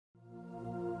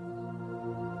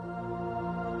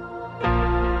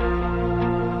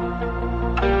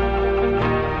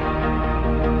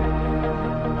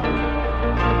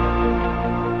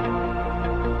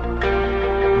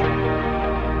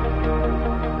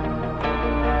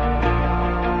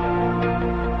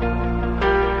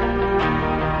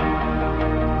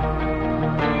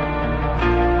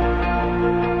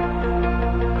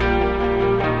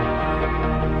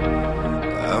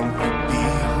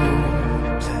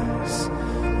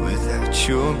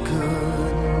your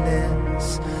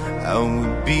goodness, I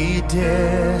would be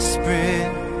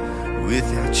desperate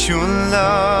without your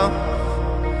love.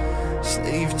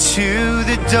 Slave to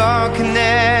the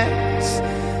darkness,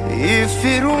 if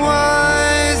it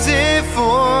wasn't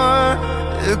for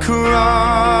the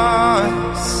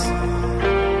cross.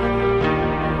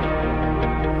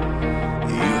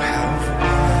 You have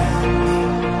won me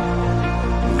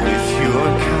with your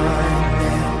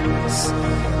kindness,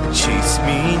 chased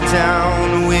me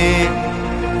down when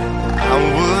I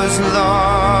was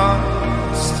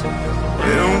lost.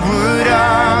 Where would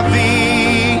I be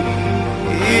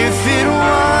if it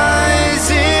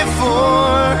wasn't for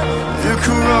the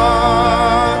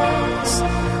cross?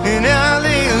 And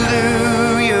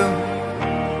hallelujah,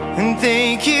 and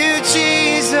thank you,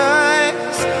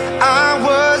 Jesus. I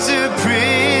was a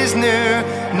prisoner,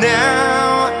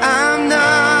 now I'm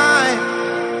not.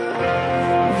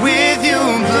 With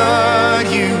your blood,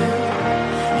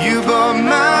 you bought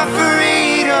my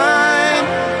freedom.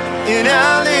 And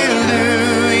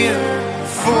hallelujah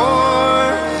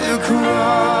for the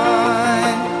cross.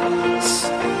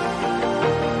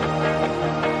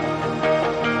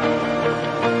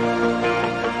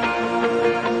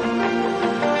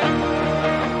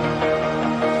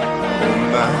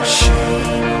 My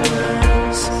shame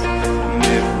was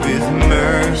met with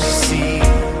mercy,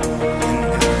 and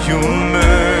now your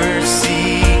mercy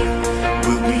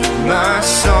will be my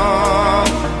song.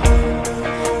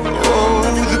 Oh,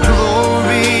 the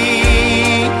glory,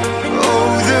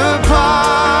 oh, the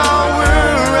power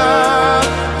of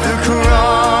the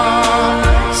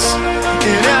cross.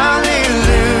 And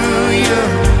hallelujah,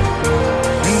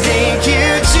 and thank you,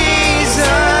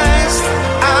 Jesus.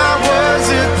 I was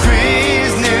a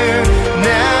prisoner,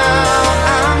 now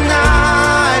I'm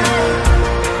not.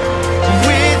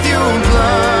 With your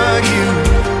blood,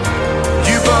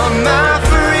 you bought my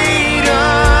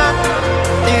freedom.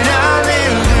 And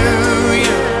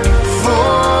hallelujah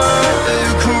for the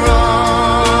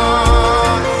cross.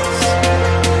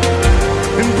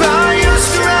 And by your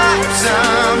stripes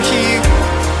I'm healed,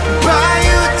 by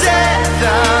your death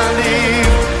I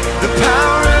live. The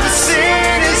power of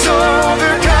sin is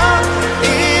overcome.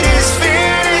 It is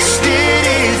finished, it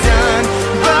is done.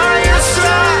 By your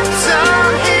stripes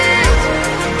I'm healed,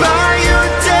 by your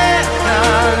death I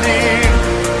live.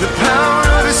 The power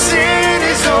of sin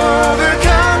is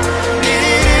overcome. It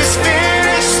is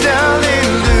finished,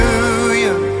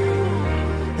 hallelujah.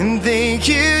 And thank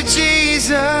you,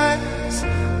 Jesus.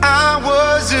 I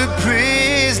was a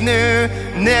prisoner,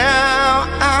 now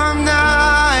I'm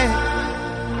not.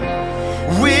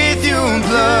 With your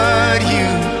blood,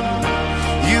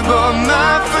 you bought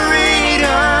my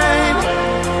freedom.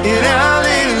 And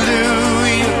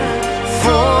hallelujah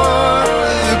for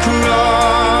the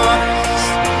cross.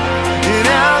 And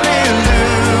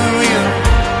hallelujah,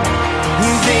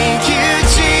 and thank you,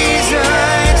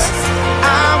 Jesus.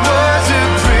 I was a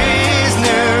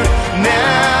prisoner,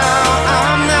 now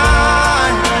I'm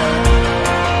not.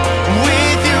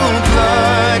 With your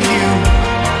blood,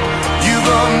 you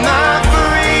bought my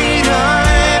freedom.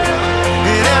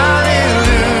 And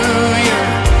hallelujah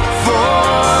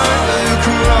for the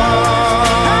cross.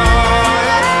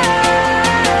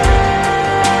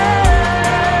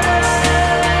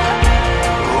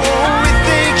 Oh, we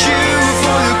thank you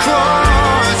for the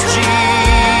cross, Jesus.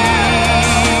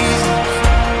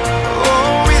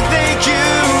 Oh, we thank you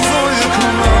for the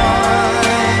cross.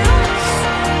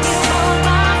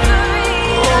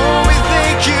 Oh, we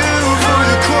thank you for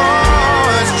the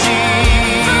cross,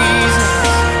 Jesus.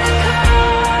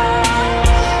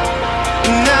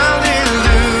 And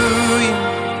hallelujah,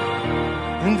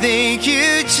 and thank you,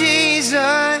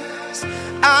 Jesus.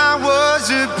 I was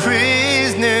a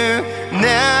prisoner,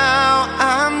 now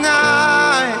I'm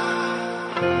not.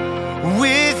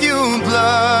 With your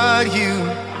blood,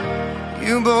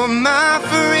 you bought my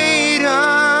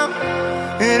freedom.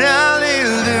 And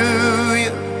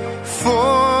hallelujah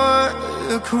for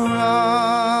the cross.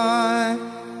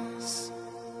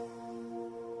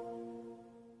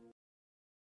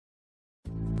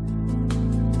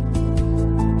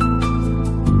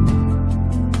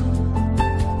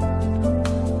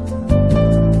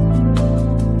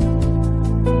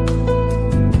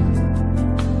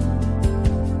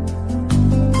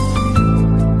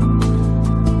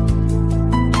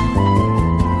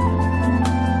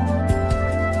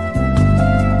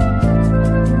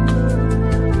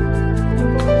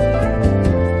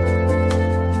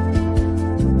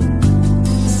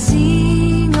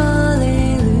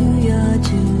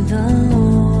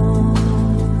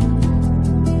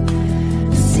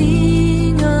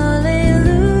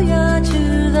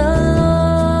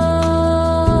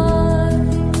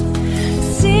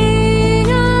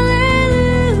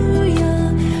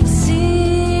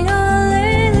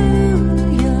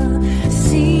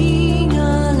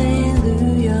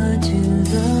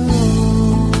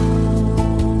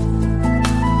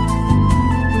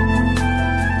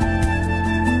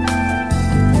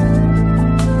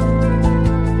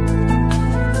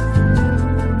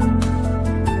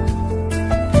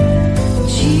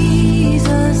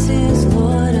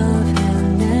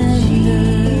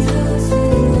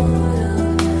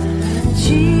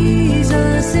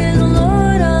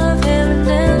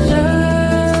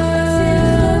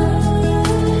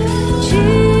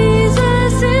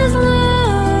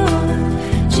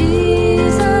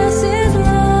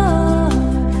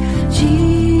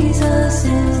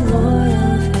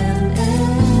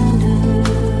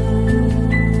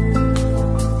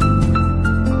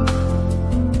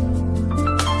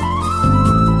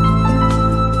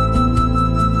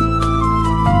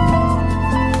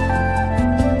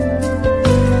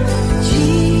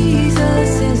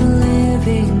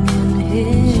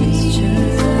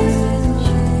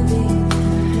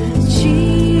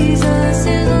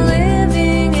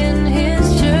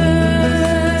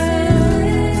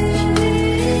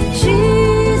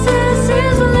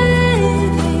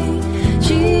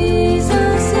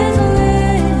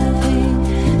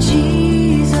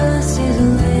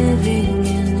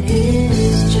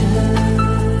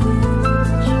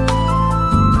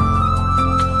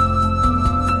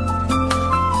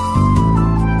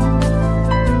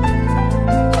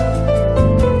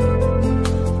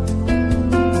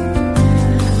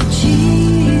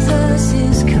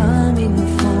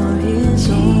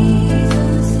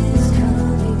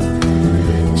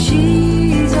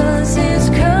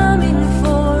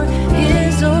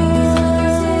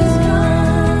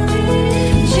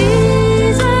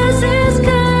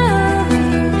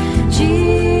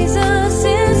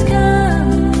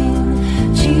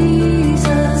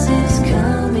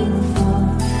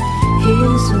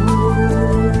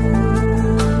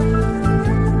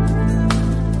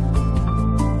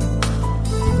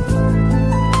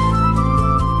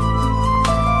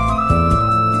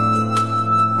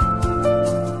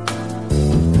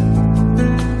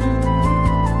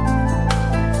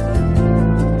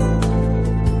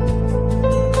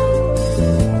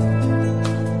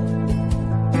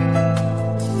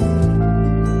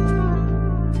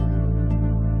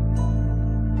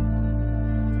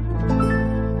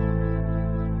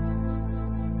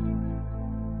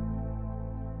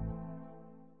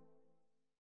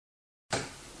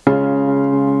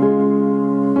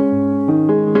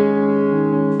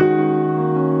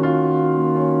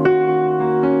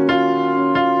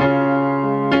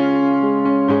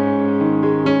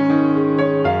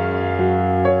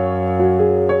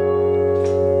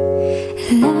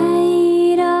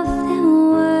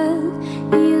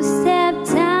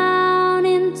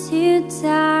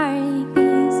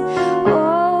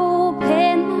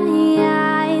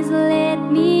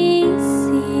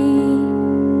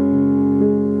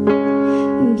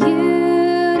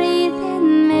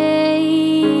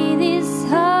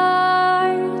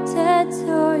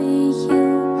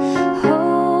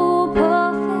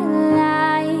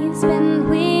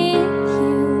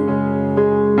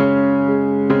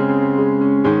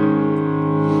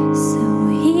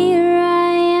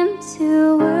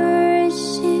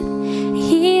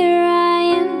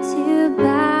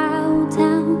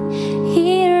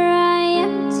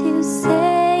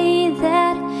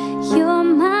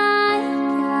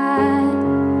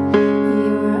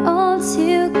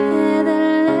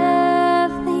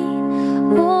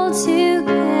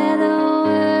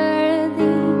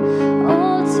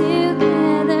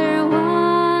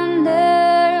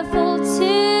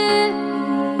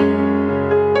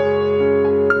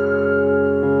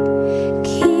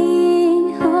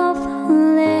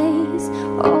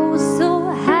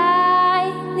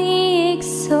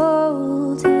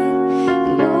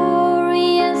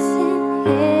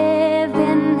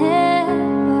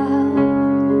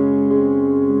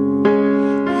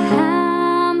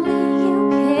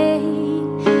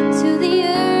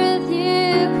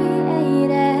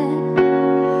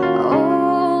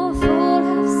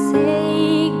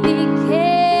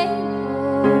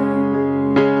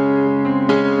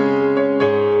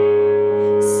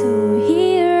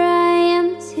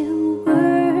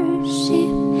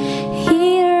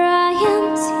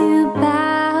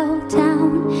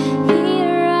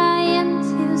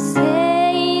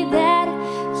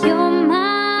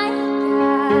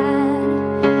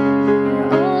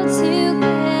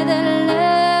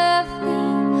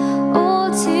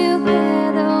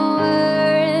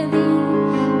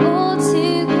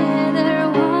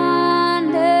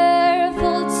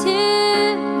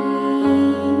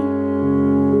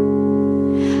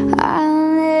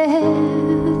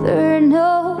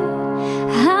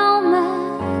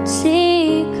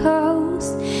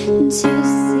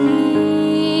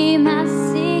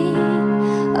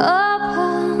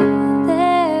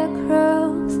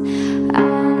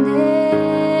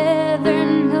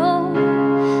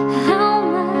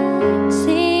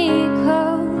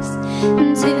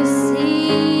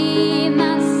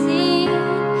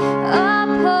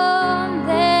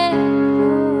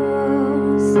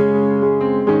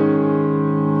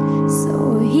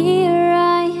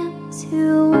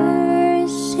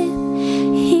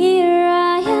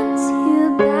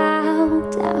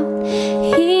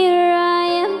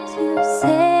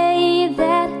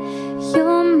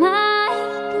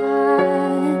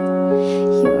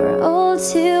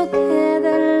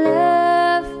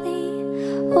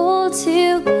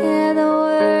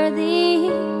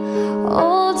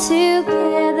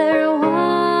 altogether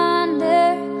wonderful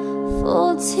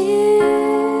to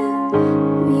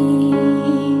me.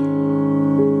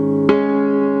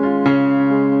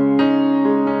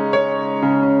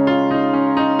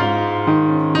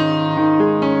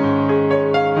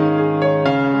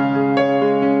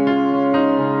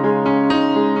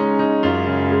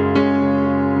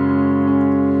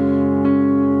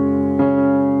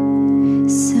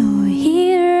 So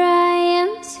here I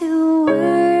am to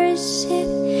worship,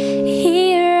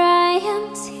 here I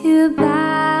am to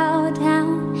bow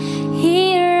down,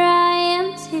 here I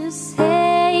am to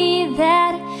say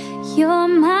that you're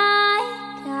my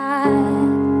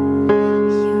God.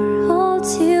 You're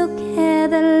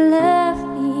altogether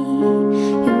lovely,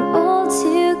 you're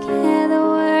altogether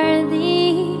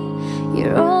worthy,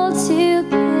 you're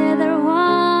altogether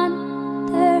wonderful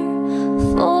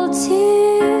to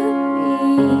me.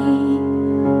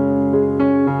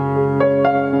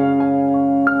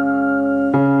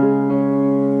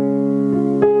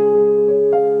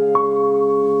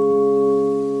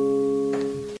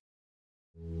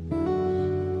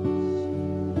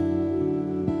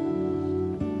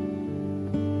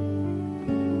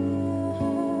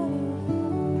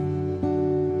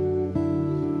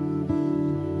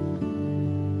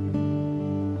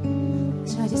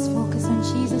 Shall I just focus on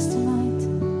Jesus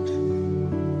tonight?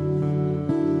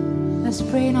 Let's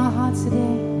pray in our hearts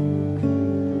today.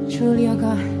 Truly, oh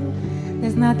God,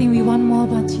 there's nothing we want more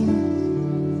but you.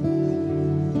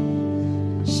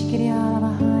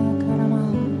 Shikirialabahaya karama.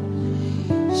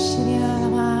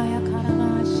 Shirialabahaya karama.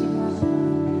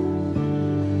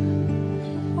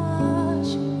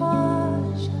 Wash,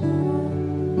 wash,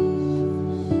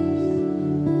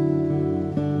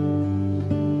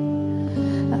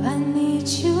 I need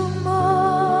you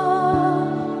more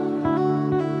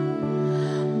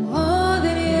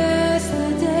than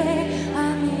yesterday. I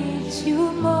need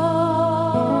you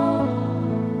more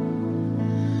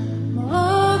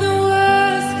than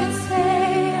words can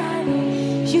say. I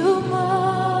need you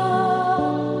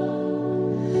more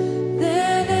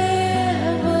than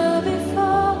ever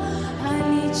before. I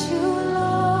need you,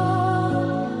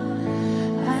 Lord.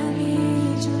 I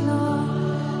need you,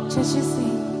 Lord. Just you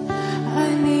sing.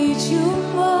 I need you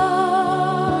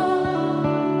more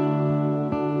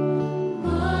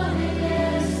than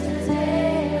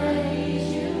yesterday. I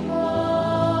need you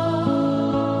more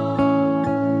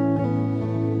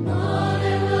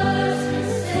than words can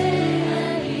say. I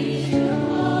need you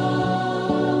more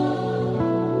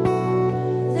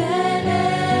than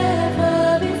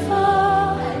ever before.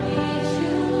 I need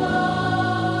you,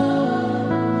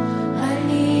 Lord. I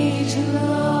need you,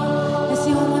 Lord. Let's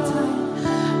sing one more time.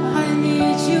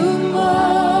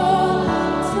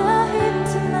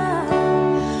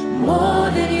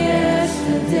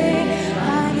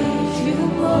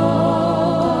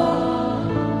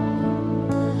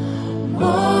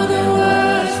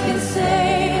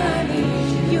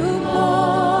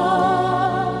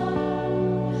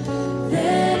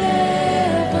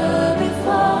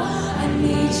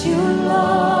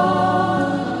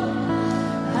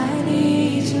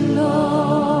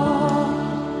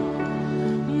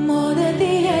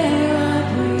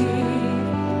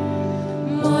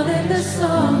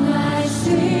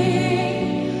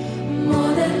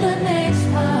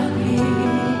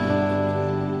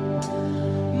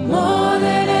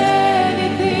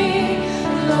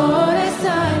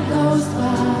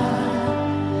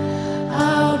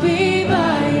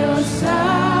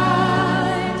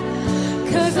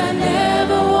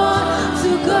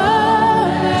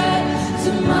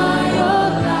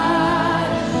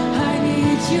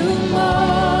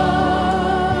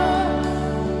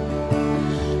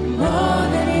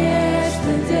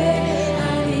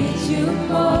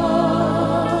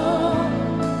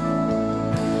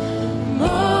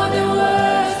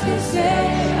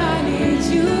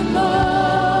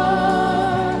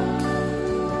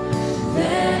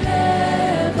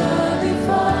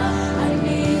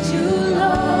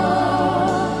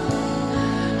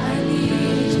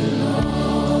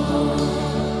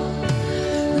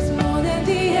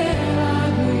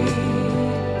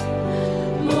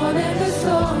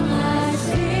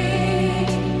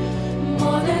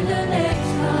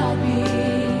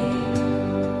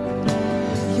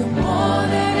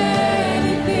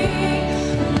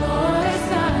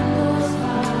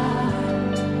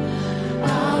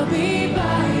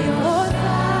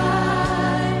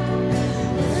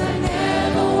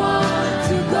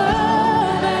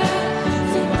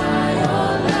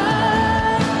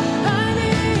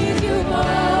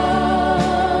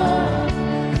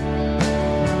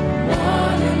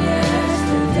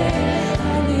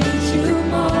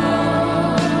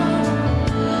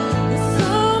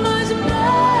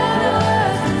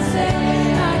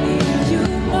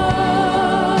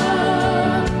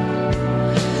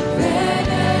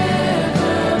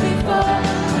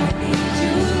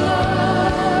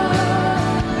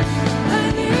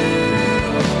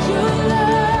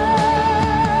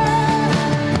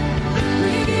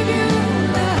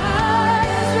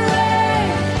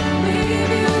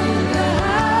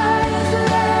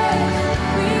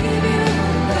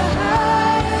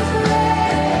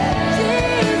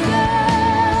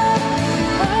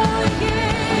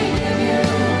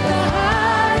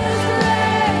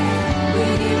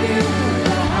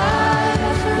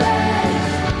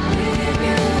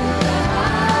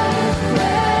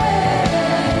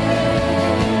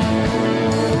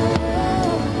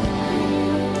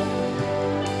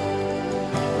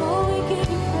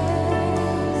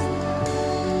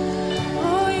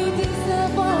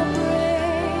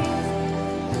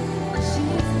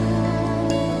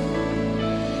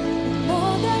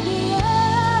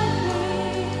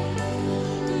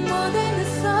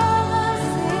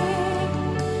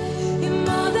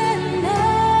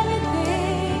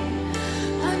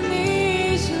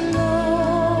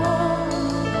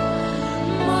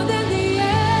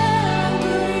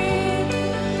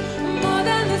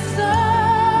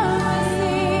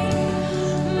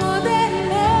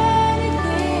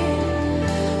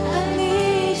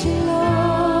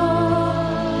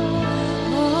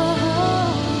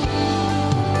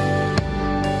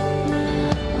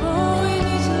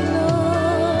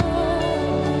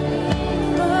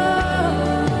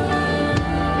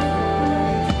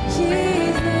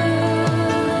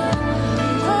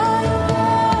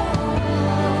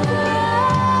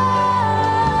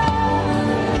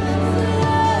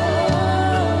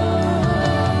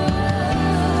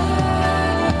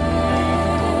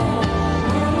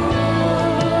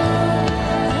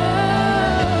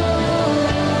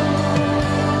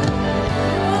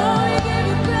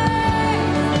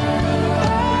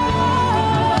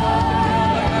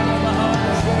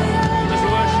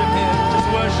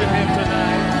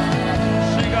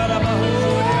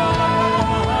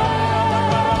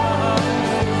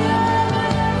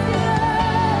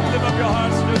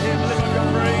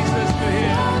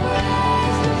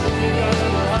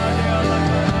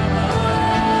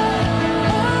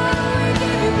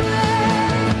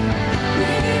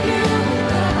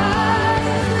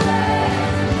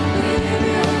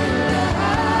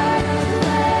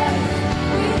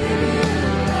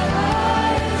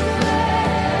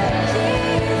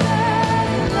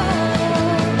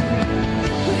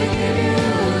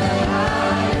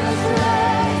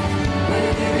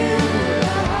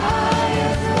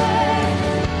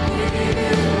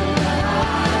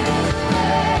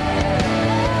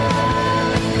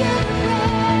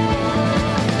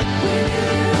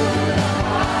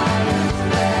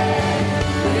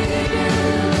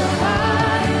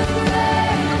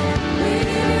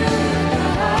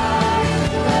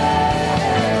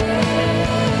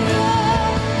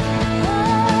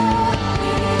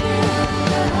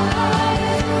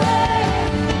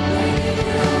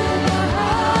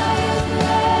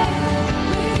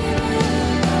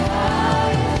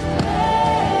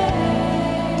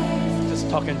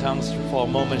 for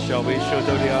a moment, shall we?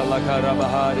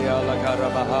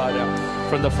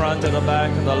 From the front to the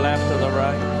back, to the left to the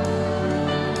right.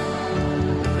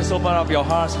 Just open up your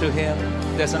hearts to Him.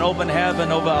 There's an open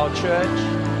heaven over our church.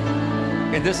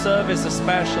 In this service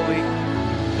especially.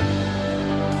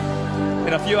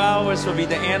 In a few hours will be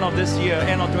the end of this year,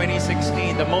 end of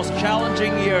 2016, the most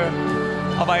challenging year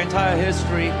of our entire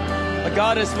history. But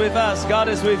God is with us. God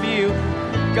is with you.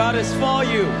 God is for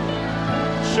you.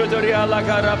 Give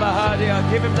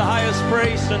Him the highest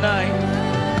praise tonight.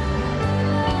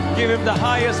 Give Him the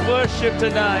highest worship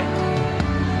tonight.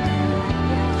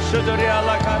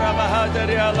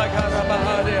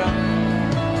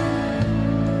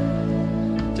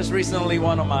 Just recently,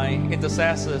 one of my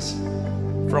intercessors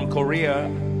from Korea,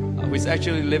 who is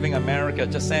actually living in America,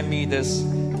 just sent me this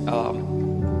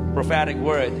prophetic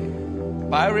word.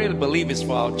 But I really believe it's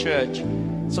for our church.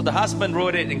 So the husband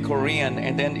wrote it in Korean,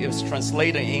 and then it was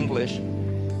translated in English.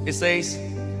 It says,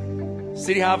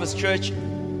 City Harvest Church,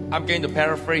 I'm going to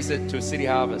paraphrase it to City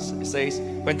Harvest. It says,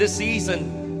 when this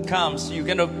season comes, you're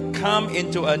going to come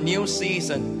into a new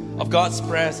season of God's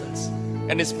presence.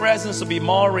 And His presence will be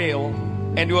more real,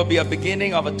 and it will be a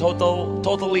beginning of a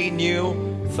totally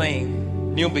new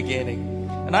thing, new beginning.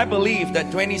 And I believe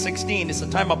that 2016 is a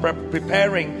time of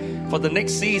preparing for the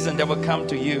next season that will come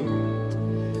to you.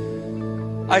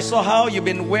 I saw how you've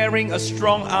been wearing a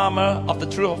strong armor of the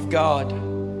truth of God,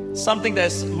 something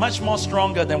that's much more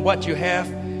stronger than what you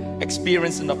have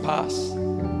experienced in the past.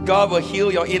 God will heal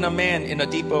your inner man in a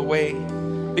deeper way,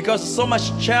 because so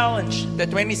much challenge that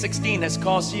 2016 has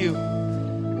caused you.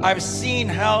 I've seen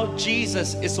how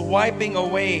Jesus is wiping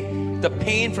away the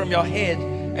pain from your head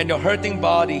and your hurting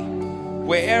body,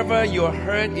 wherever you're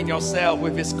hurt in yourself,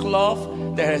 with His cloth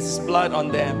that has blood on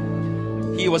them.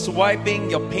 He was wiping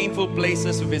your painful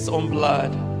places with His own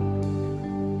blood.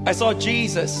 I saw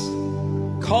Jesus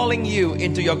calling you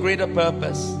into your greater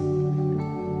purpose.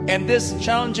 And this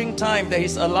challenging time that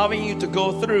He's allowing you to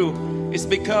go through is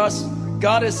because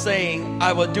God is saying,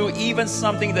 I will do even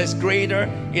something that's greater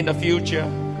in the future.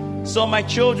 So my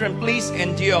children, please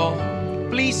endure.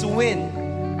 Please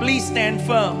win. Please stand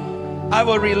firm. I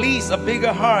will release a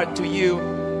bigger heart to you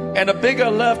and a bigger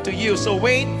love to you. So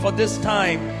wait for this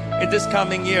time in this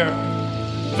coming year.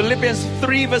 Philippians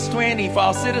 3 verse 20, for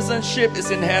our citizenship is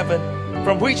in heaven,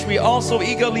 from which we also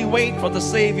eagerly wait for the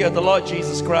Savior, the Lord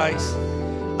Jesus Christ.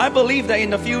 I believe that in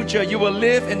the future you will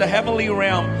live in the heavenly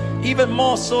realm, even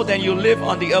more so than you live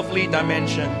on the earthly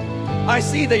dimension. I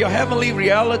see that your heavenly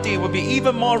reality will be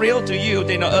even more real to you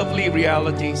than your earthly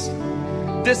realities.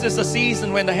 This is a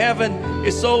season when the heaven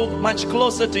is so much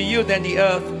closer to you than the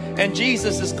earth, and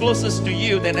Jesus is closest to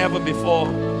you than ever before.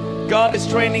 God is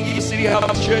training you, City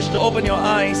Harvest Church, to open your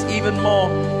eyes even more,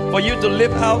 for you to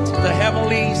live out the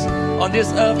heavenlies on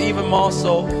this earth even more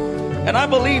so. And I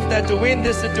believe that to win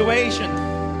this situation,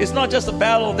 it's not just a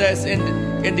battle that's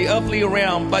in the earthly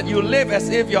realm, but you live as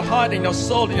if your heart and your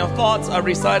soul and your thoughts are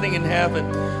residing in heaven,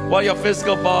 while your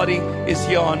physical body is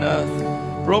here on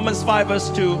earth. Romans 5 verse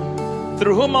 2,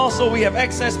 through whom also we have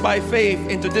access by faith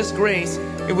into this grace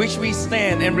in which we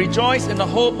stand and rejoice in the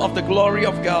hope of the glory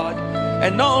of God.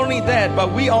 And not only that,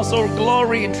 but we also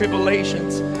glory in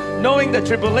tribulations, knowing that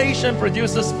tribulation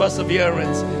produces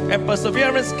perseverance, and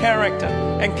perseverance character,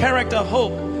 and character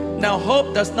hope. Now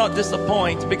hope does not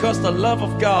disappoint, because the love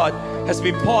of God has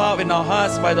been poured out in our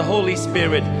hearts by the Holy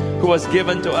Spirit who was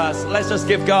given to us. Let's just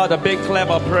give God a big clap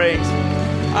of praise.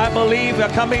 I believe we're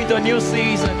coming into a new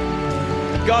season.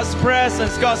 God's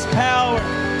presence, God's power,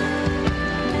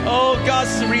 oh,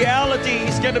 God's reality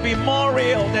is going to be more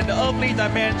real than the earthly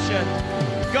dimension.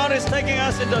 God is taking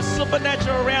us into the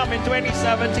supernatural realm in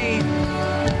 2017.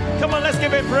 Come on, let's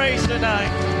give Him praise tonight.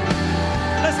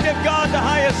 Let's give God the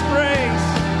highest praise.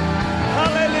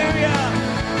 Hallelujah.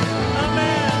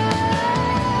 Amen.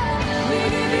 We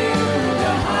give you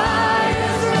the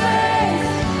highest praise.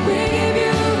 We give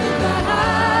you the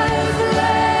highest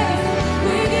praise.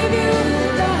 We give you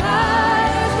the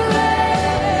highest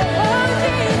praise. Oh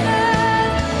Jesus,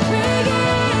 we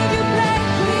give you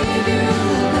praise. We give you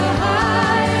the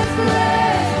highest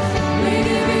praise. We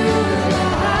give you the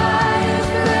highest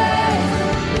praise.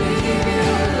 We give you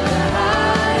the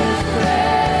highest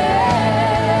praise.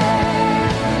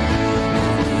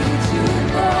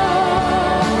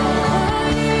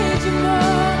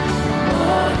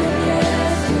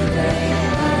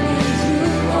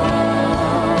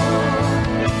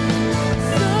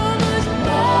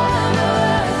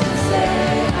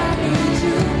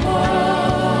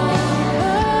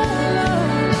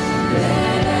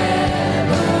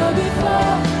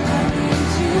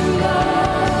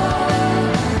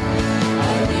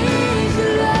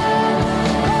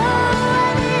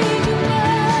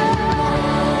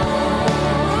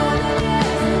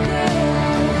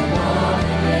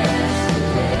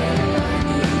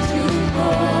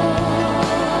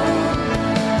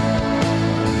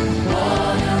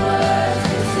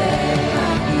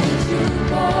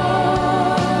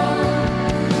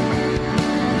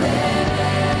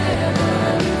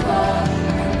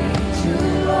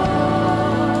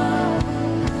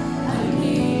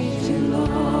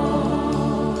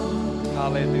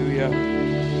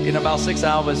 about 6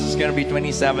 hours, it's going to be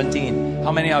 2017.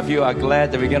 How many of you are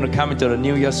glad that we're going to come into the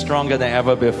new year stronger than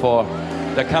ever before?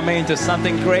 They're coming into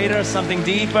something greater, something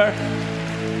deeper.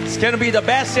 It's going to be the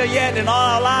best year yet in all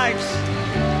our lives.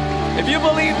 If you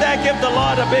believe that, give the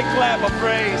Lord a big clap of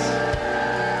praise.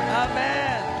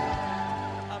 Amen.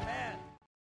 Amen.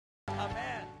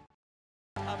 Amen.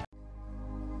 Amen.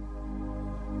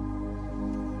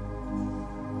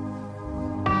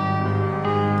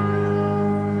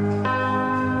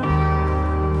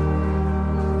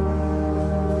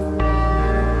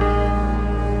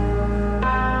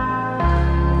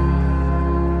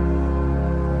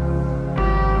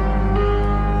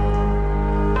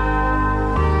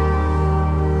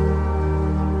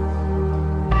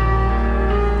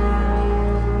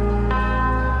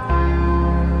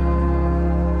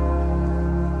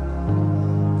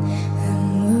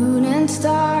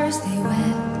 Stars they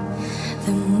wept,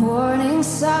 the morning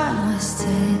sun was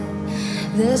dead,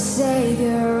 the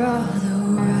Savior of the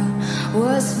world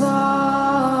was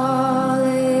falling.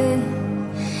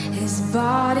 His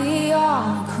body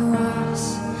on the cross,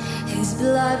 His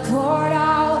blood poured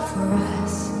out for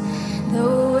us, the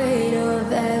weight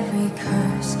of every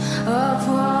curse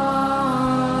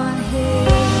upon Him.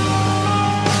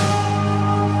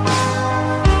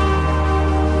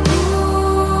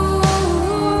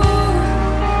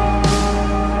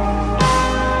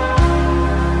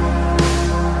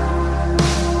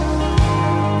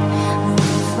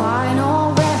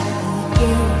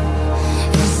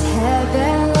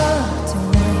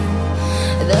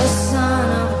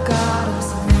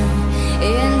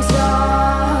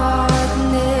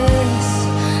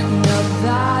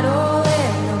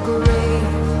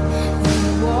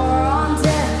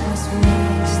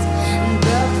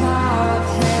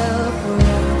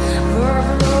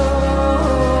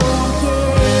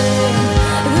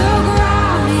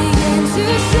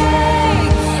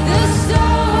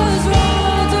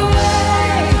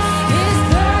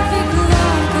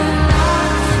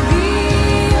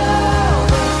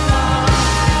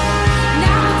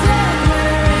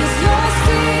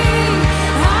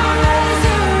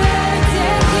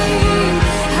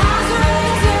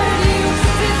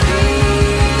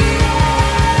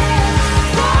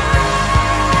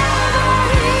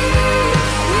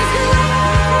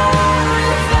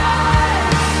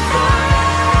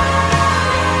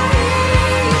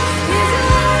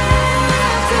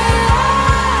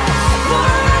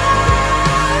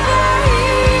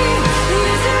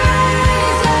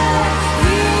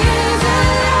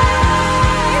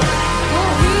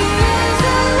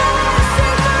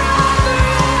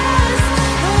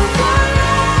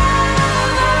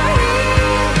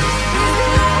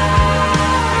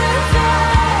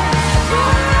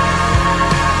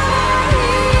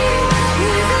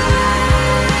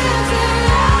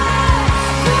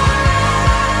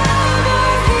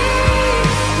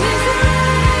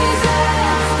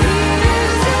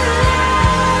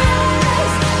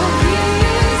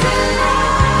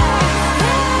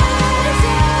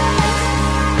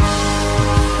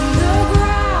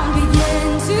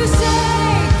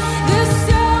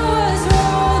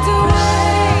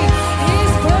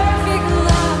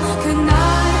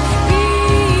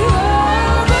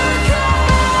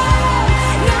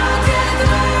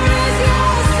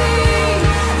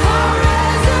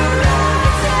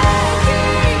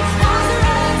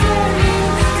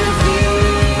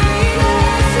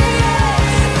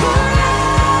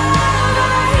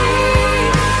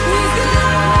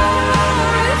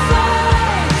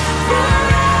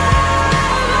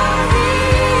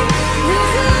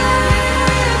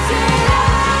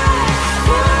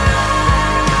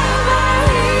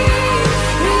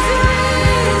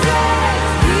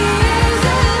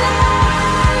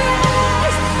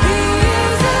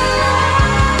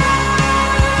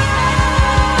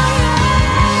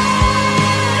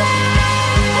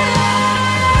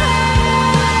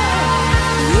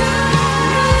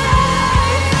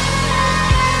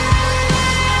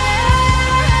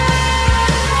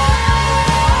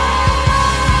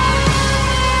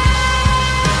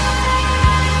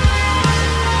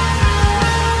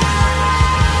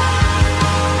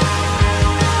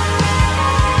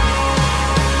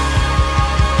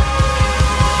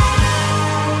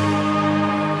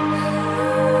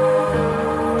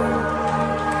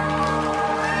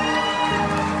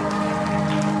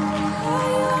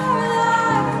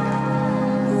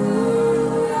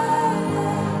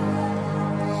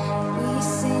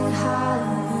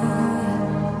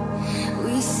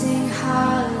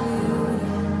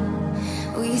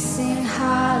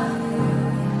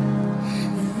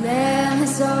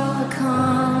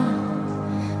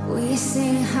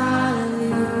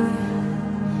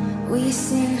 We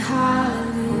sing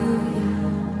hallelujah.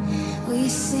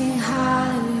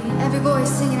 your voice,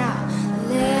 sing it out.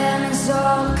 Let us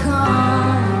all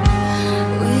come.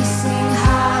 We sing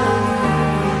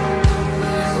hallelujah.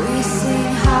 We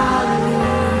sing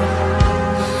hallelujah.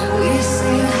 We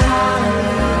sing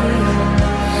hallelujah.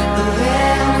 The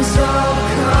Lamb is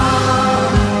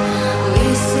overcome. We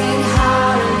sing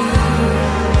hallelujah.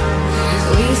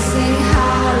 We sing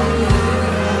hallelujah.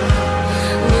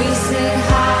 We sing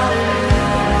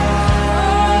hallelujah.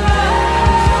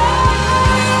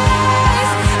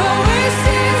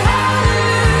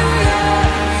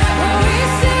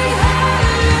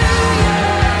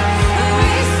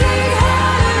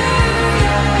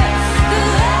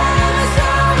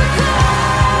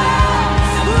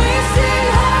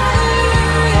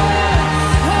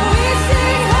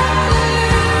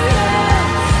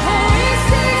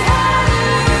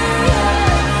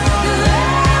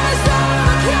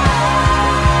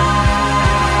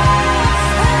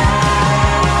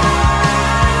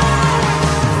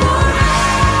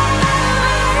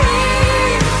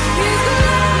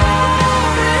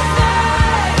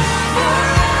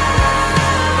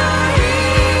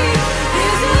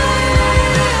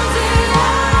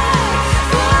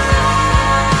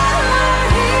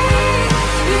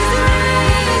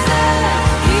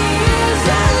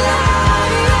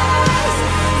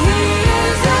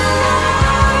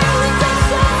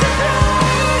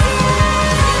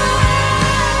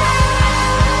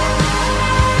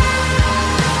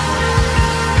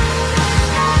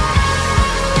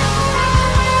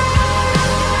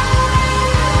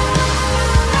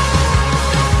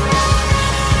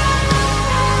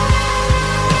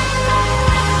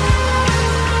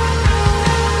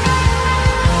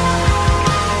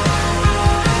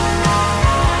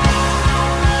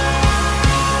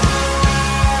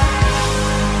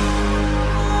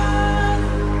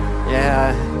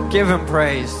 Give him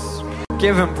praise.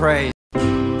 Give him praise.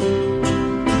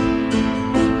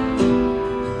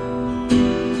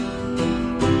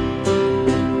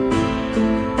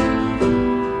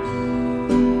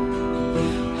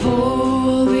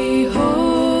 Holy,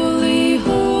 holy,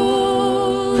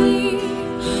 holy,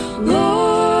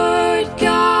 Lord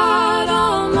God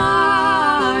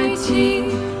Almighty.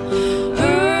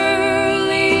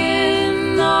 Early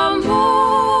in the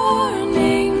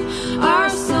morning, our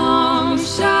song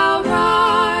shall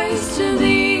rise to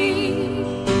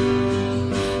thee.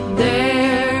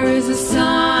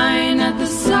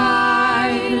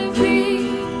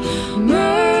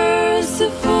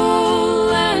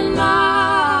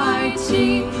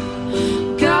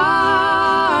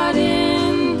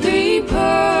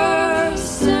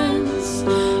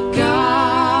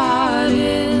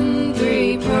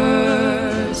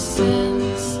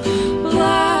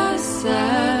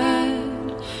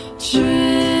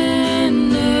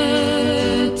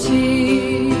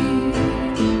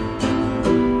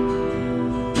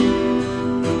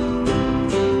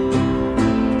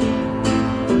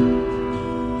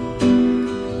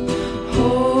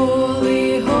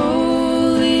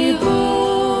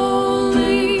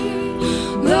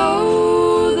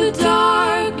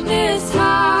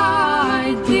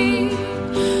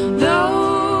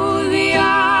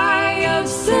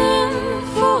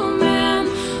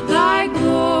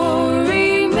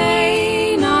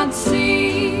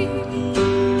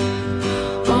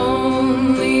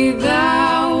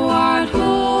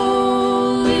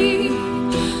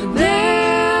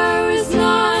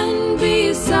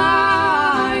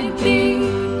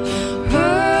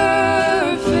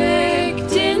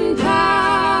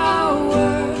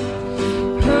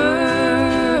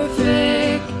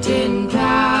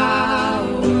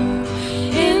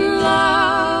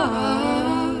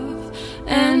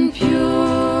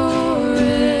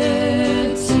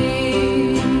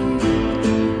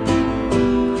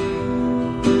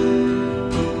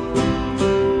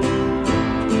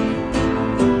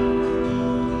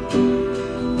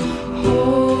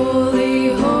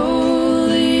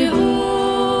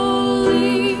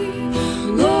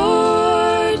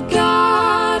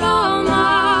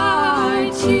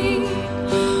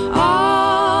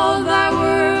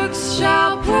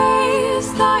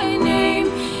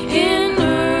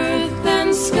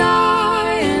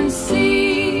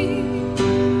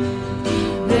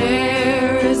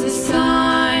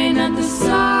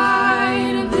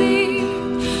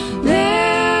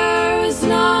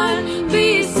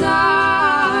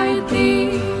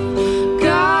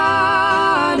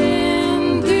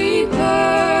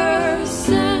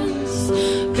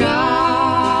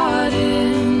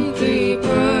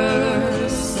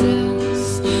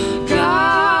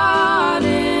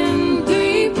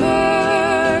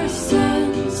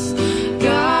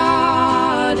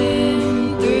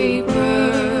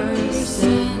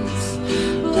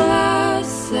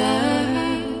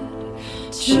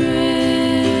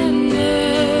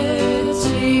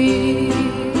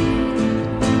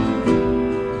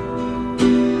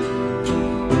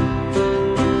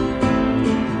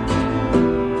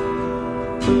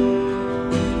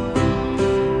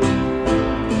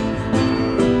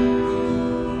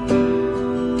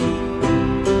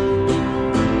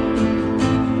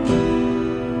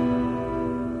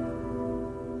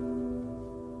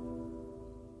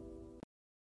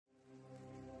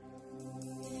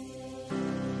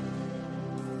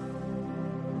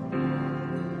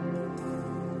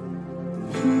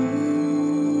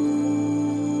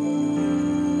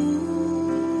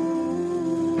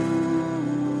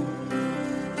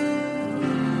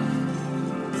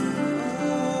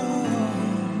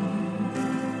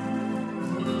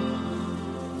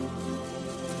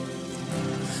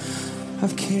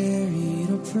 I've carried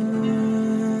a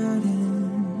burden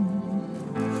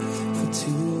for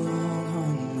too long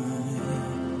on my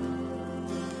own.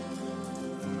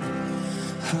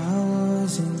 I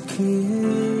wasn't created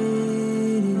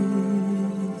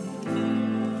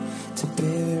to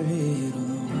bear it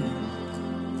alone.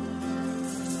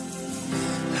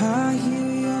 I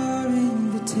hear your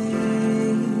invitation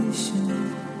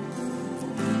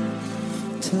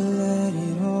to let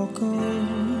it all go.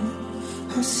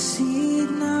 I see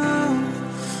it now,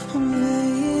 I'm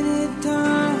laying it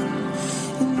down,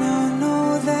 and I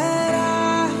know that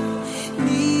I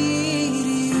need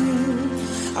you.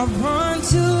 I run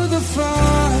to the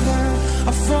Father,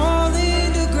 I fall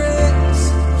into grace.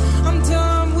 I'm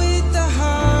done with the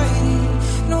hiding,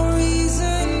 no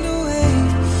reason to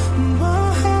wait. My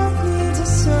heart needs a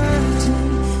surgeon,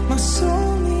 my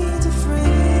soul needs a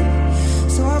friend.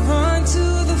 So I run to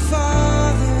the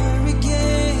Father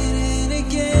again and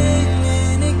again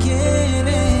and again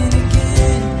and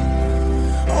again.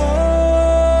 Oh,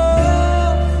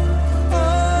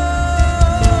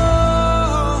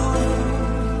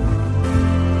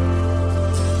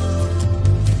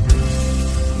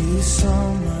 you saw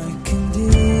my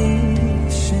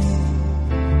condition,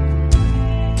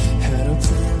 had a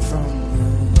plan from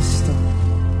the start.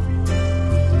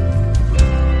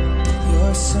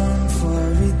 Your son for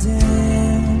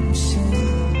redemption,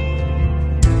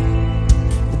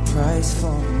 the price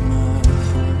for my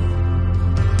heart.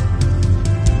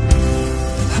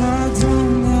 I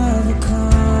don't have a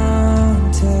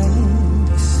context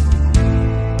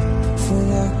for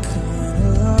that kind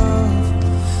of love.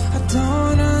 I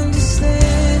don't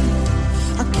understand,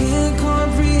 I can't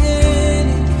comprehend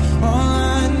it. All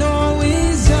I know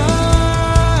is I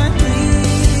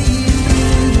need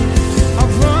you. I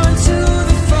run to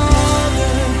the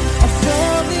Father, I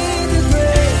fall into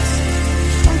grace.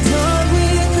 I'm done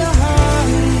with the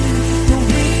hiding, no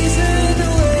reason to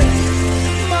wait.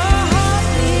 My heart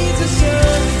needs a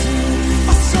surgeon,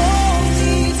 my soul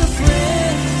needs a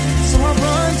friend. So I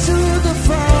run to the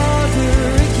Father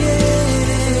again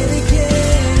and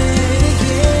again and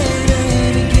again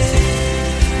and again.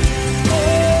 Oh,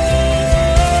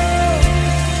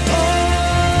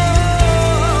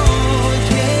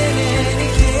 again and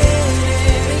again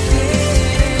and again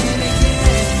and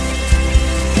again.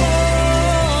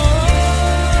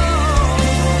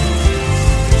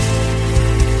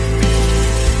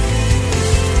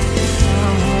 My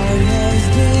heart has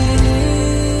been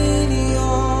in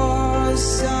your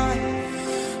sight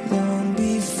long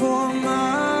before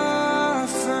my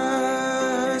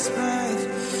first breath.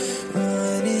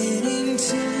 Running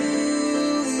into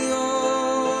your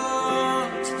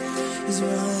arms is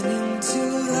running to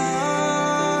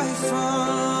life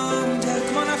from death.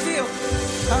 Come on, I feel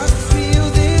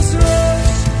this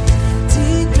rush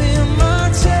deep in my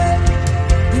chest.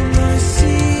 Your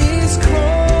mercy is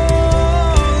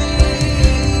calling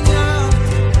out,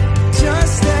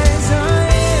 just as I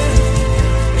am.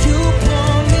 You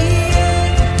pull me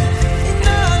in, and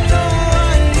I know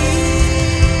I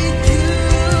need you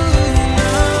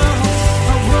now.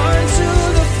 I run to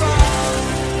the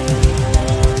Father,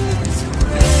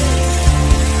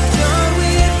 done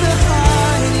with the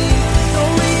hiding, no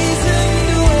reason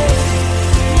to wait.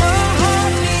 My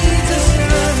heart needs a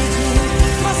surgeon,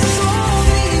 my soul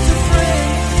needs a friend.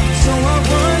 So I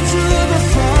run to the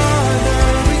Father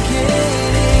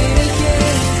again and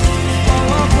again. Oh,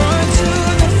 I run to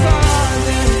the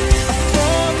Father, I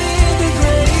fall into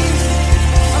grace.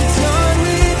 I'm done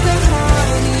with the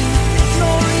hiding, no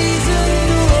reason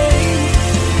to wait.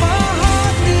 My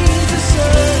heart needs a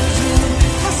surgeon,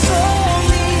 my soul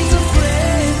needs a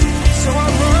friend. So I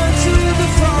run to the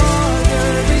Father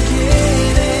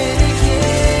again and again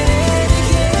and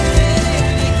again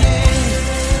and again.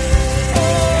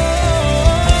 Oh,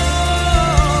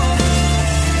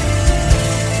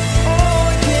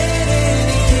 again and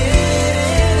again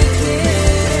and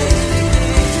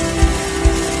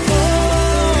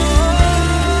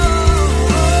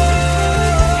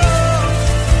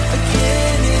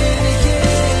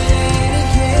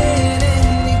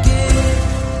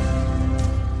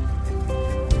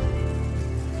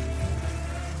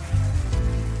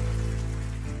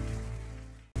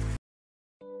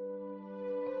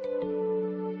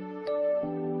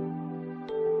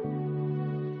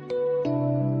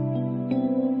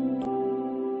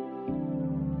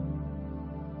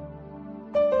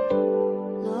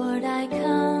Lord, I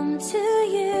come to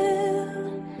you.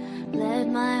 Let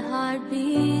my heart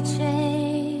be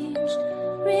changed,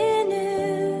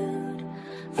 renewed,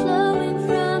 flowing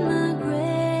from a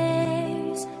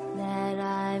grace that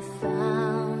I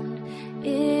found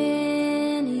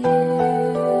in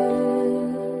you.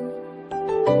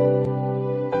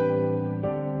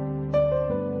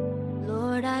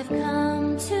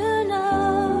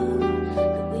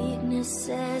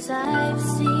 As I've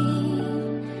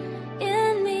seen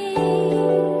in me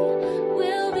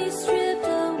will be stripped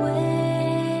away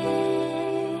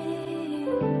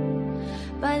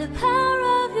by the power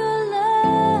of your love.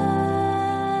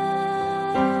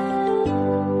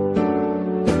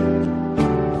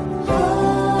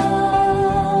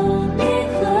 Hold me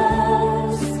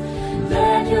close,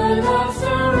 let your love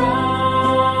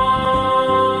surround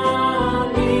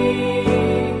me.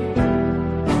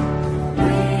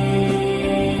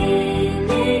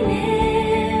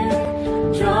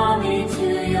 Draw me to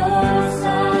your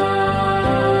side.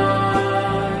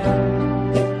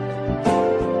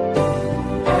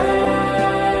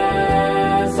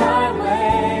 As I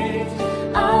wait,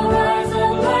 I'll rise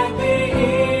up like the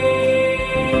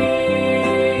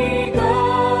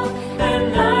eagle,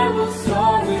 and I will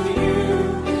soar with you.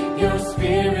 Your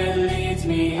spirit leads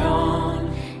me on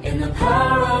in the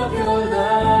power of your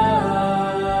love.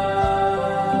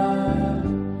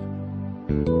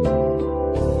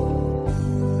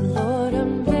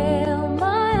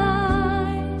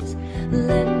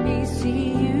 Let me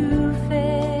see you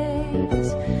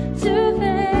face to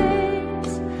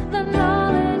face, the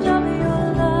knowledge of your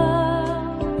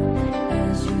love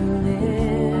as you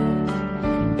live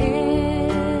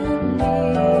in me.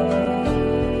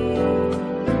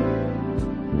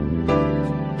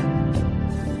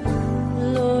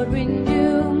 Lord,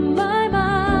 renew my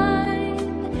mind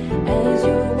as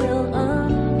your will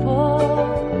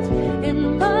unfolds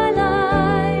in my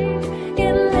life,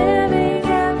 in living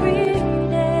every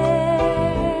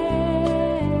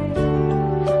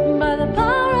by the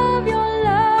power of your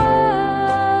love.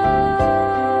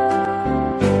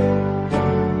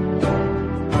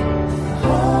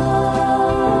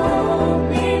 Hold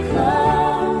me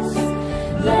close,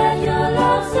 let your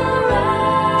love surround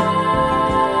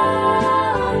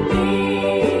me.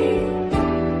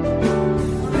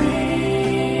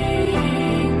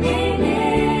 Bring me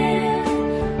near,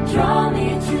 draw me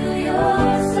to your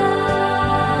side.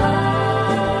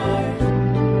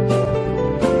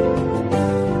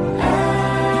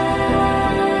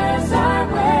 As I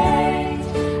wait,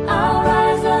 I'll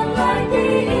rise up like the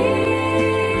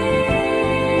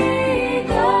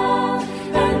eagle,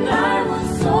 and I will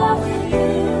soar with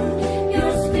you.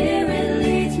 Your spirit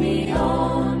leads me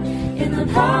on in the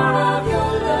power of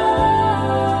your love.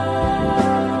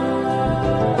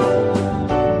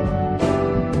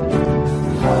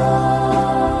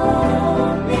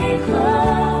 Hold me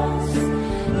close,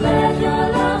 let your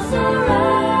love surround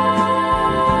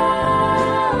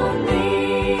me.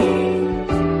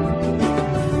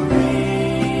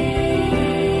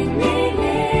 Bring me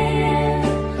near,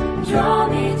 draw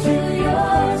me to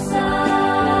your side.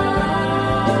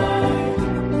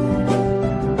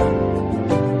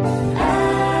 As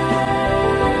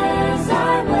I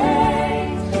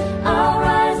wait, I'll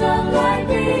rise up like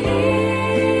the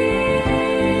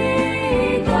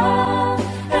eagle,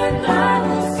 and I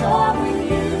will soar with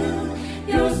you.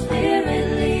 Your spirit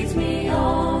leads me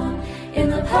on in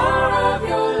the power of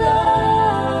your love.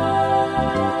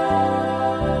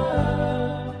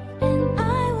 And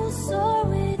I will soar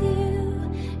with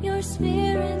you. Your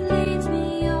spirit leads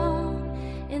me on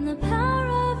in the power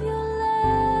of your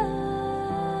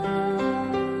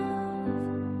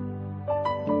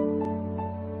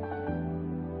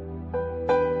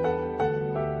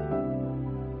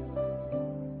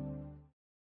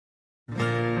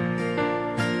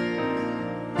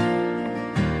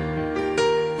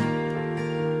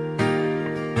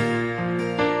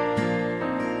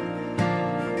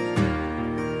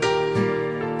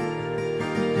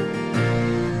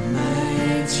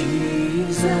My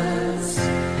Jesus,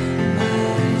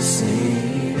 my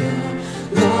Savior,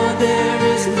 Lord, there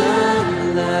is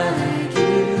none like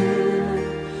you.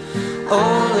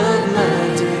 All of my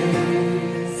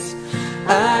days,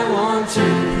 I want to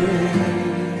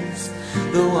praise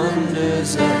the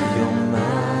wonders of your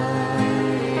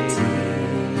mighty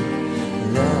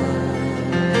love.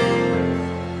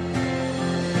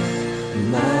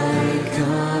 My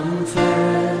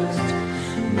comfort,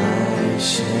 my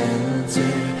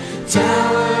shelter,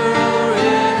 tower of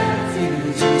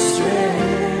refuge and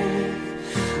strength.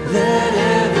 Let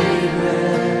every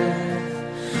breath,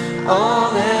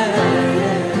 all that I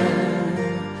am,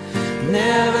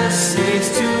 never cease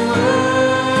to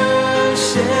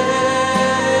worship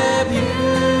you.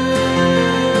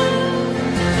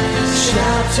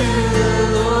 Shout to the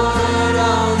Lord,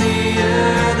 all the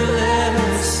earth, let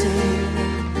us sing.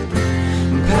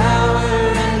 Power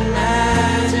and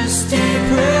majesty,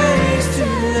 praise to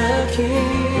the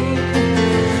King.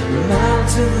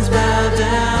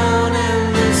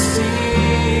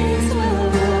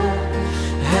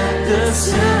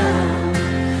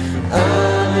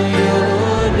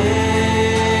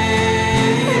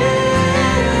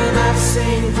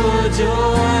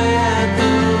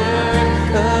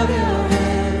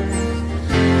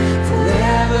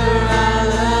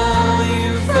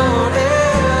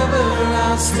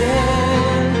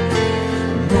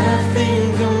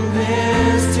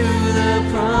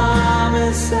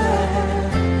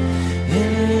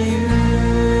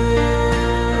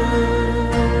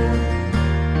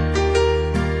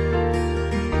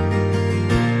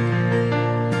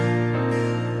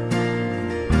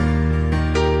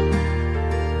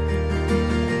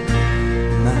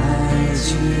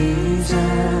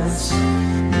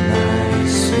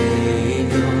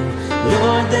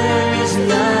 is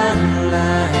none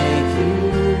like you.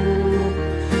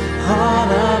 All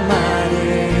of my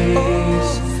days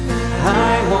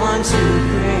I want to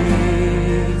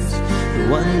praise the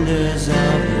wonders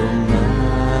of your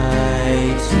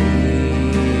mighty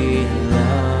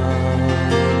love.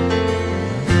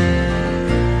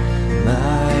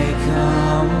 My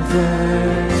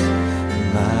comfort,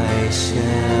 my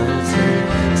shelter,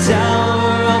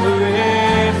 tower of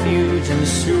refuge and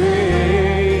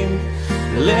strength.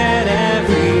 Let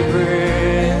every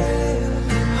breath,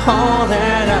 all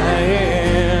that I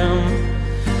am,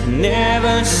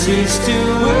 never cease to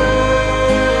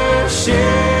worship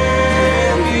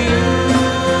you.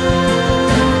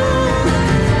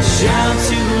 Shout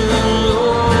to the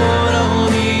Lord, all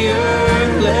the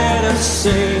earth, let us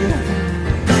sing.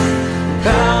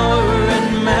 Power and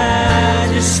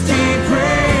majesty,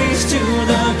 praise to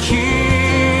the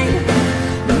King.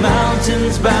 The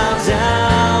mountains bow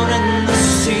down and the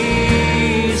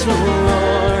seas will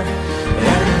roar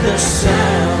at the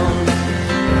sound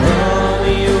of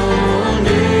your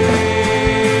name.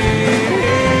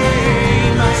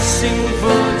 I sing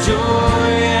for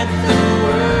joy at the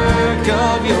work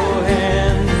of your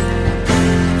hand.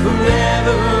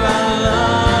 Forever I'll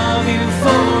love you,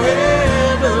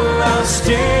 forever I'll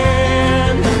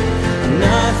stand.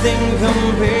 Nothing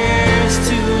compares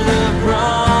to the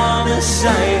promise I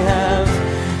have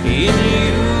in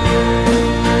you.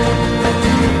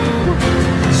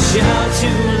 Shout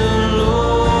to the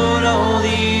Lord, all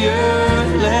the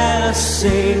earth, let us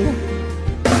sing.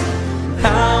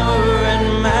 Power and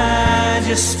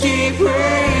majesty,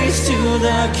 praise to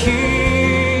the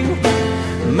King.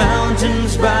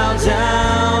 Mountains bow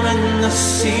down and the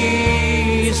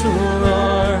seas will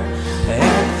roar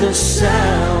at the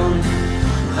sound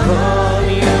of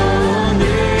your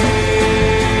name.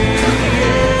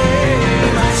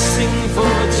 I sing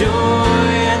for joy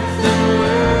at the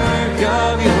work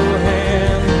of your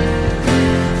hand.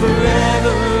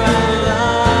 Forever I'll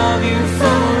love you,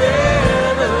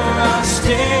 forever I'll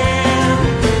stand.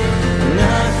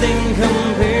 Nothing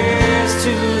compares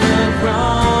to the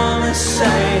promise I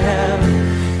have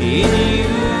in you.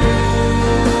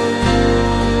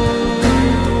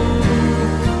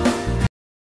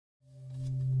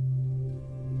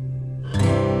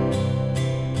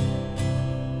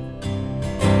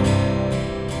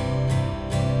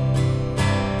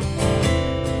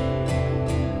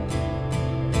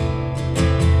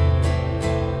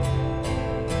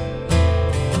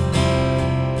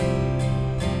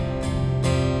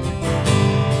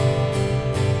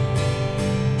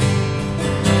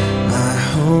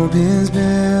 Hope is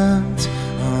built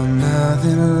on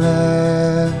nothing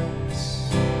less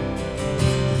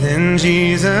than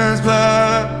Jesus'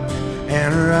 blood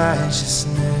and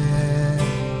righteousness.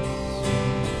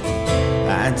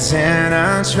 I dare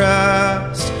not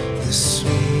trust the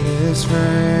sweetest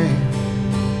frame,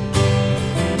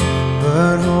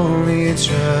 but only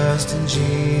trust in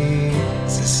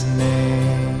Jesus'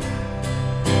 name.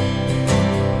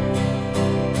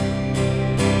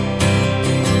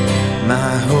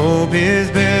 My hope is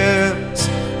built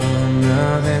on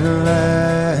nothing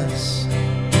less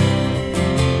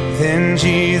than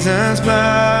Jesus'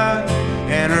 blood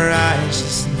and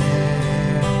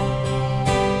righteousness.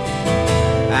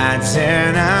 I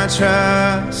dare not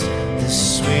trust the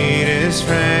sweetest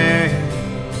frame,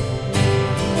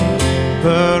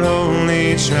 but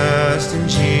only trust in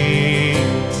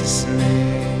Jesus'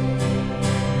 name.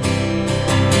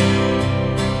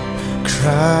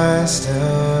 Christ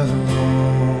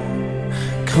alone,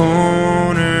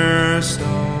 cornerstone,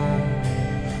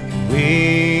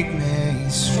 weak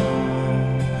made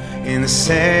strong in the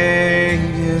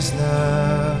Savior's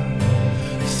love.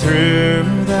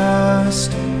 Through the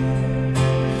storm,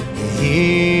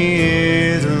 He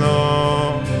is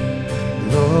Lord,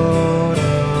 Lord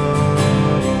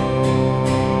of all.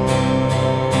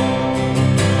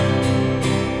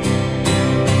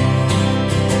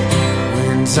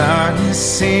 When darkness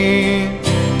seemed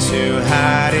to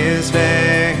hide His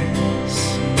face,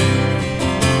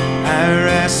 I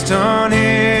rest on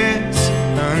His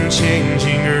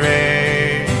unchanging grace.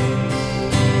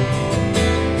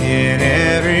 In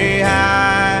every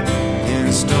high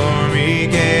and stormy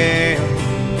gale,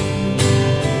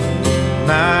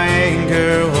 my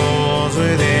anchor holds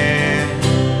within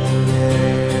the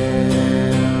veil.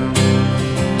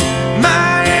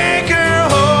 My anchor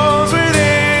holds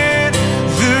within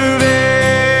the veil.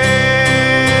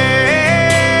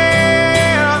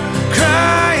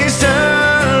 Christ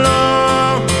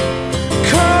alone,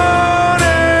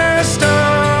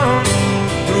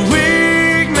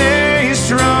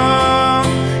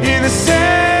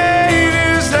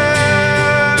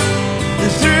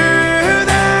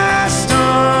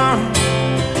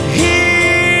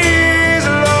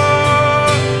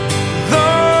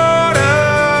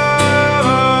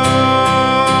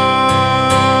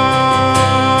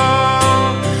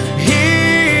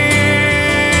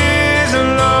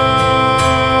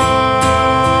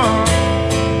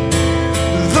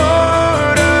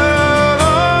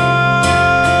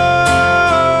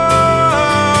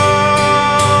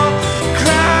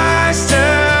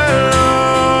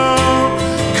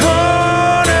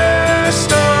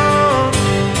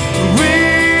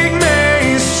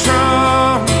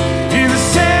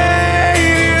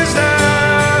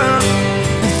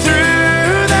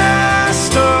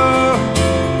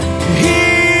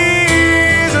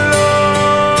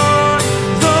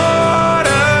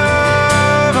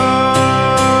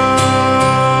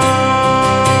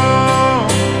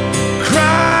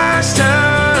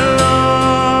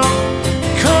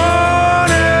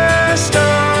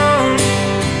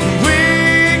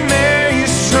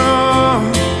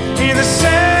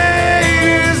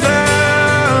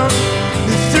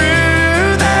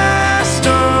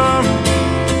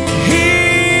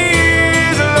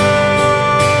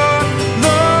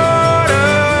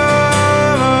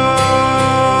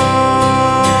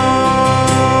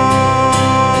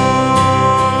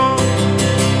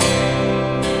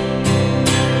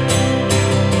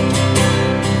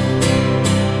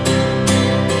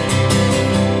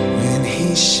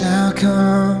 shall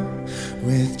come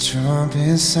with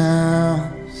trumpet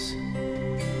sounds.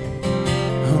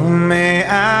 Oh, may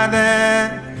I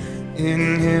then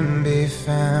in him be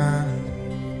found,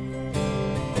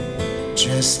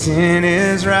 dressed in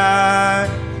his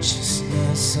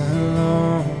righteousness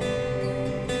alone,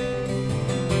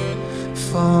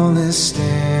 faultless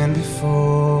stand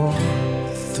before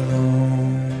the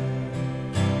throne.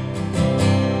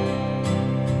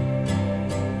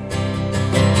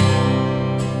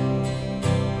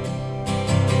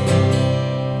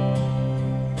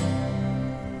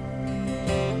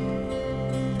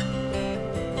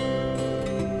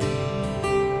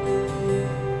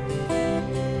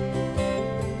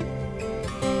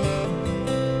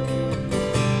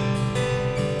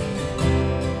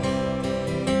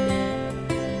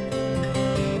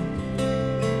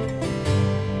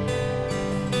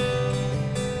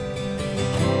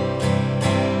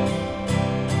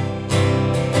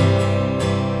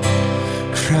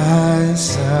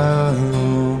 Christ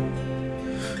alone,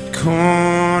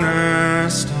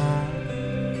 cornerstone,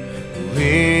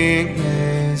 weak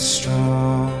made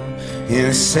strong in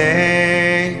a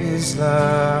Savior's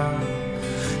love.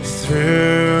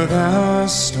 Through the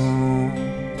storm,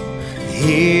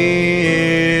 He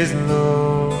is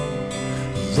Lord,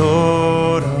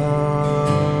 Lord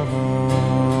of all.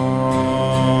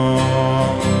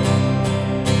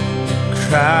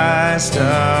 Christ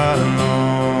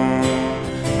alone,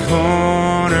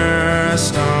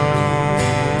 cornerstone,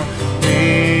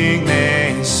 weak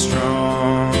made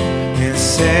strong in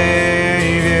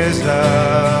Savior's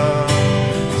love.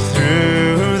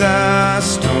 Through the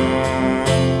storm,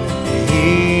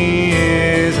 He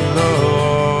is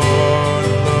Lord,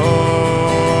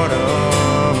 Lord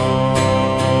of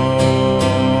all.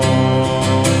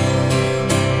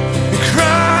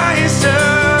 Christ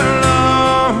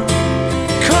alone,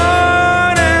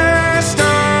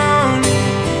 cornerstone,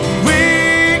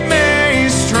 weak made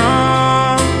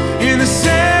strong in the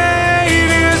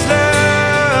Savior's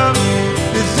love.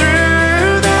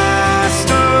 Through the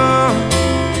storm,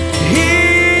 He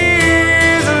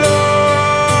is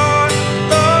Lord,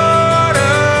 Lord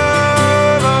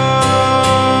of all,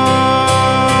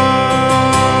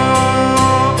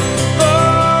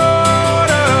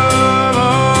 Lord of all.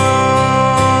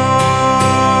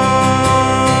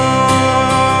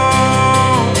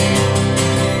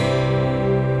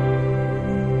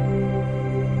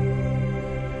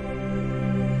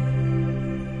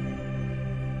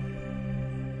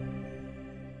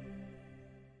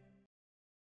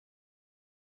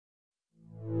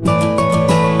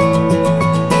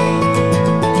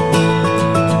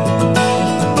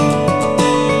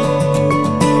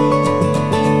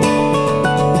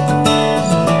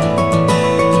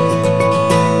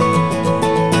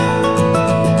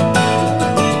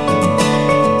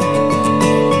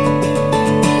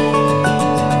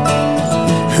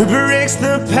 Who breaks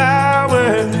the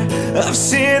power of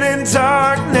sin and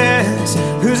darkness,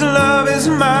 whose love is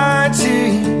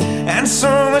mighty and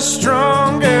so much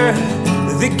stronger.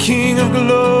 The King of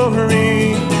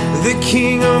glory, the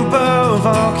King above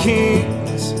all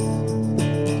kings,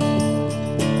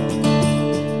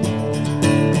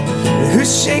 who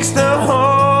shakes the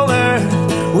whole earth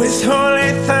with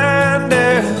holy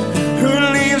thunder, who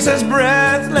leaves us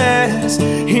breathless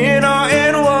in awe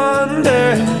and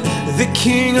wonder. The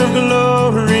King of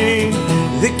glory,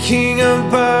 the King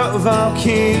above all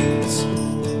kings.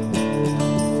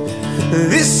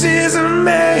 This is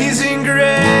amazing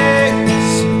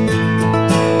grace.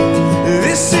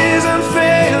 This is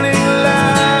unfailing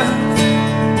love,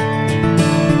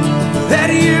 that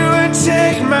you would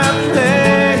take my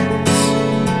place,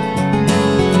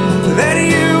 that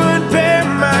you would bear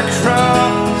my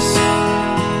cross,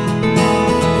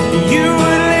 you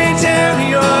would lay down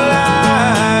your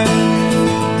life,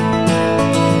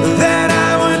 that I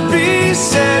would be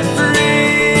set free.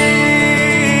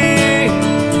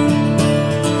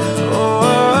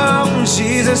 Oh,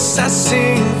 Jesus, I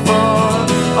sing for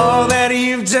all that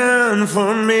you've done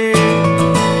for me.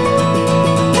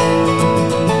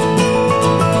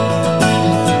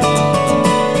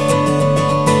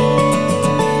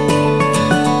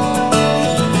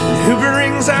 Who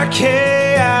brings our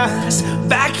chaos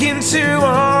back into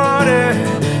order,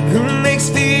 who makes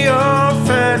the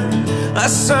orphan a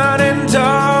son and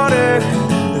daughter.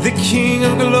 The King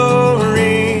of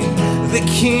glory, the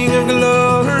King of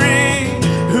glory,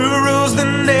 who rules the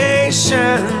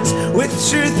nations with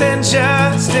truth and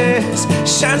justice,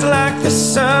 shines like the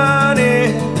sun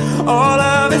in all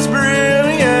of its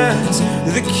brilliance.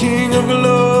 The King of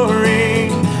glory,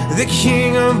 the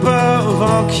King above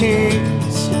all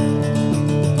kings.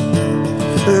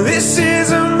 This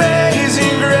is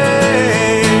amazing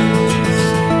grace.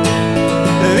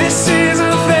 This is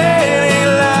unfailing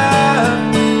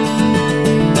love,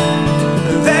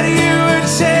 that you would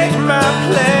take my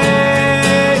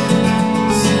place,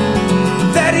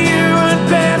 that you would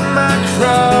bear my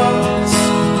cross,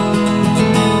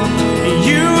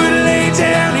 you would lay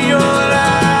down your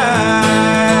life,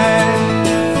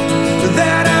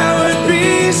 that I would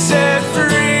be set free.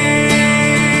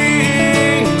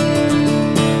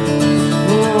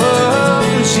 Oh,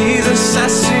 Jesus, I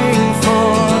sing for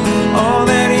all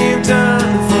that you've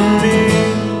done for me.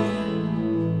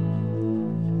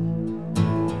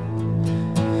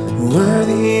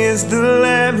 Worthy is the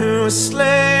Lamb who was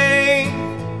slain,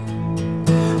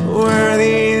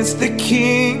 worthy is the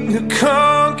King who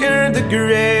conquered the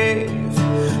grave,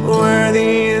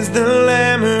 worthy is the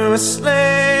Lamb who was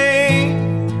slain,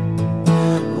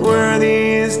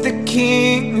 worthy is the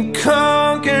King who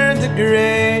conquered the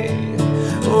grave,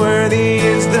 worthy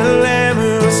is the Lamb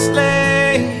who was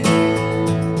slain,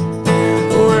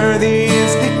 worthy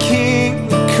is the King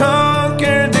who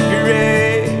conquered the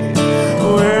grave,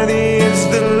 worthy is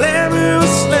the Lamb who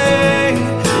was slain,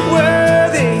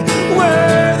 worthy,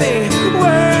 worthy,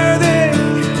 worthy.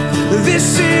 This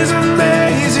is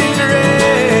amazing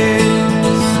grace.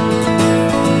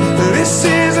 This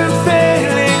is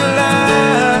unfailing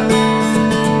love,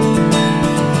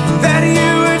 that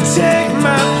you would take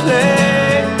my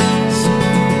place,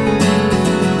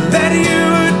 that you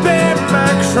would bear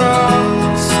my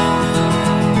cross,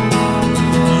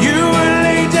 you would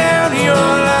lay down your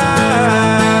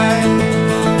life,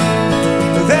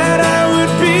 that I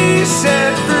would be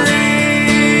set free.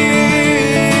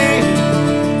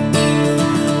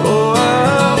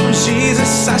 Oh,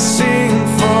 Jesus, I sing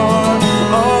for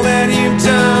all that you've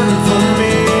done for me.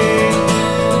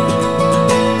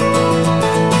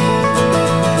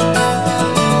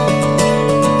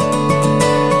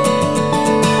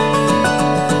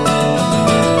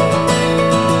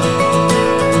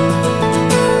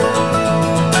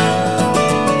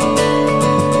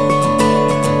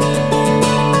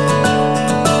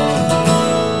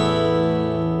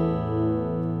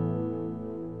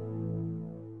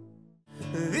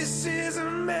 This is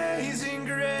amazing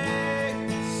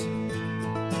grace.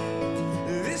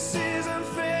 This is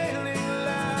unfailing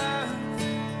love,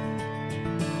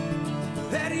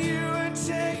 that you would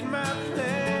take my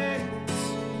place,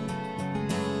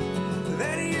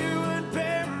 that you would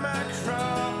bear my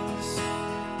cross,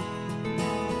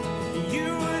 you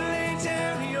would lay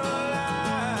down your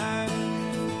life,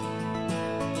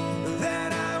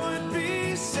 that I would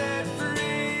be set free.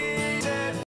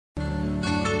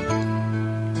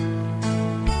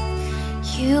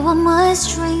 You are my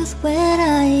strength when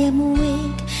I am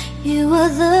weak. You are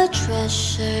the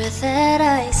treasure that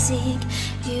I seek.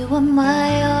 You are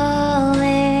my all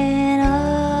in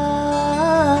all.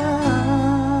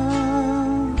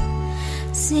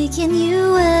 Seeking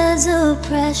you as a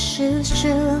precious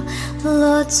jewel,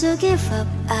 Lord, to give up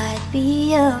I'd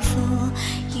be a fool.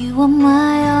 You are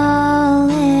my all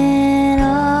in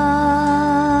all.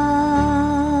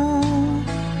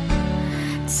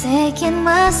 Taking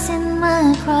my sin,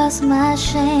 my cross, my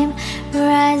shame,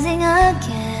 rising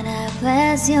again, I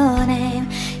bless your name.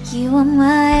 You are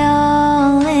my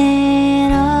all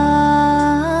in all.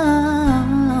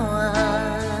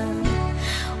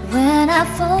 When I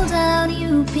fall down,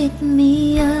 you pick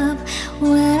me up.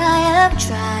 When I am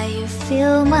dry, you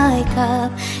fill my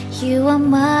cup. You are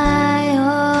my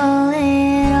all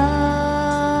in all.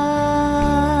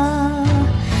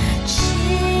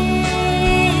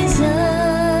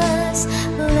 Jesus,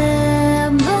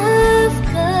 Lamb of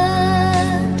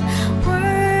God,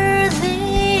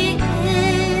 worthy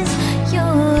is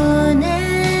your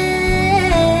name.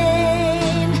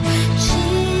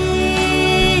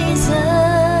 Jesus,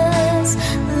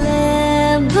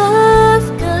 Lamb of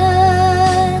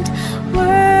God,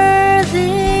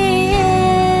 worthy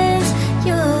is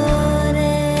your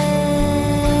name.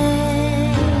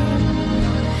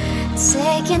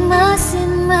 Taking my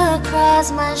sin, my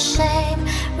cross, my shame,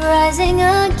 rising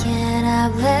again, I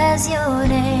bless your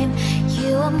name.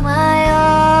 You are my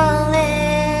all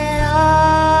in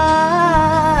all.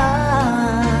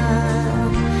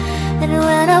 And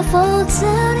when I fall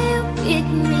down, you pick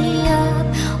me up.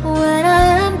 When I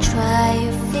am dry,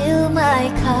 you fill my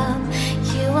cup.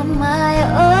 You are my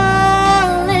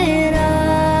all in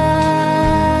all.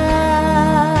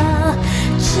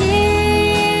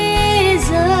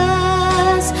 Jesus,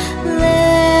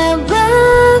 Lamb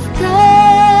of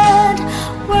God,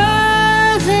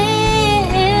 worthy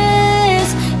is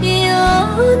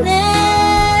your name.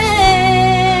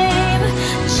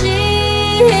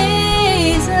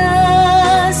 Jesus,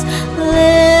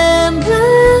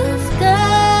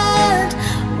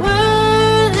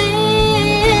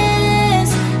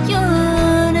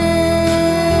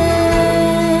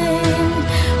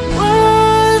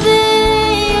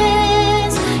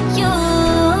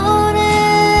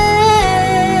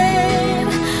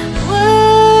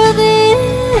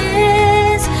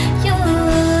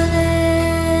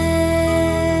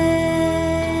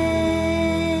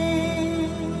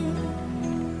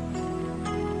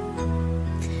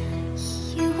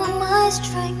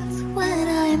 strength when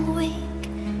I'm weak.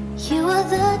 You are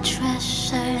the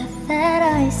treasure that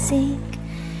I seek.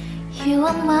 You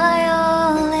are my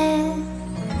all in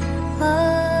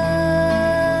all.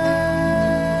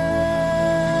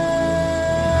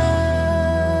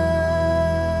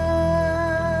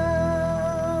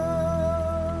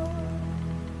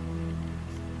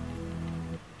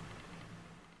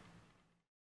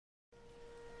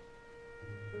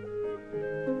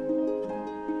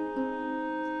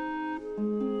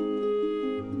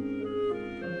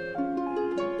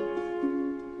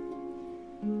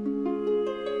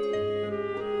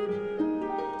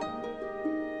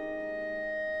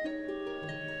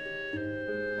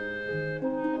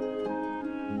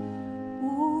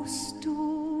 O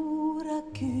stora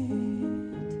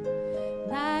Gud,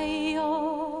 när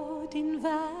jag din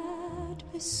värld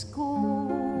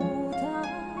beskådar,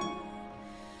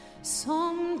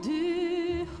 som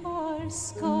du har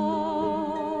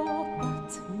skapat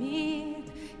med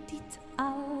ditt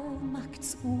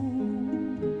allmaktsord.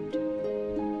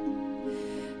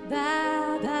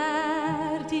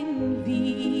 Där din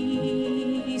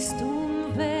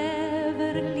visdom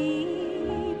väver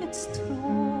livets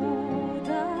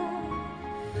trådar,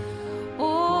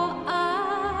 och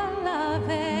alla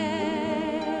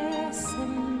väsen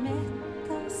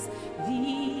mättas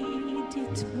vid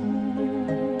ditt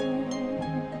bord.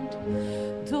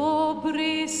 Då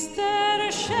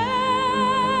brister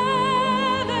själen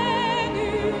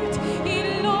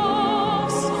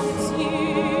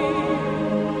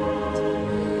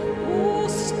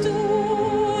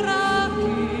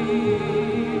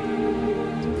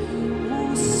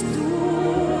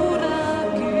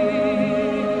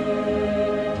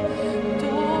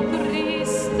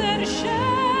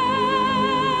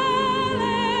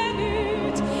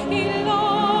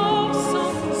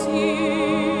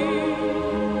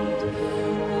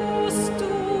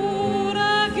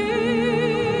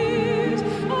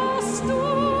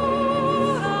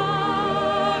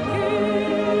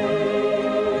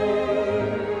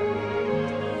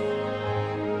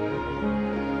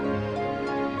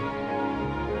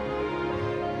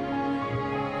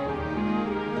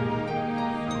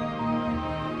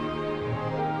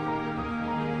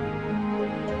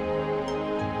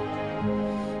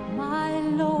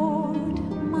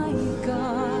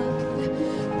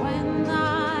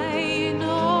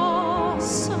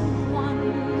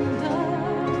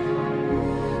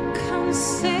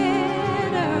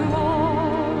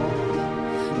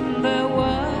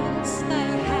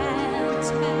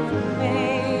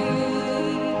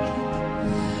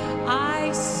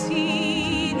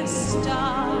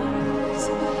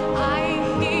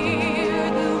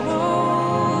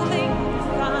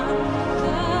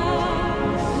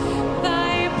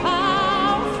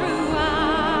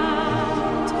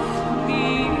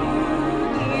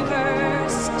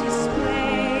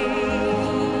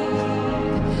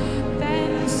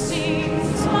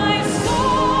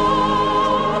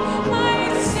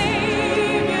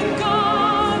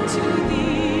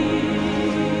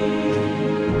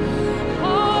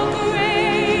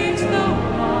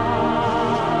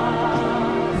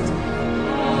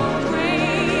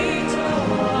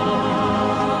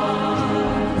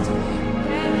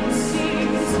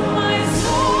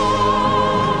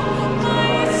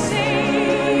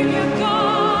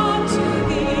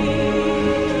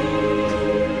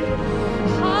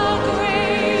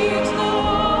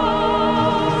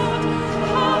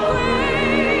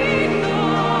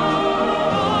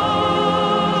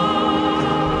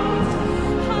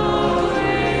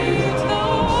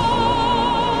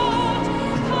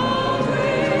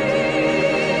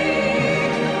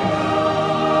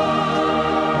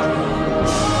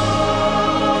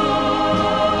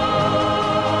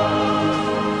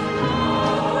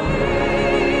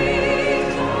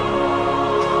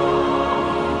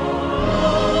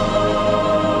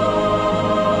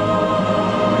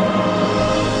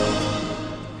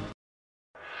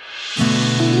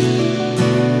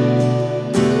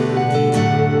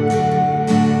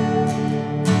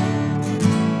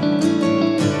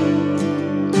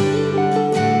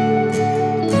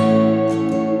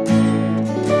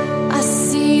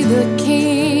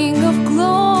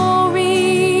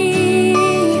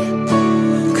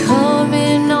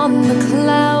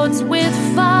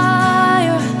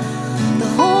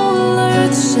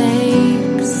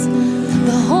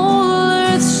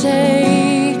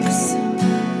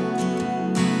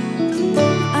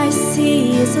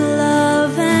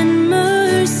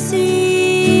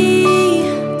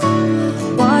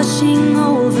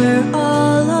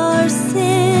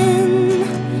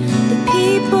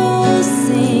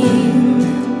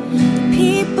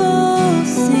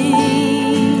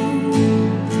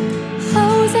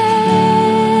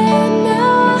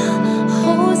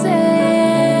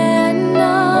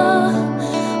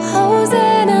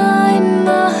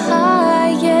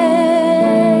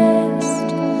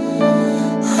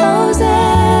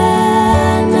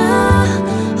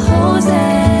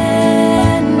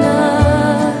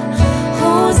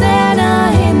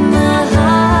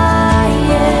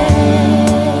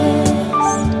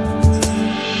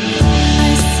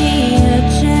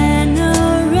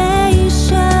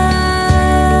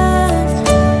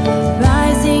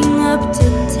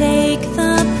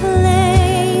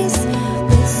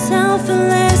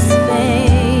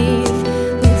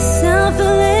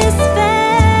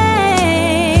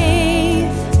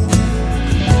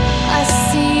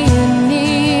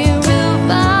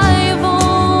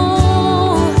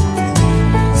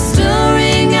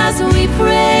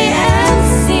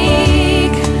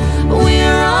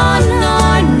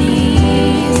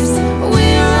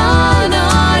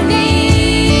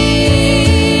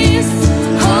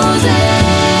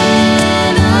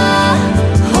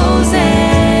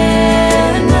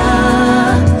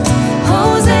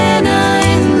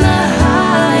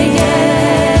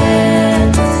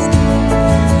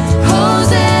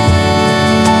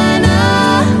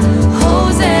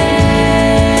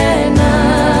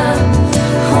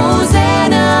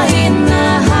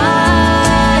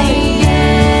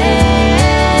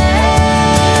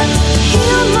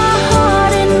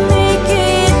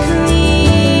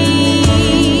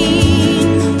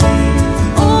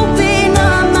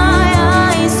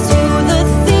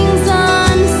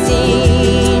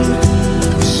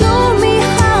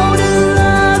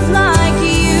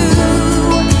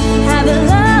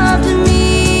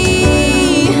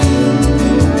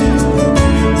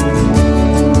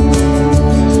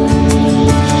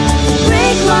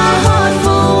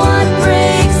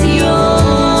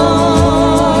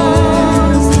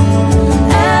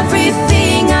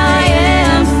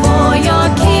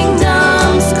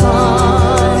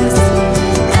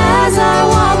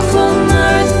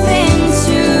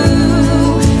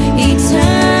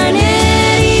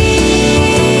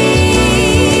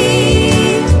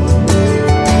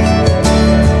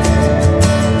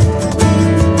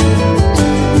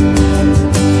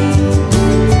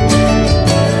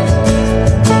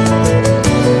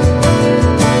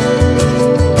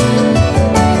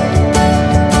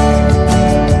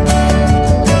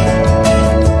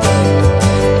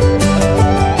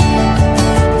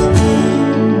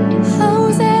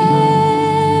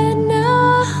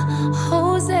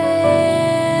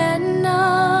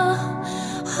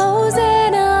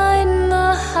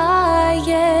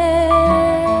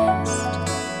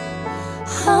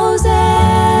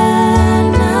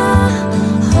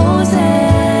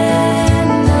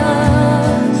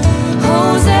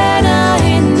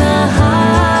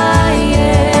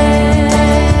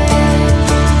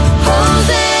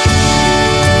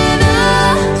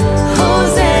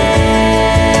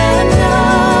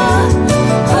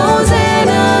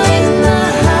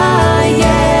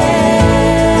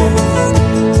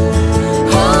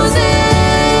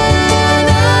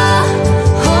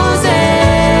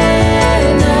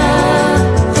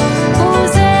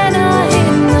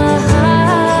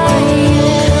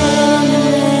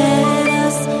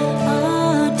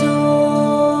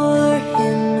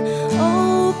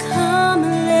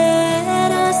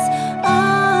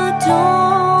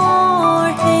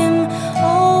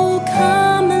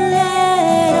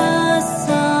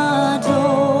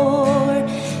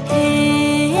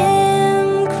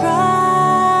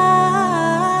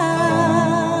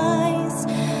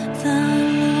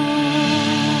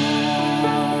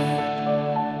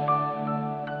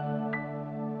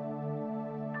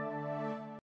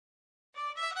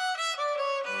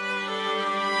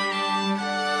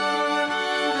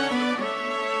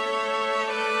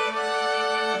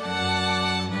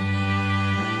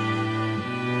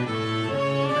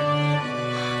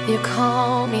You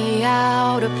call me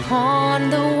out upon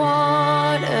the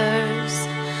waters,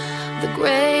 the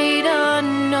great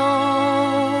unknown,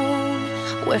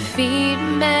 where feet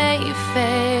may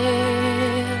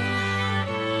fail.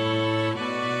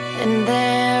 And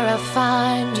there I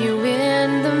find you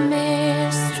in the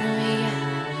mystery,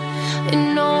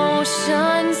 in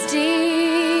oceans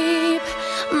deep,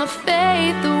 my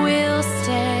faith will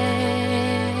stand.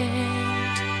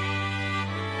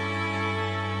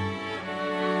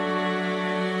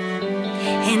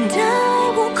 And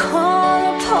I will call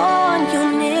upon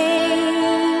your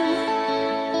name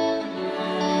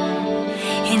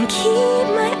and keep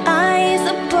my eyes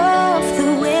above the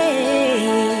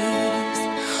waves.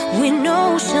 When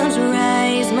oceans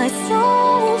rise, my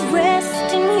soul will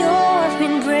rest in your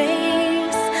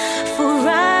embrace. For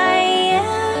I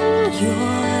am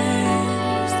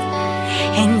yours,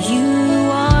 and you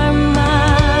are mine.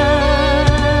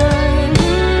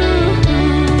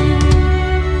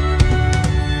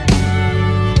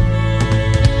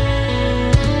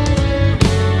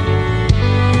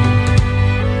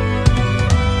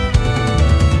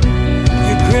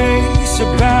 Your grace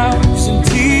abounds in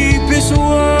deepest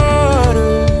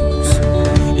waters.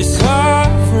 Your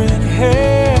sovereign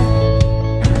hand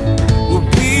will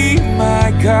be my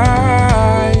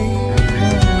guide.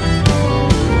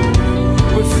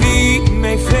 Where feet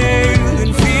may fail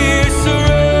and fear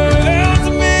surrounds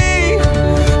me,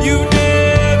 you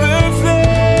never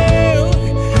failed,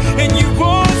 and you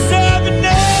won't stop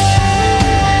now.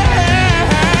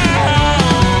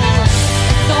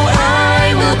 So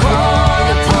I will call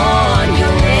upon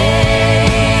your name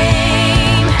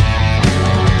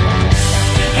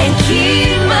and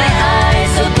keep my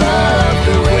eyes above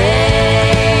the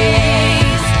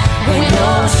waves. When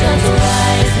oceans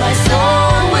rise, my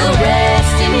soul will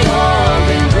rest in your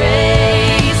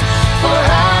embrace. For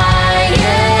I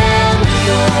am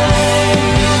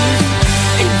yours,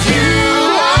 and you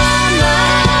are mine.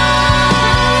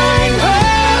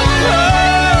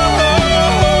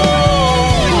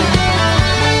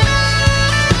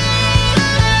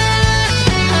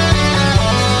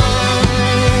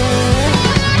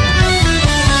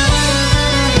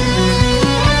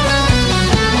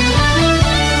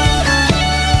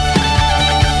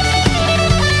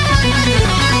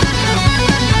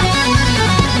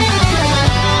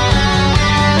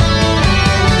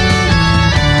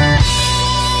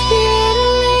 Spirit,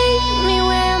 lead me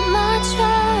where my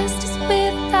trust is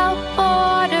without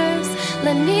borders.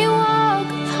 Let me walk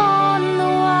upon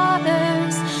the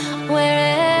waters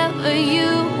wherever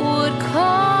you would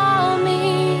call me.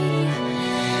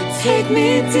 Take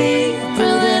me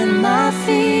deeper than my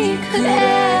feet could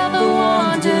ever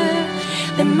wander,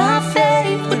 that my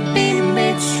faith would be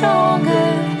made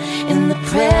stronger in the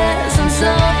presence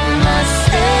of my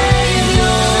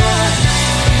Savior.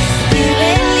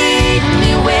 Spirit, lead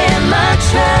me where my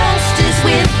trust is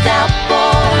without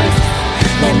borders.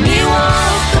 Let me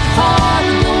walk upon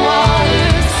the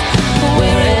waters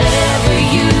wherever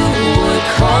you would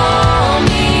call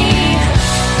me.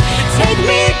 Take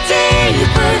me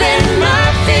deeper than my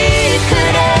feet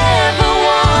could ever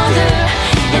wander,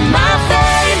 and my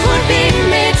faith would be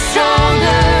made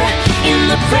stronger in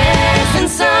the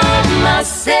presence of my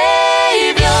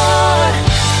Savior.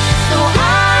 So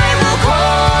I will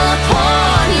call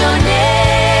upon your name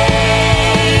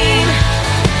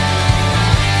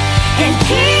and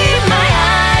keep my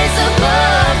eyes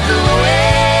above the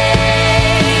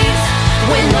waves.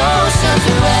 When oceans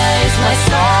rise, my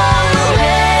soul will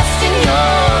rest in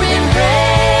your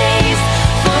embrace.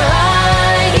 For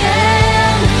I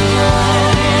am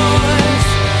yours,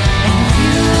 and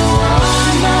you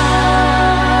are mine.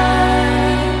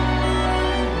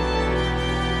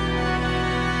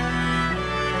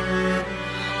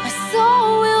 My soul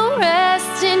will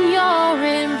rest in your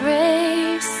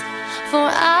embrace. For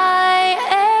I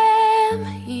am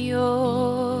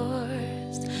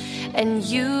yours, and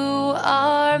you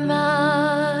are mine.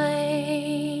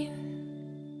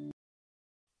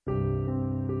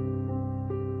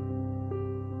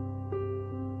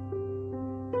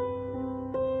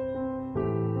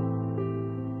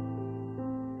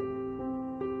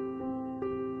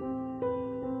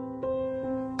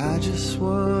 I just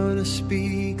wanna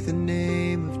speak the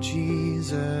name of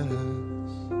Jesus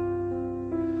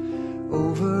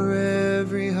over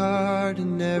every heart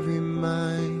and every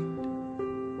mind.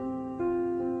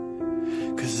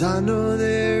 'Cause I know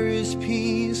there is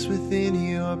peace within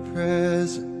your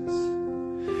presence.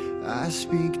 I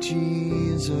speak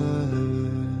Jesus.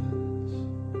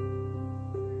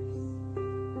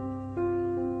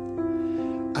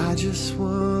 I just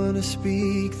wanna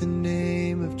speak the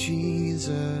name of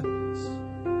Jesus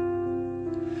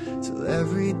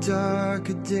every dark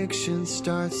addiction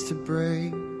starts to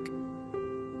break,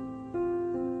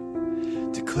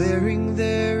 declaring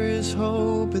there is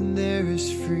hope and there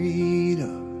is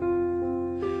freedom.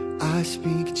 I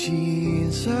speak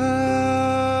Jesus,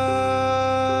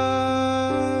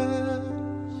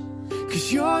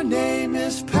 'cause your name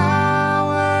is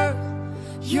power,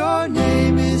 your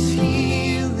name is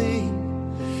healing,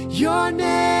 your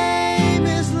name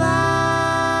is life.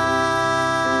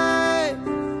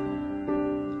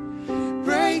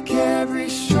 Break every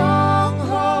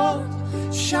stronghold,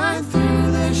 shine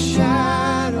through the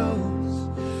shadows,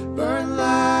 burn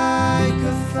like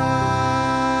a fire.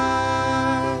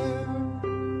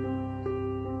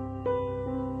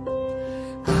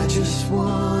 I just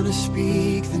want to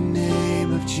speak the name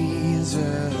of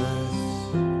Jesus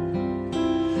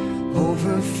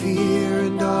over fear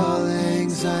and all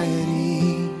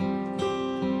anxiety,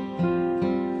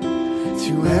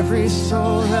 to every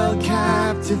soul held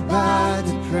captive by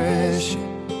depression.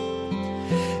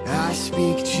 I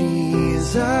speak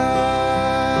Jesus,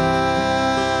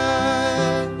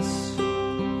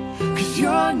 'cause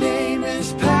your name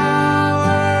is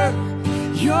power,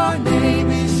 your name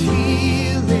is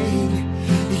healing,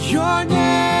 your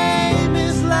name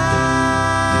is life.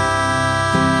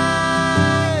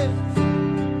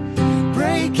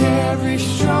 Break every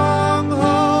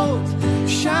stronghold,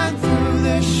 shine through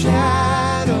the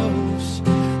shadows,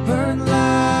 burn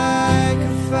like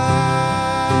a fire.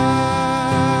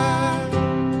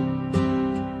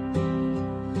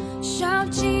 Shout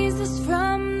Jesus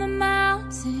from the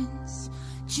mountains,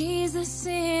 Jesus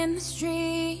in the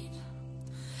street,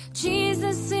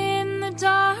 Jesus in the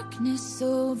darkness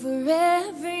over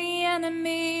every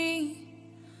enemy,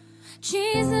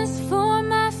 Jesus for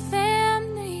my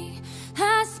family.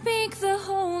 I speak the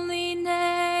holy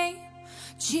name,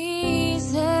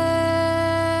 Jesus.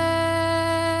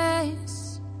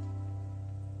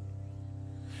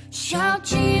 Shout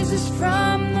Jesus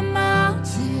from the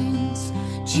mountains,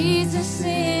 Jesus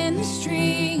in the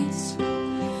streets,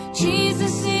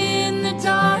 Jesus in the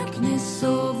darkness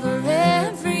over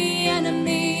every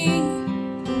enemy,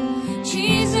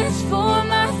 Jesus for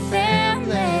my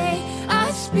family.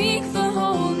 I speak the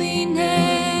holy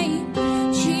name,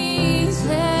 Jesus.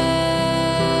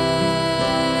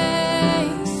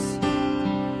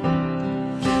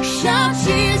 Shout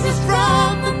Jesus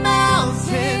from the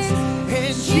mountains,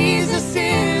 and Jesus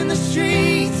in the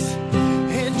streets,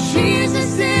 and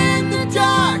Jesus in the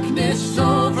darkness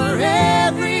over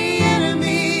every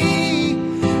enemy,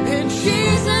 and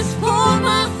Jesus for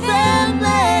my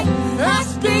family. I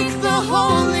speak the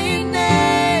holy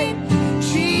name,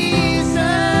 Jesus.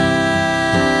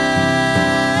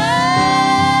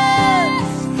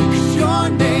 'Cause your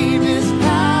name is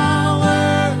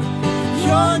power,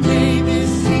 your name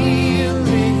is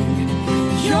healing,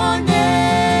 your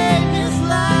name is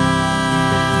life.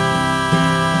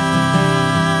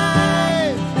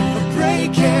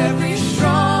 Break every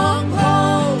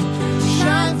stronghold,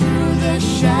 shine through the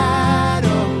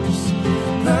shadows,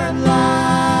 burn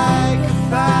like a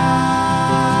fire.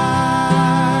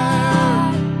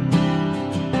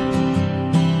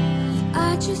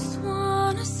 I just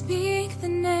want to speak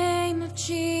the name of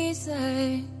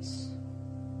Jesus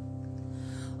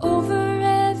over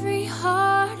every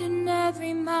heart and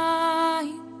every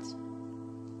mind,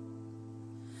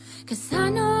 'cause I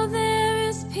know there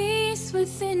is peace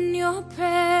within your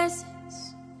presence.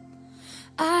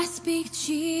 I speak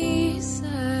Jesus.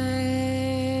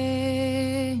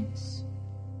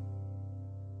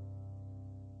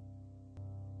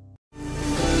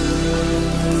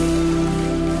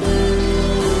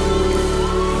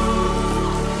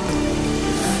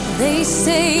 They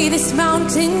say this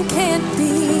mountain can't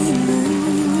be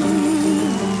moved.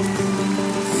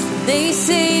 They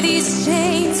say these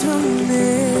chains will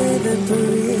never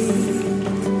break,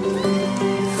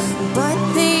 but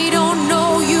they don't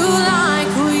know you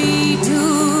like we do.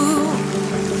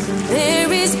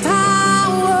 There is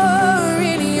power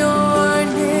in your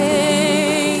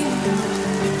name.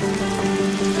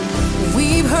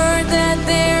 We've heard that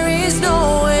there is no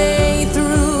way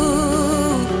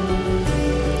through.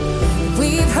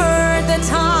 We've heard the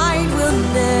tide will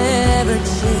never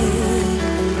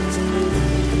change.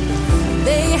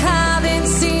 They haven't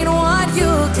seen what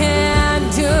you can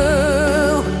do.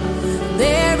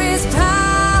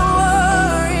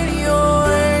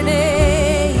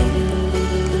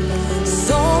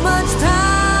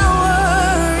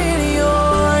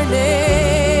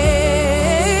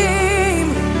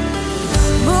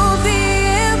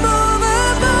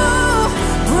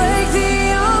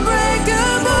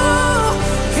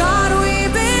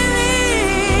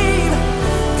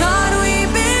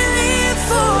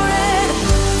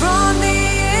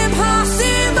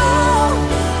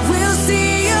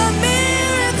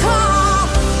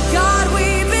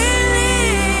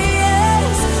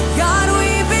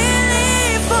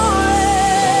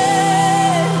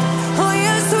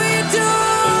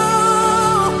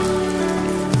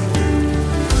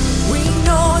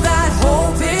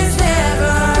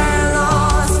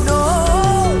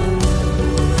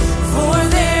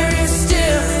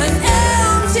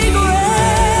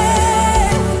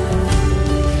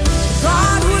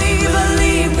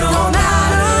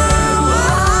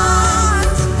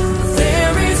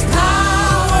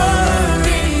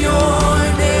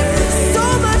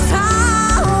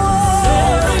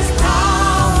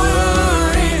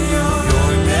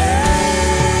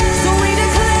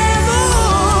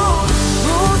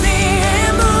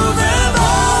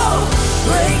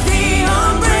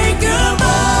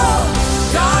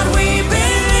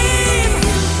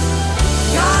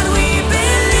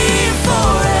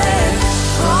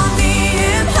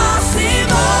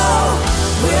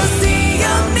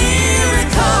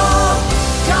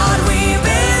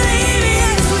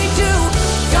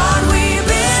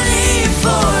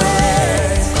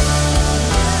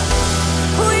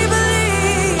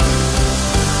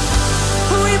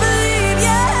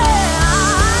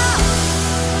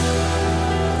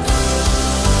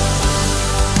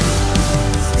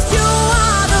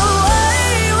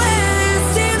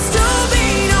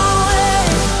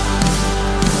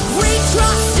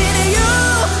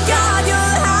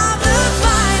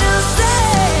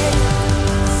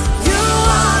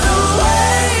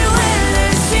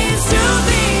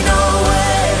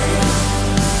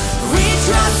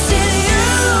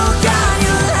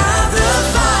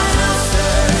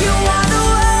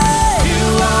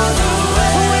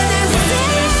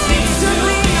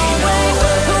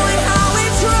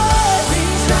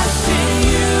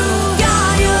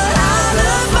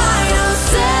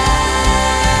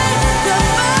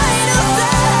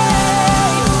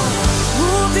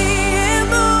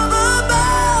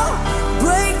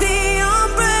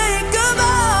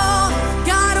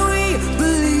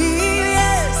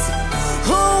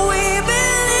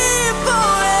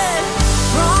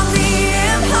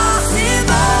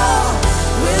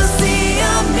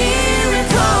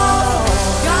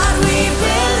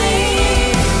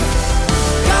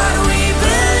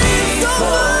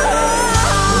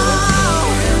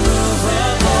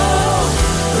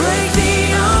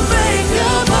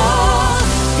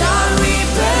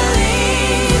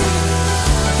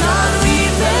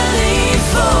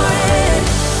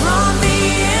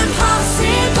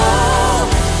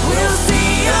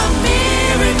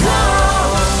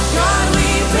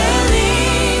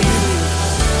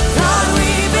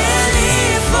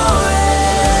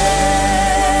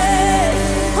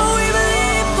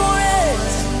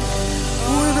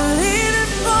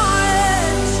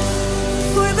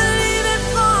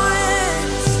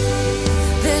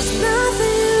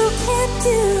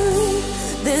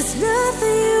 There's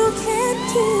nothing you can't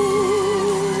do.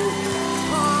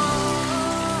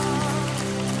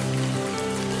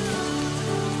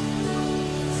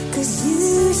 Cause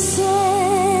you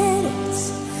said it,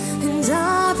 and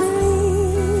I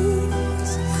believe it.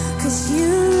 Cause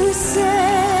you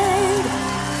said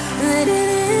that it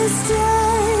is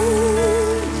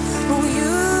done. Oh,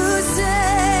 you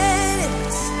said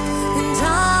it, and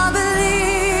I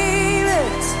believe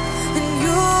it. And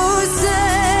you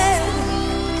said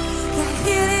that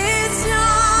it is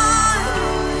done.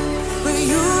 But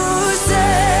you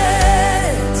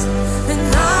said it,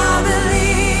 and I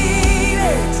believe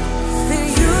it. And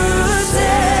you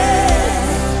said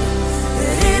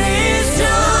that it is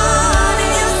done.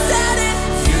 And you said it.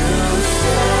 You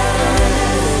said,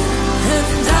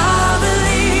 and I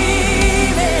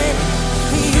believe it.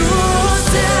 You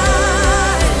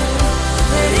said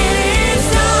that it is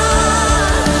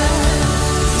done.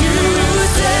 You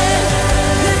said,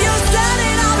 if you said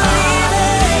it, I believe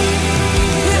it.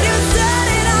 If you said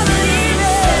it, I believe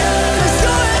it. 'Cause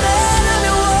you're a man of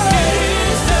your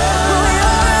word. Oh,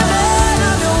 you're a man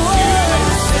of your word.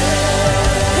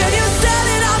 If you said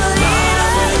it, I believe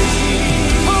it.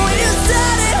 Oh, if you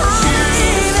said it, I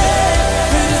believe it.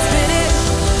 It is finished.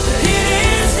 It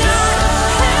is done.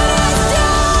 It is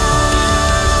done.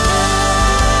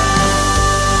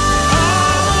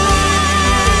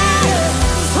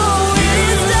 Oh, it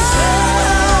is done.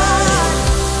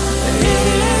 It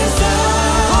is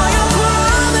done. All your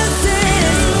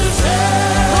promises,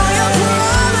 all your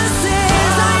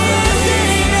promises are yes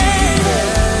and amen.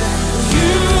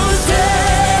 You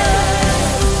said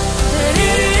that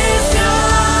it is done.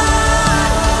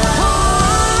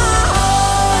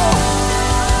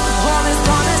 All his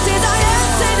promises are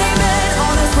yes and amen.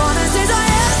 All his promises are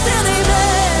yes and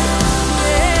amen.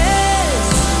 Yes.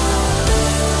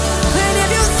 And if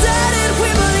you said it, we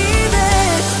believe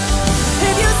it.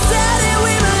 If you said it,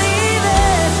 we believe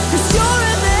it. 'Cause you're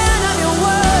a man of your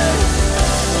word.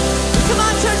 Come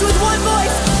on, church, with one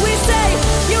voice, we say,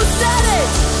 you said it.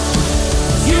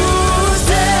 You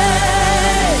said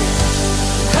it.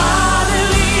 I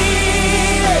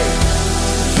believe it.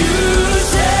 You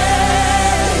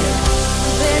said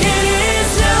that it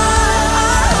is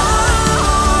done.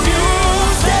 You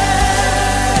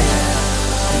said,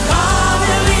 I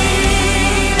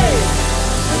believe it.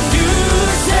 You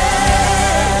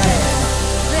said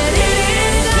that it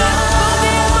is done.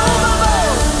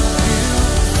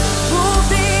 Move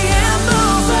the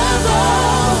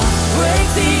immovable, break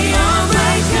the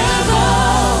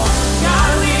unbreakable.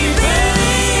 God, we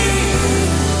believe.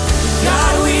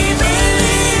 God, we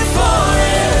believe for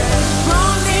it.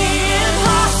 From the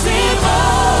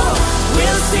impossible,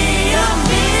 we'll see a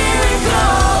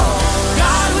miracle.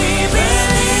 God, we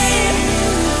believe.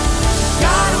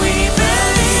 God, we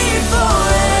believe for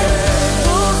it.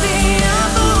 Move the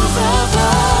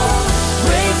unmovable,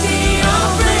 break the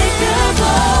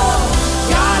unbreakable.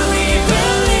 God, we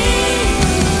believe.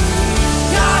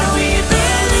 God, we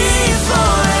believe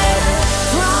for it.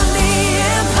 From the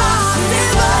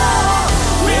impossible,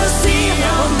 we'll see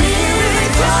a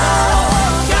miracle.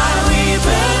 God, we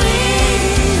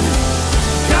believe.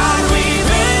 God, we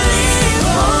believe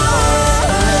for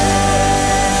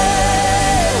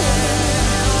it.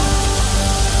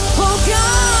 Oh,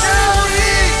 God, we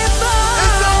believe for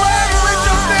It's the language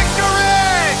of victory.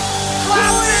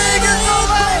 Blessing is the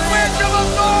language of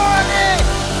authority.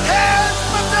 Hands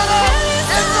lifted up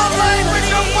is the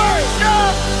language of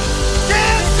worship.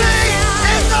 Dancing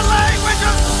is the language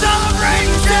of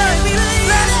celebration.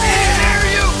 Let me hear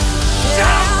you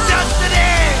shout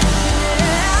destiny.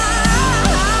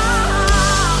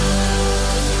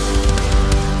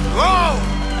 Oh!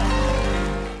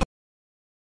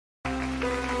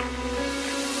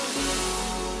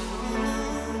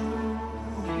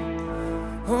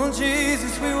 Oh,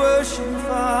 Jesus, we worship you,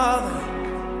 Father.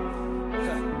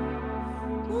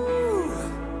 Woo.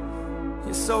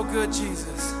 You're so good,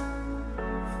 Jesus.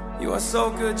 You are so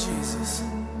good, Jesus.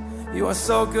 You are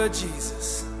so good,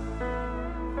 Jesus.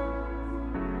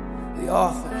 The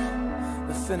author,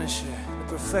 the finisher, the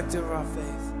perfecter of our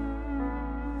faith.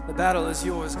 The battle is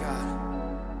yours, God.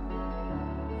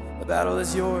 The battle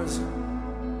is yours.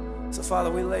 So, Father,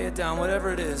 we lay it down,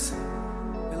 whatever it is.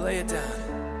 We lay it down.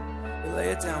 We lay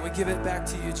it down. We give it back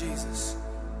to you, Jesus.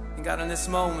 And God, in this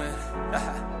moment,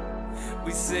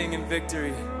 we sing in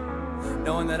victory,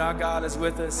 knowing that our God is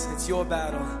with us. It's your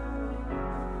battle.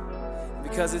 And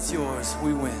because it's yours,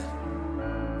 we win.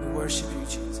 We worship you,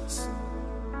 Jesus.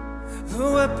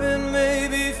 The weapon may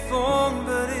be formed,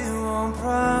 but it won't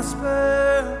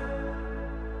prosper.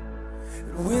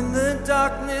 And when the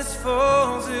darkness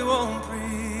falls, it won't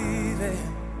prevail.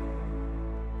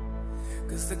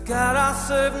 'Cause the God I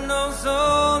serve knows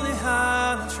only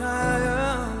how to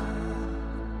triumph.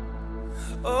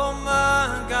 Oh my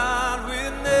God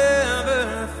will never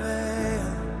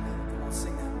fail. Come on,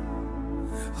 sing it.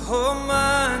 Oh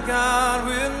my God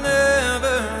will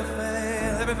never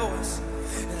fail. Every voice.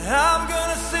 And I'm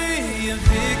gonna see a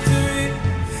victory.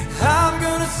 I'm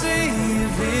gonna see a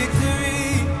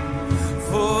victory.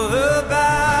 For the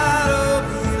battle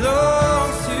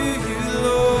belongs to you,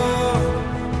 Lord.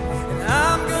 And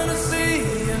I'm gonna see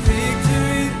a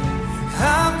victory.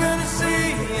 I'm gonna see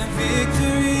a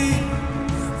victory.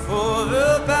 For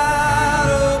the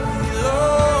battle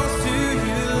belongs to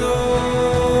you,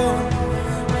 Lord.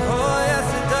 Oh, yes,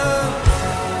 it does.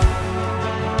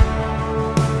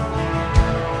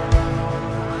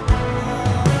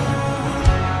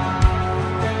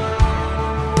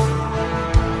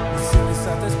 Sing this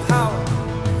out. There's power.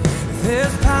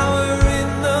 There's power in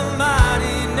the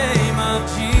mighty name of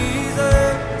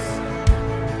Jesus.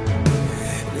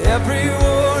 Every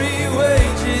war he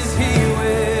wages, he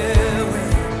will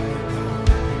win.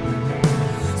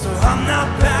 So I'm not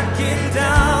backing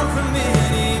down from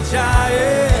any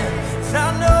giant. 'Cause I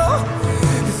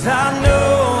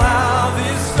know how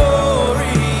this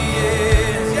story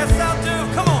ends. Yes, I do.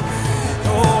 Come on.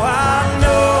 Oh, I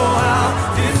know how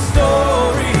this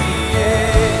story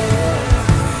ends.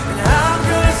 And I'm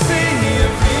gonna see a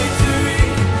victory.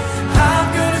 I'm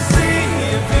gonna see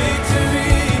a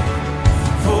victory.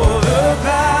 For the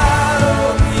battle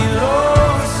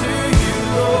belongs to you,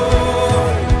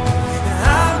 Lord. And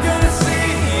I'm gonna see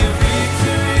a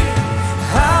victory.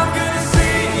 I'm gonna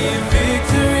see a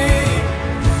victory.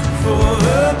 For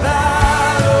the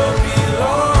battle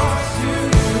belongs to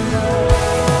you,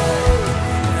 Lord.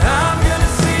 And I'm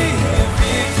gonna see a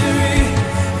victory.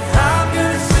 I'm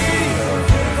gonna see.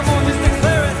 Come on, just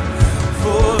declare it.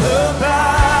 For the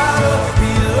battle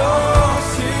belongs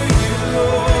to you,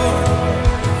 Lord.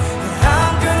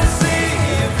 I'm gonna see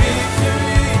a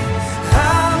victory.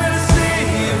 I'm gonna see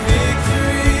a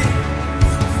victory.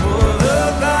 For the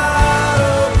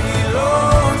battle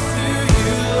belongs to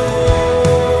you,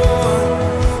 Lord.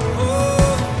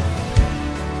 Oh,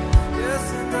 yes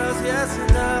it does, yes it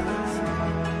does.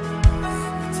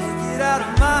 Take it out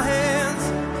of my hands.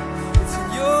 It's in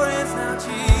your hands now,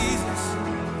 Jesus.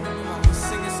 Come on, let's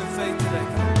sing it some faith today.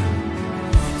 Come on.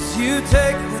 You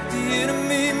take what the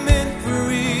enemy meant for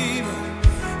evil,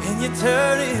 and you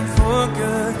turn it for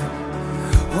good.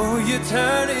 Oh, you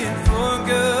turn it for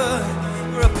good.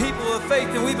 We're a people of faith,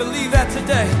 and we believe that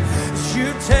today. You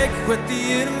take what the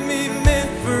enemy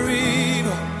meant for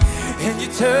evil, and you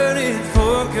turn it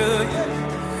for good.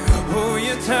 Oh,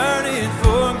 you turn it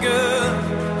for good.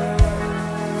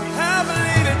 I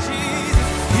believe it, Jesus.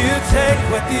 You take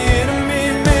what the enemy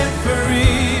meant for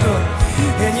evil,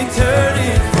 and you turn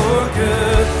it for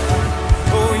good.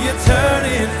 Oh, you turn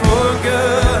it for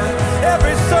good.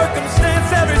 Every circumstance,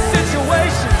 every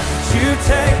situation, you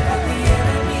take.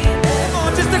 Come on,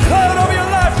 just declare it over your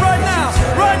life right now.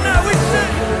 Right now, we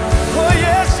sing. Oh,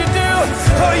 yes, you do.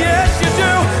 Oh, yes, you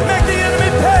do. Make the enemy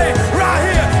pay right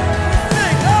here.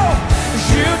 Sing, oh.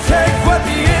 You take what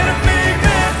the enemy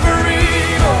meant for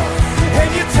evil, and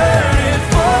you turn it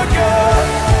for good.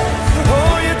 Oh,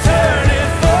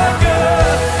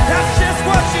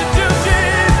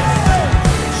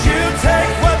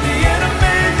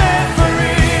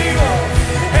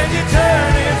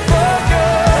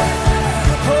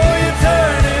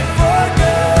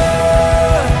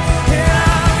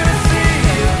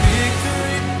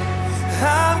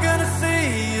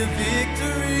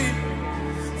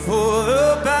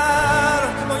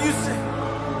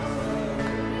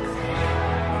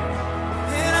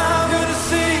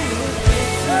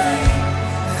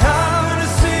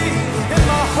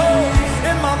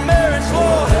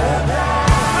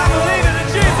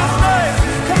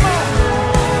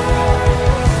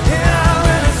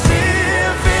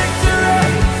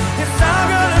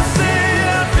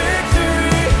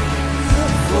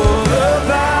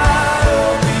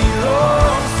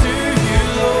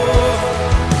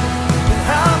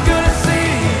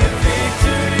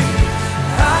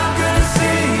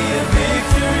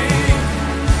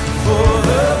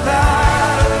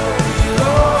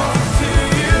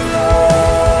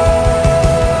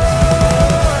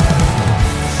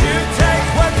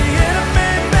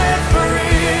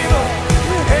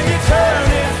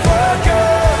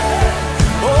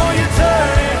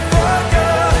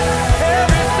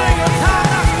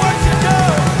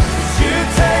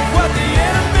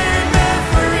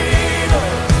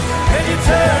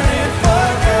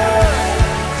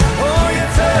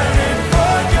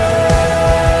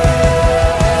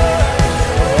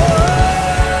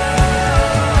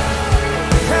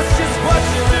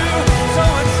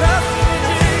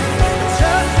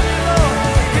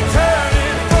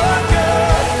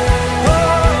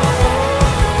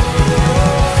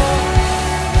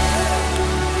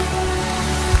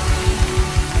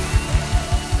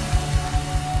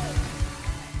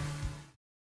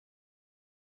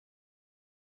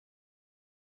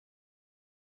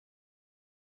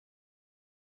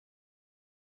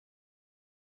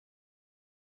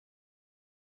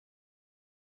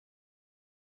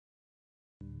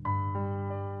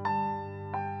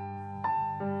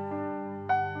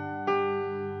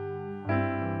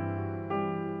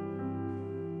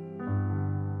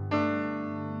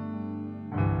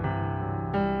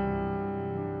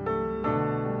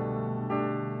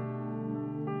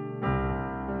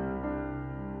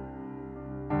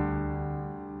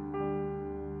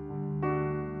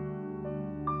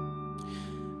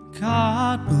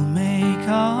 God will make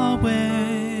a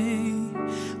way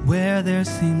where there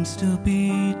seems to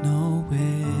be no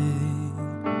way.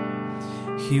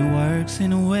 He works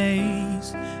in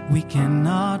ways we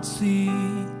cannot see.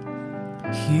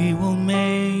 He will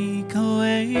make a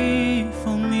way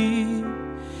for me.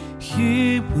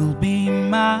 He will be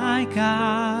my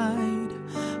guide,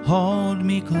 hold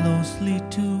me closely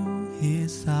to His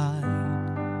side.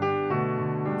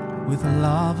 With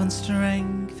love and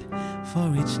strength for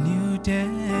each new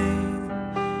day,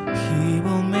 He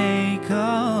will make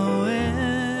a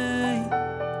way.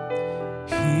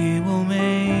 He will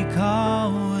make a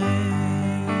way.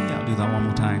 I'll do that one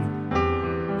more time.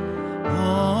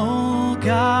 Oh,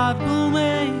 God will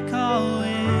make a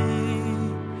way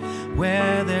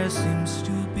where there seems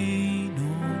to be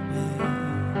no way.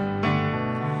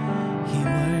 He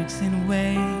works in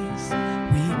ways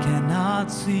we cannot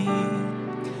see.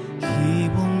 He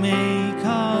will make a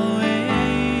way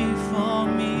for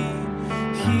me.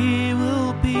 He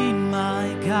will be my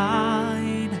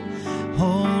guide,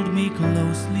 hold me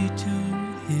closely to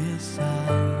His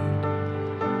side.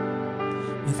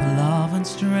 With love and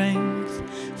strength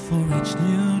for each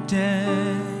new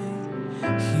day,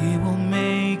 He will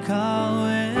make a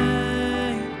way.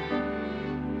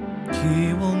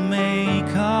 He will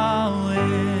make a way.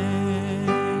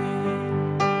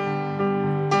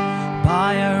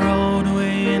 By a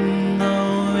roadway in the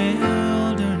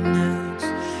wilderness,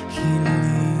 He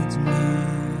leads me.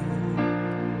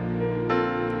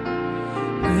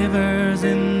 Rivers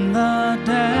in the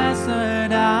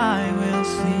desert I will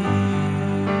see.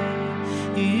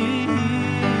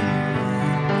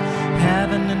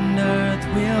 Heaven and earth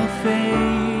will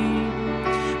fade,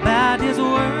 but His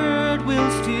word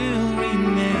will still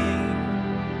remain.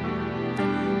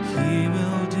 He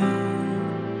will do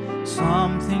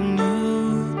something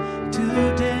new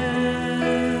today.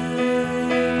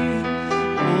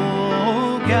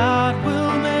 Oh, God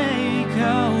will make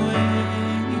a way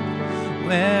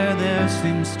where there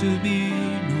seems to be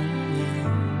no way.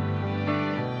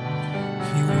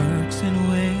 He works in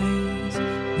ways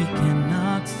we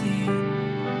cannot see.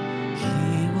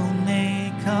 He will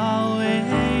make a way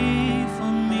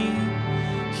for me.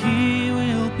 He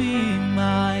will be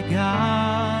my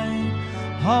guide,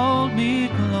 hold me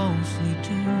closely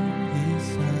to His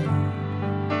side.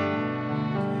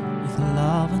 With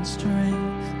love and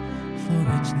strength for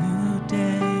each new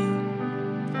day,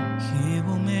 He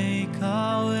will make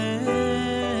a way.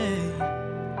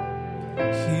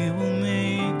 He will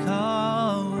make a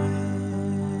way.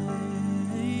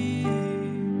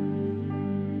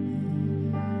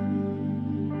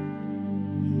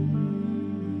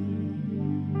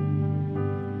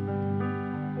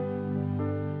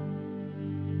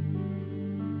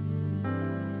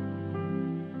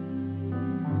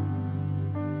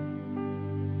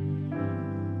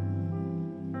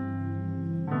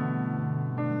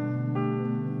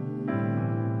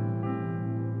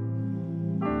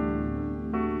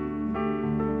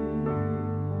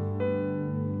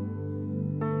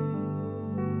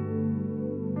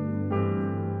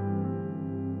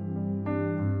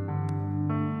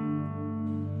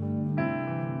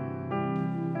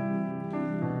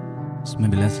 So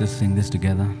maybe let's just sing this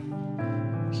together.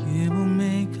 He will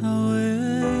make a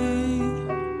way.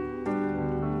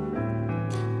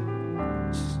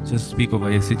 Just speak over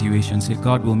your situation. Say,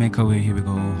 God will make a way. Here we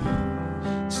go.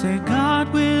 Say, God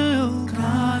will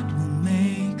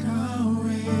make a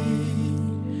way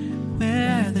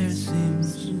where there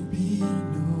seems to be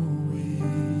no way.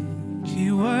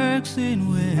 He works in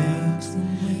ways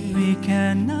we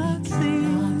cannot see.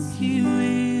 He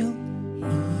will.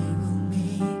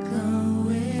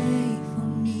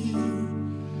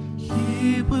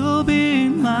 He will be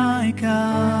my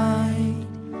guide,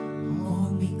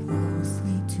 hold me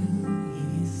closely to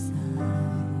His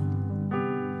side.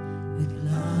 With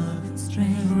love and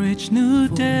strength for each new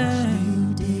day,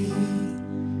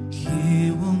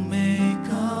 He will make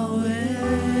a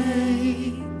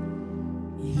way.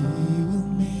 He will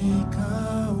make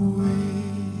a way.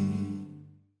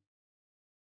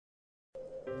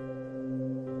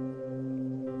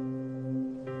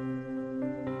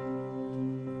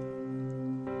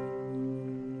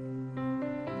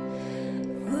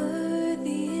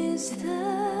 Worthy is the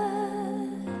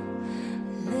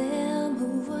Lamb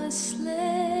who was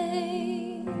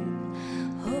slain.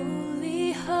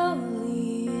 Holy,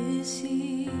 holy is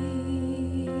He.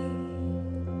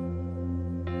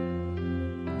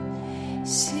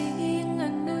 Sing a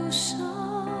new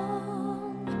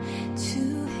song to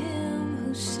Him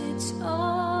who sits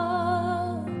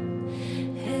on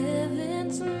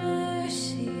heaven's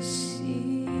mercy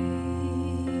seat.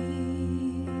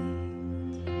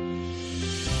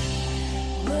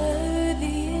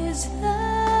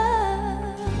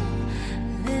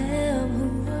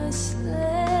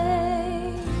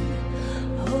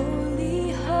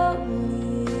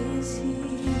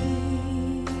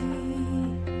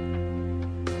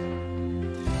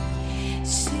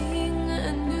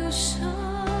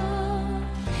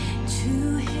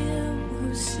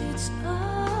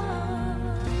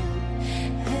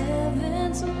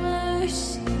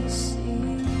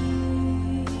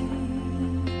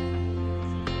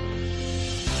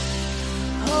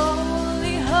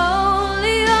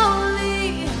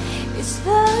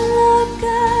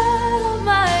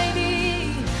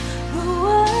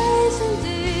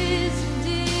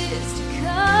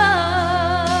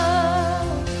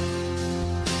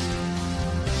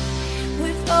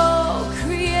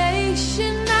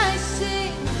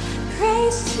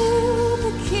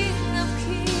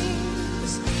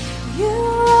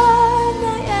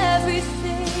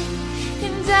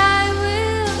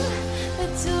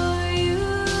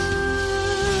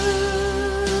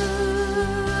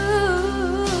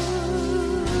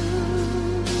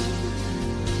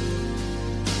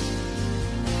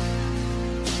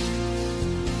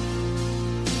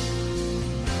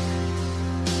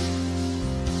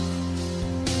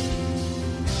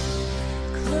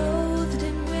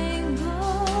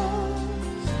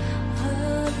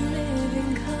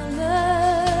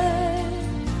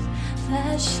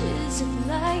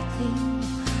 lightning,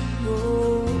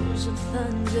 rolls of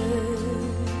thunder.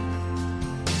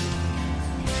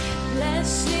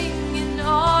 Blessing and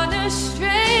honor,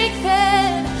 strength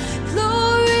and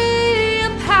glory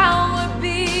and power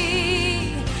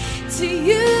be to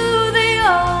you, the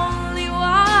only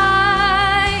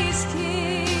wise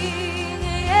King.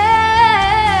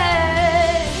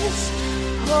 Yes,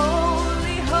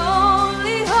 holy,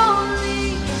 holy,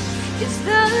 holy is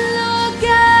the Lord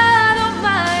God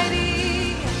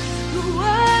Almighty, who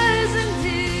was and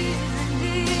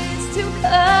is to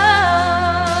come.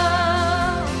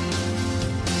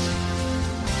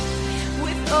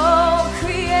 With all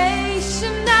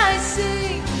creation I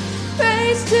sing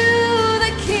praise to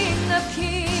the King of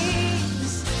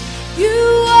Kings.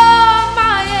 You are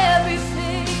my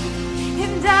everything,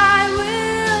 and I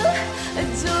will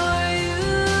adore you.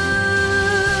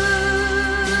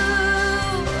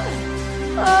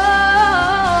 Oh,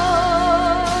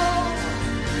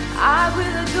 I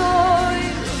will adore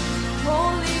you,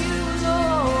 only you,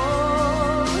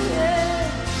 Lord. Yeah.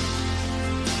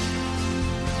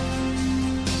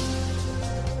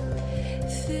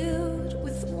 Filled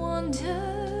with wonder,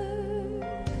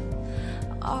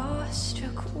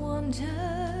 awestruck wonder,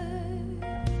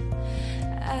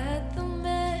 at the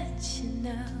mention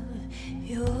of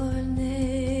your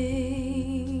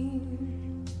name.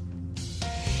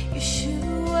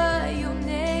 Yeshua, your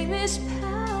name is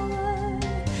power,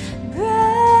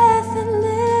 breath and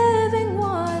living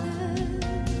water,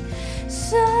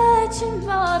 such a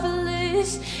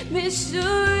marvelous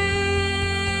mystery.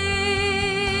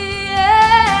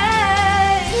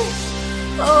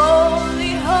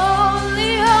 Holy,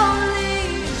 holy, holy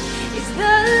is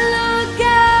the Lord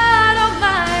God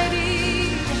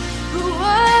Almighty, who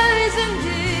was and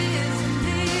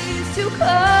is to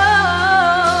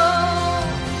come.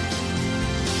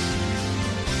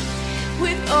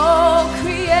 With all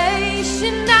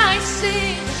creation I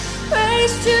sing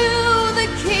praise to the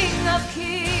King of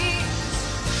Kings.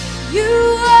 You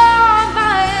are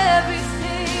my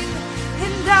everything,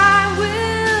 and I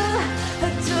will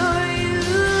adore you.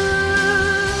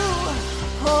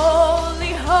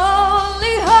 Holy,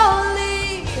 holy, holy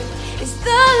is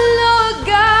the Lord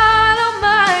God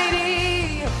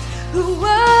Almighty, who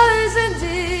was and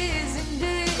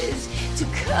is to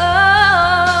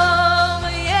come.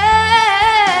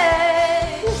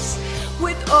 Yes,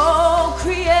 with all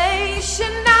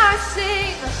creation I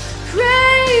sing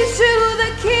praise to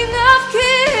the King of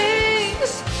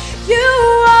Kings. You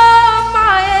are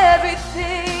my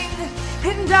everything,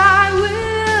 and I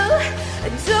will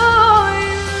adore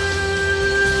you.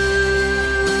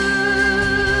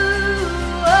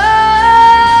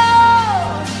 Oh,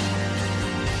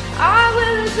 I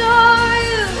will adore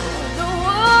you, the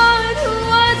one who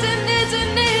was and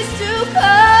is to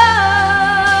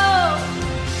come.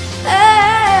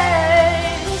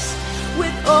 Yes,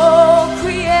 with all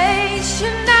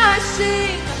creation I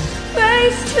sing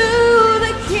praise to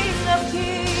the King of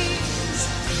Kings.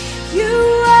 You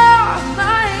are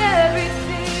my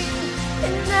everything,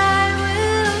 and I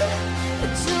will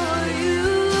adore you.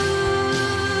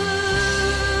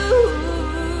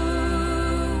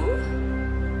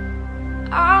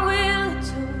 I will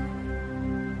adore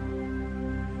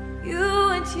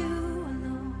you and you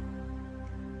alone.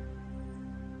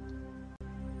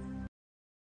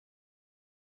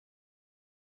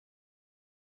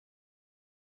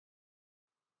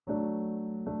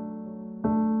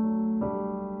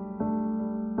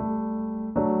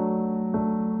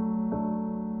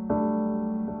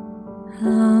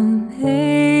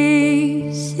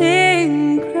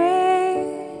 Amazing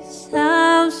grace,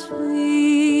 how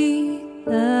sweet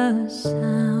the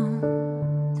sound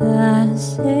that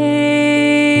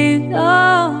saved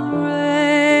a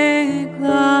wretch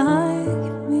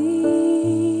like me.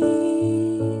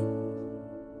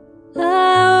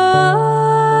 I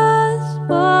was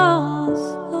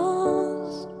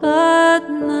lost, but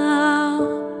now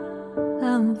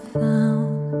I'm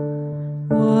found.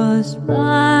 Was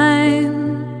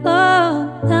blind,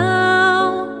 but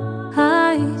now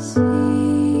I see.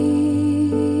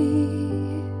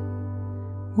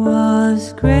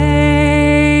 Was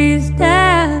grace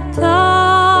that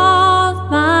taught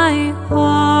my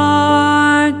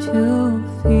heart to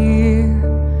fear,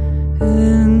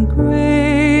 and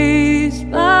grace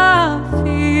my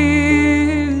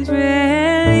fears relieve.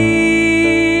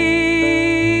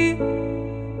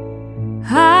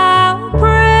 How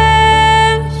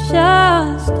precious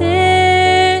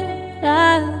did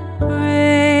that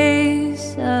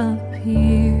grace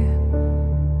appear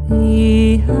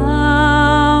the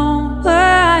hour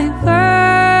I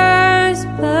first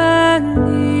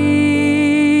believed.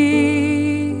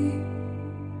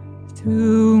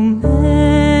 Through many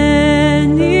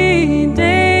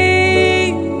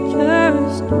dangers,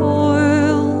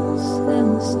 toils,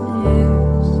 and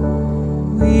snares,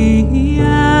 we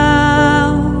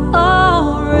have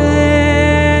already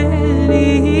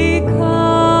come.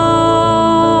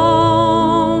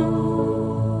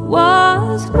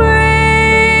 Was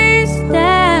grace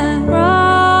that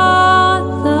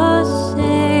brought the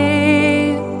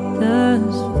saved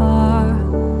thus far,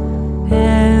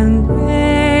 and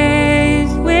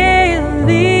grace will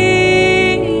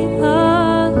lead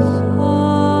us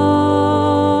home.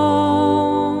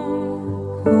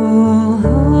 Oh,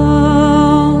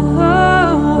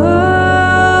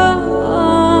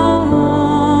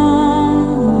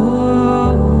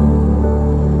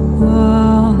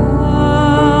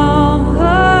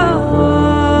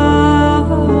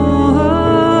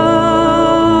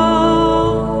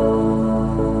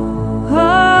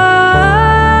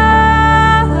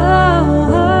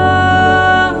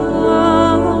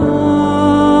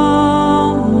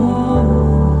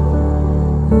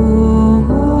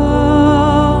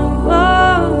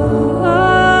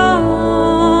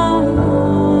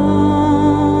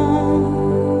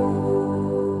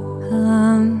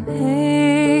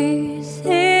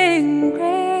 amazing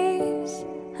grace,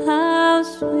 how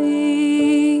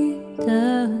sweet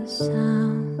the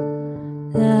sound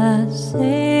that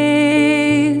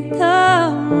saved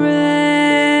a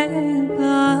wretch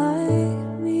like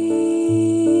me.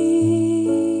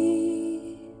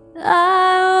 I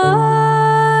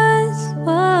once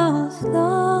was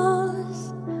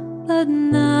lost, but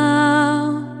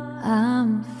now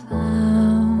I'm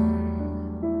found.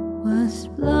 Was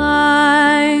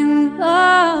blind,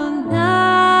 but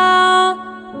now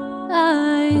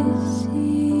I see.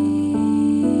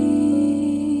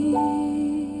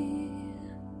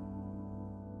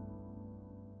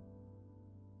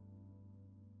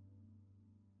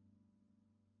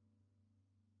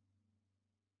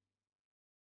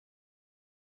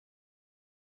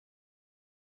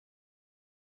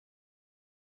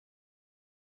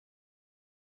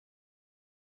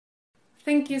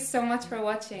 Thank you so much for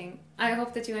watching. I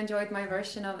hope that you enjoyed my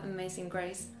version of Amazing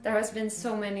Grace. There has been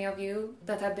so many of you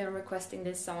that have been requesting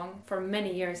this song for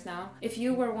many years now. If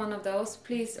you were one of those,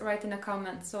 please write in a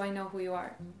comment so I know who you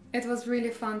are. It was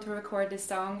really fun to record this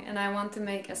song, and I want to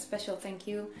make a special thank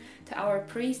you to our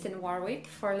priest in Warwick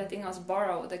for letting us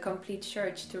borrow the complete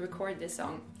church to record this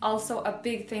song. Also a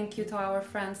big thank you to our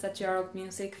friends at Gerald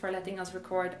Music for letting us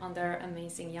record on their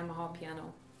amazing Yamaha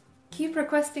piano. Keep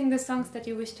requesting the songs that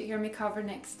you wish to hear me cover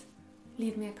next.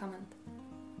 Leave me a comment.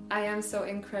 I am so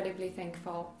incredibly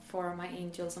thankful for my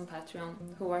angels on Patreon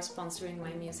who are sponsoring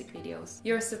my music videos.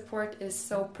 Your support is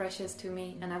so precious to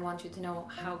me, and I want you to know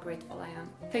how grateful I am.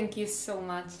 Thank you so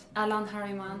much. Alan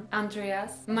Harriman,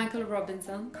 Andreas, Michael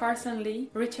Robinson, Carson Lee,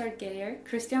 Richard Geyer,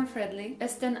 Christian Fredley,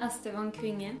 Esten Estevan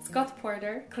Kvinge, Scott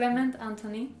Porter, Clement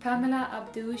Anthony, Pamela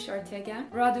Abdush Ortega,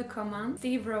 Radu Koman,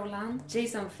 Steve Rowland,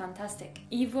 Jason Fantastic,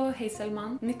 Ivo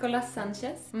Hazelman, Nicolas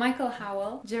Sanchez, Michael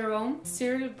Howell, Jerome,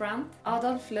 Cyril Brandt,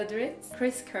 Adolf Ludritz,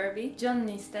 Chris Kirby, John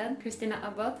Nisted, Christina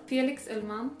Abbott, Felix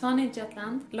Ullman, Tony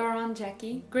Jetland, Lauren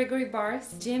Jackie, Gregory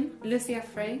Bars, Jim, Lucia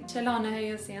Frey, Chelane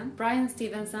Höjesen, Brian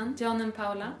Stevenson, John and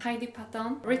Paula, Heidi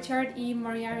Patton, Richard E.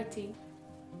 Moriarty.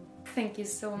 Thank you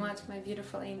so much, my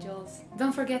beautiful angels.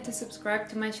 Don't forget to subscribe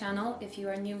to my channel if you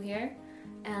are new here,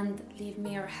 and leave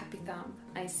me your happy thumb.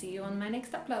 I see you on my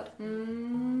next upload.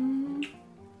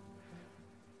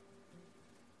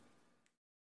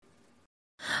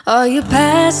 Are you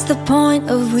past the point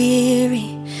of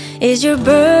weary? Is your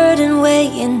burden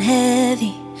weighing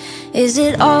heavy? Is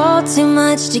it all too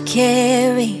much to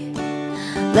carry?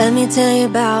 Let me tell you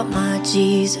about my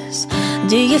Jesus.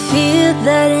 Do you feel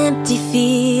that empty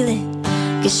feeling?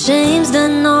 'Cause shame's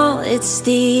done all it's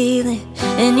stealing,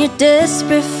 and you're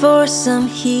desperate for some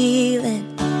healing.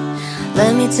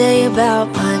 Let me tell you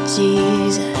about my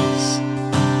Jesus.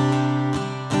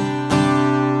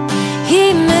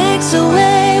 He makes a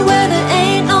way where there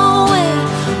ain't no way,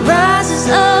 rises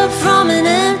up from an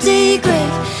empty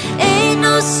grave. Ain't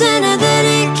no sinner that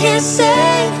he can't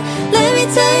save. Let me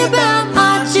tell you about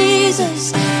my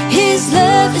Jesus. His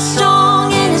love is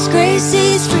strong and his grace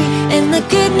is free, and the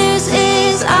good news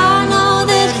is I know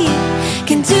that he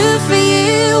can do for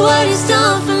you what he's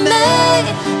done for me.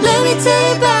 Let me tell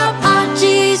you about my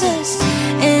Jesus,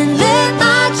 and let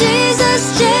my Jesus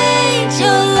change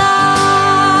your life.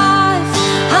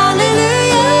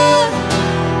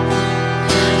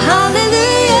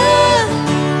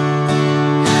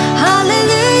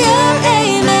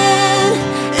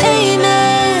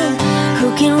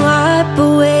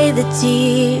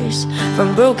 Tears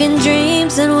from broken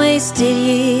dreams and wasted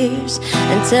years.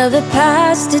 and tell the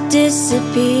past to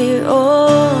disappear.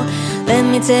 Oh, let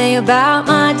me tell you about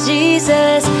my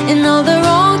Jesus and all the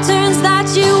wrong turns that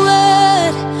you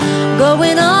would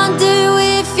going under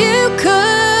if you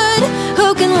could.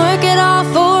 Who can work it all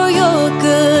for your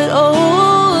good?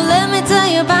 Oh, let me tell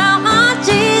you about my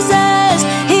Jesus.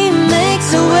 He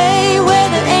makes a way where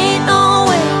there ain't no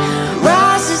way,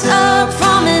 rises up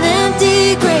from an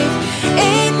empty grave.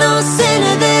 Ain't no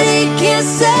sinner that he can't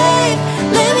save.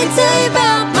 Let me tell you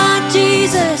about my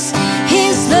Jesus.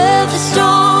 His love is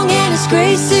strong and his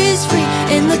grace is free,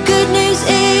 and the good news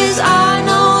is I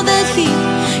know that he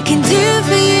can do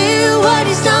for you what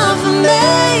he's done for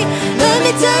me. Let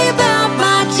me tell you about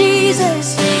my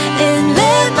Jesus, and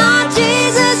let my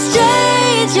Jesus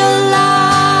change your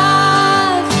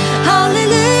life.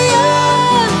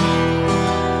 Hallelujah,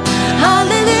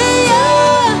 hallelujah,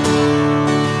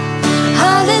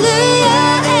 hallelujah,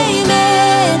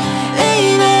 amen,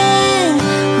 amen.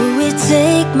 Who would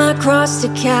take my cross to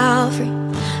Calvary,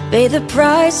 pay the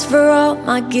price for all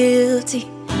my guilty?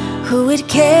 Who would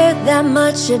care that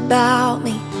much about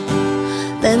me?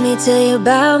 Let me tell you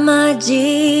about my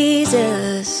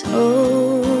Jesus.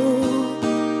 Oh,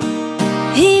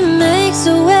 he makes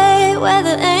a way where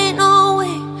there ain't no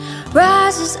way,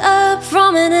 rises up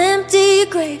from an empty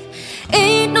grave.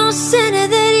 Ain't no sinner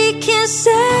that he can't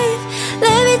save.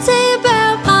 Let me tell you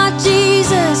about my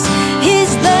Jesus. His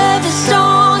love is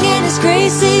strong and his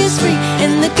grace is free,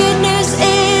 and the good news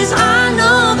is I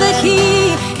know that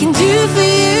he can do for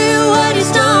you what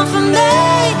he's done for me.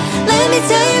 Let me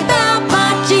tell you about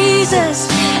my Jesus,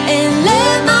 and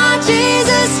let my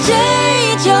Jesus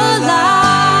change your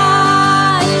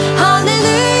life.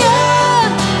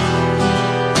 Hallelujah,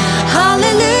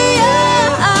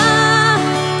 hallelujah,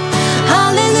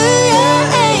 hallelujah,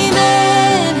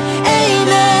 amen,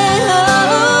 amen.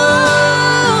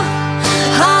 Oh,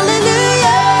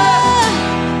 hallelujah,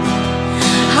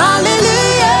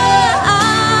 hallelujah,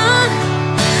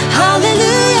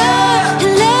 hallelujah,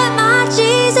 and let my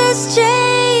Jesus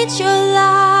change your life.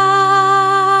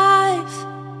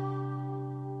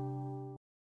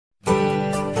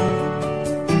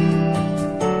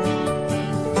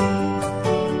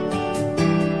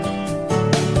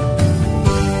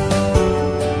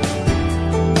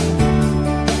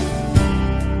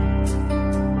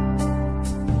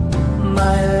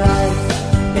 My life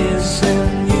is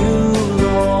in you,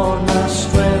 Lord. My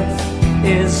strength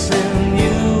is in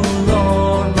you,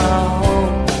 Lord. My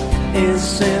hope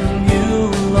is in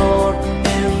you, Lord.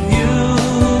 In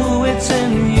you, it's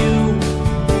in you.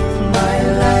 My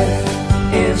life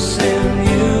is in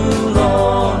you,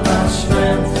 Lord. My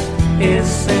strength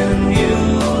is in you,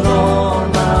 Lord.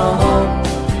 My hope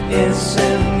is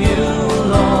in you,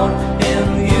 Lord. In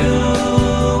you,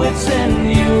 it's in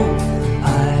you. I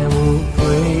will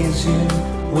praise you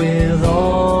with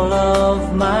all of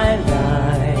my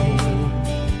life.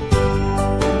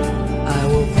 I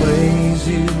will praise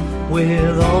you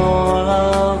with all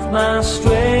of my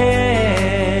strength,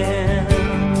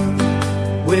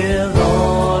 with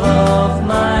all of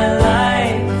my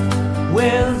life,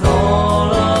 with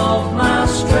all of my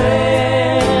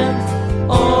strength.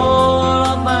 All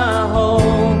of my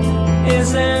hope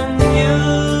is in you.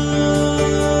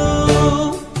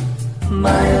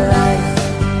 My life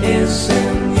is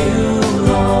in you,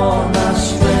 Lord. My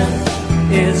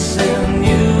strength is in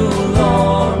you,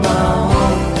 Lord. My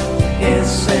hope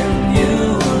is in you,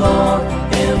 Lord.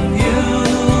 In you,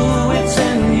 it's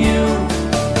in you.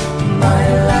 My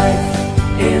life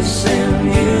is in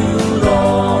you,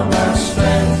 Lord. My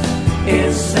strength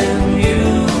is in you,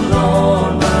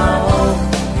 Lord. My hope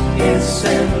is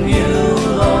in you,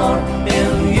 Lord.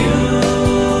 In you,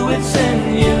 it's in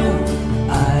you.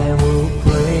 I will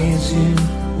praise you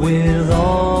with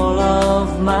all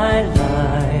of my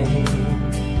life.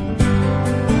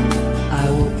 I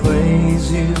will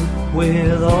praise you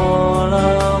with all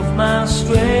of my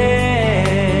strength,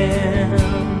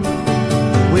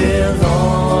 with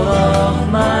all of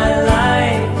my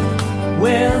life,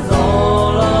 with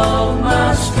all of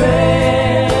my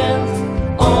strength.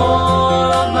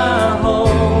 All of my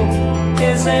hope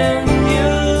is in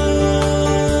you.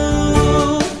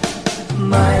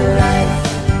 My life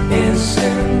is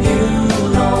in you,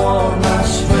 Lord. My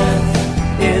strength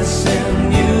is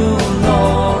in you,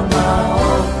 Lord. My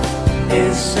hope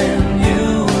is in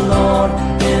you, Lord.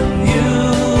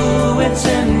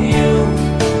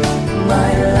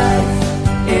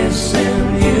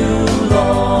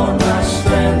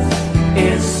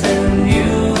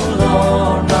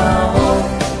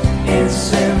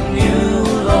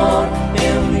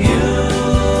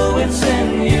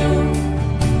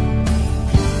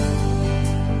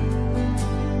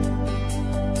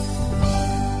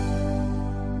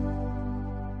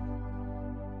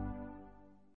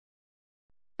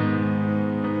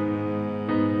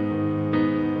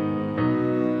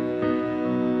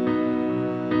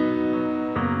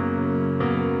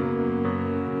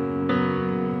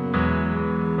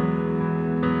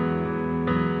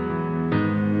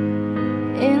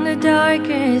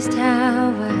 darkest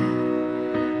hour,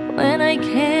 when I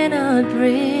cannot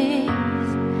breathe,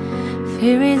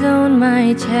 fear is on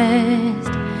my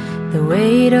chest, the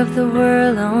weight of the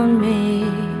world on me.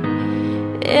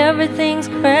 Everything's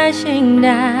crashing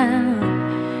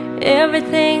down,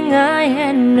 everything I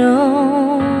had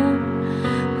known.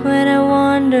 When I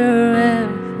wonder if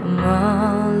I'm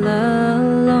all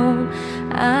alone,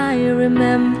 I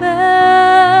remember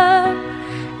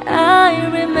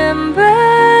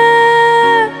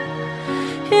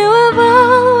you have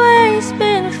always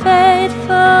been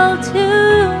faithful to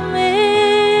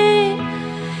me.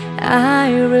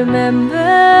 I remember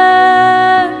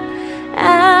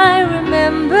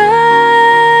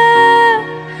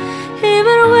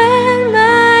even when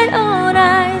my own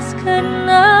eyes could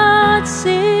not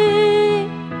see,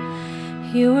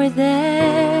 you were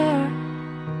there,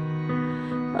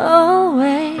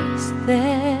 always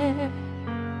there.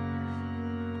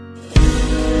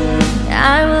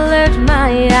 I will lift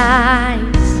my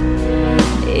eyes,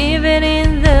 even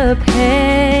in the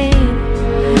pain,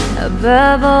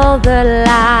 above all the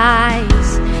lies.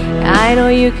 I know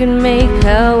you can make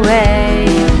a way.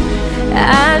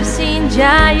 I've seen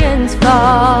giants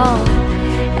fall,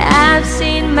 I've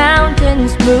seen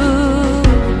mountains move,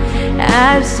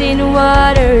 I've seen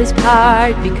waters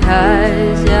part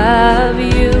because of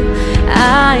you.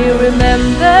 I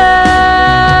remember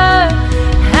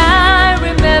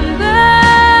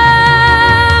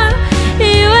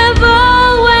you have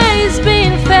always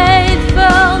been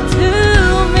faithful to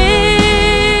me.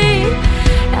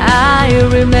 I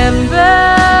remember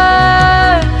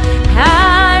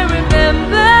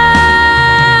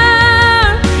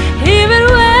even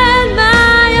when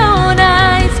my own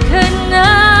eyes could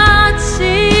not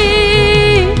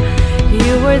see,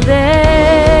 you were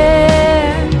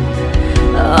there,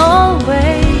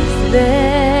 always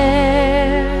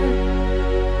there.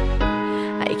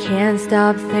 I can't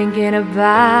stop thinking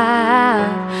about,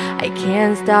 I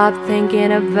can't stop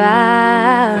thinking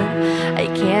about, I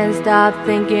can't stop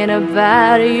thinking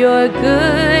about your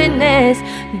goodness,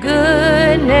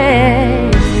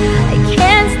 goodness. I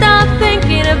can't stop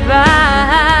thinking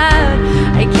about,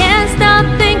 I can't stop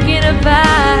thinking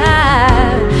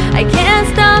about, I can't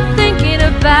stop thinking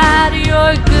about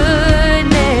your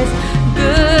goodness,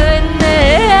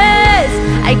 goodness.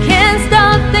 I can't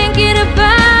stop thinking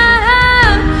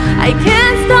about, I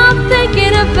can't stop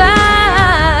thinking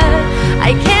about,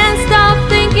 I can't stop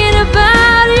thinking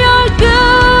about your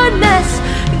goodness,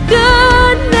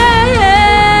 goodness.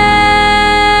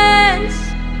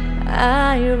 I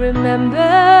remember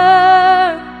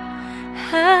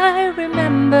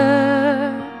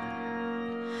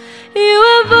you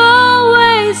have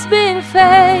always been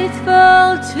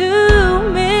faithful to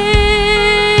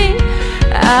me.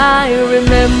 I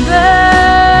remember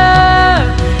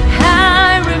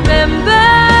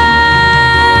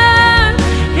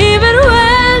even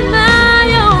when my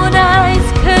own eyes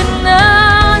could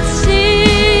not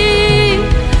see,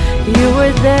 you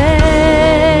were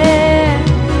there,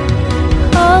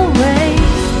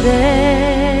 always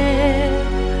there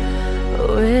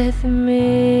with me.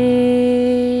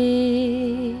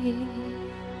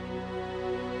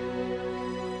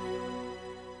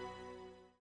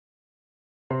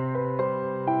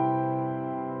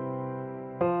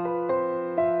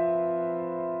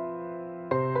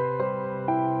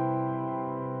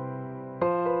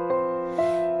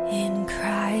 In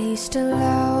Christ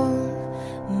alone,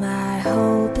 my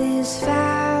hope is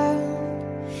found.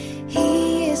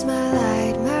 He is my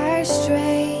light, my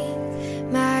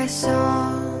strength, my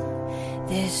song.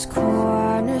 This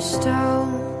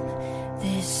cornerstone,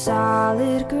 this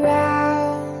solid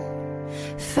ground,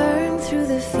 firm through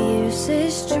the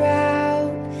fiercest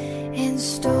drought and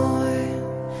storm.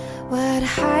 What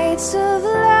heights of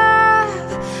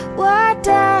love, what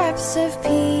depths of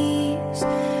peace,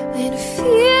 when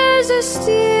fears are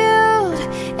stilled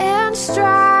and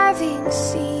striving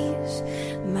cease.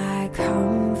 My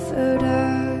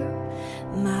comforter,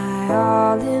 my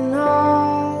all in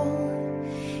all,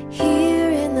 here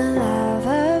in the love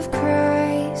of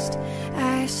Christ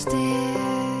I stand.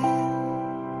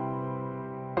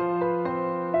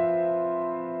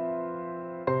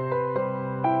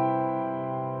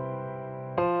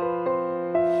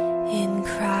 In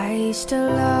Christ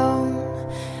alone,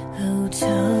 who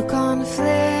took on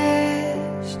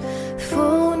flesh,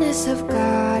 fullness of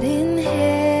God in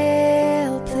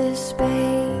helpless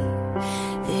babe.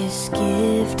 This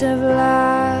gift of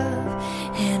love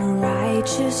and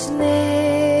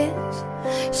righteousness,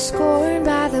 scorned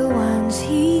by the ones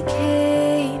he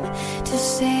came to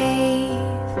save,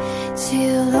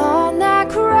 till on that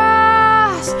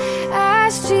cross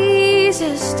as Jesus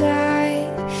Jesus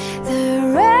died,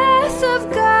 the wrath of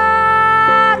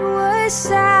God was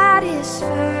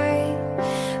satisfied.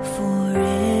 For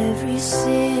every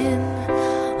sin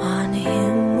on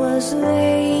him was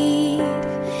laid.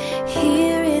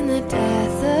 Here in the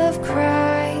death of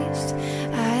Christ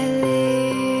I live.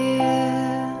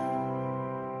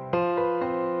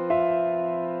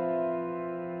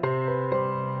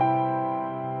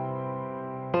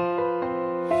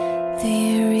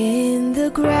 There in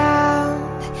the ground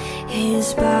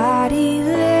his body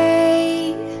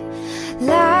lay,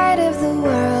 light of the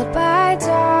world by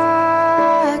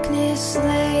darkness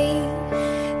slain.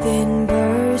 Then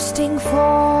bursting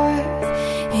forth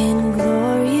in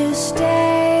glorious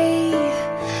day,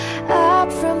 up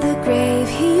from the grave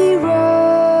he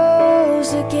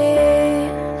rose again.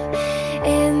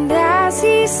 And as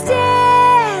he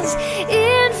stands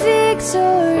in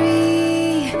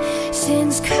victory,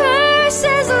 sin's curse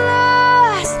has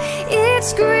lost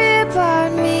its grip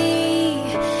on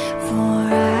me.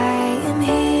 For I am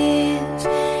his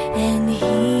and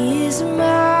he is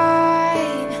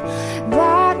mine,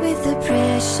 bought with the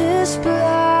precious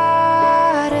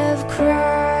blood of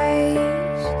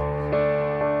Christ.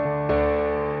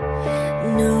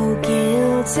 No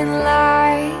guilt in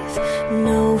life,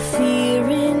 no fear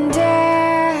in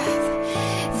death.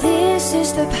 This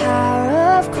is the power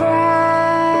of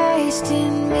Christ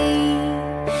in me.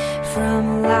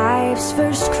 From life's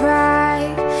first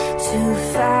cry to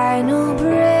final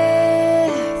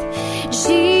breath,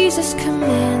 Jesus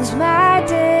commands my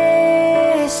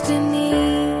destiny.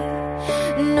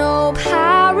 No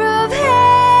power of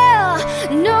hell,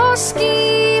 no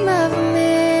scheme of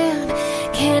man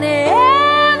can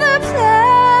ever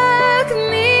pluck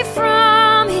me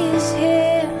from his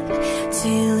hand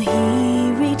till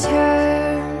he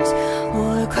returns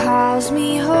or calls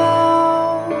me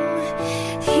home.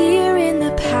 Here in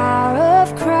the power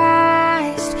of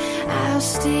Christ I'll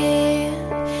stand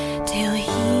till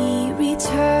he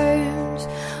returns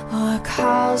or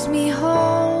calls me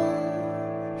home.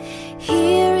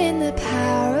 Here in the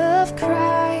power of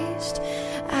Christ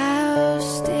I'll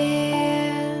stand.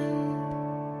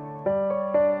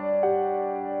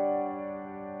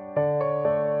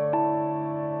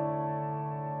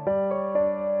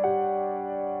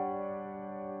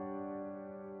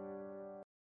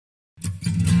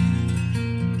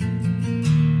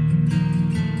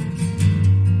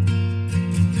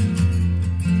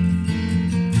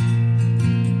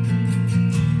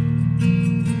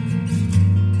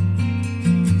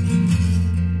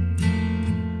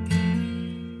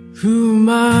 Who am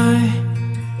I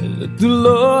that the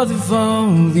Lord of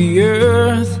all the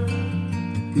earth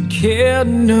would care to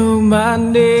know my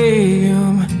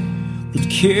name, would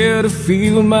care to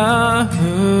feel my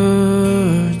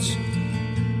hurt?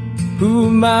 Who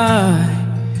am I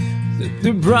that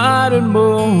the bright and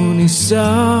morning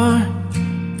star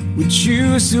would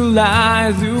choose to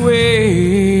light the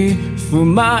way for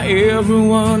my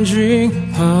ever-wandering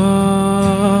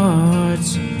heart?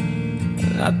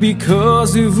 Not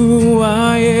because of who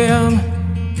I am,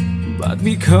 but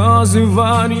because of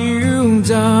what you've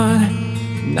done.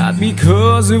 Not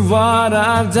because of what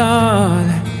I've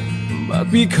done, but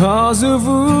because of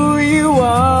who you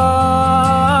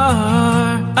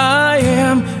are. I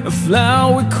am a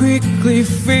flower quickly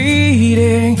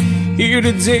fading, here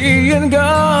today and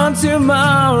gone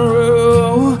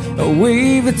tomorrow. A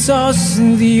wave that's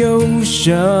tossing the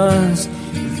oceans,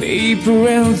 vapor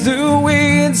and the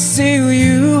wind. Still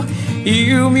you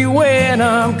hear me when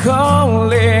I'm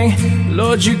calling.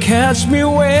 Lord, you catch me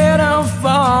when I'm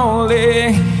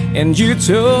falling, and you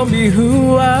told me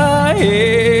who I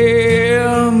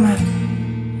am.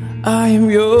 I am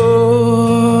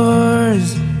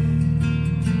yours.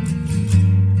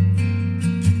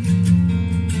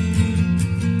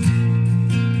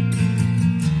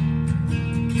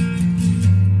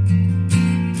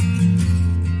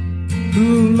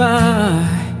 Who am I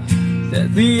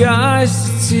that the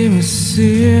eyes that see me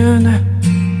sin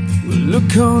will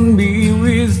look on me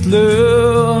with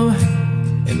love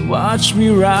and watch me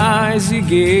rise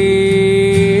again?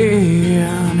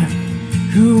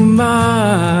 Who am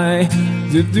I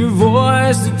that the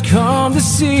voice that calmed the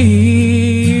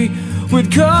sea would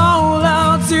call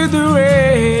out to the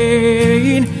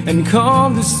rain and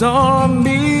calm the storm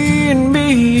in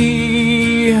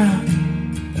me?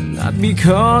 Not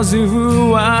because of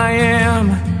who I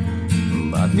am,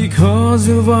 but because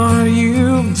of what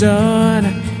you've done.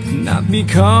 Not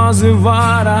because of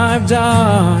what I've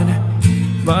done,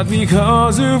 but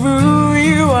because of who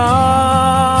you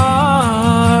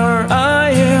are.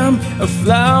 I am a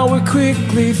flower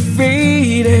quickly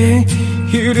fading,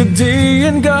 here today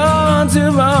and gone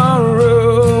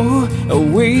tomorrow. A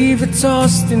wave that's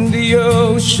tossed in the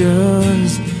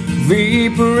oceans,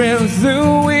 vapor and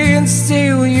the wind.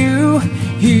 Still you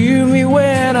hear me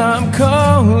when I'm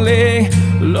calling.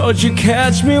 Lord, you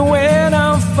catch me when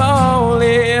I'm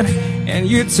falling, and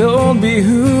you told me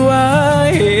who I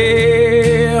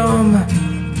am.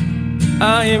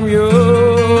 I am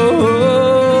yours.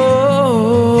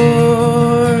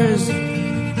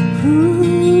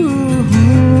 Ooh.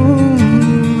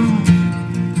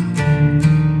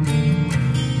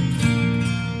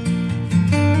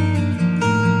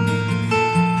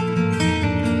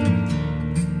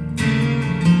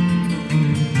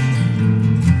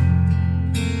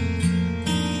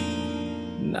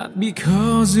 Not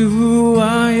because of who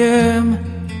I am,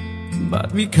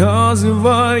 but because of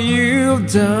what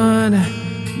you've done.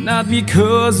 Not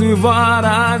because of what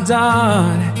I've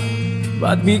done,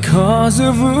 but because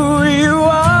of who you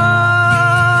are.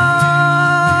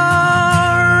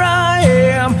 I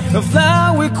am a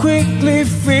flower quickly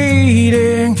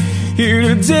fading, here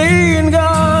today and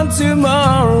gone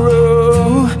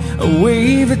tomorrow. A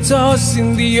wave that tosses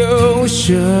in the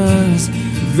oceans,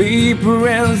 vapor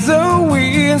and the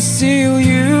wind. Still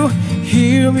you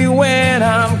hear me when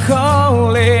I'm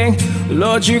calling.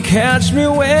 Lord, you catch me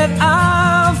when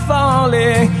I'm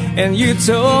falling, and you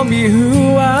told me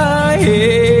who I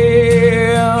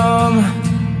am.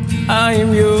 I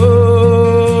am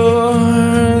yours.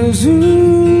 Ooh.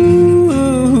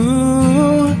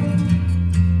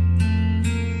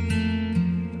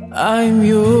 I'm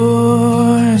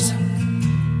yours.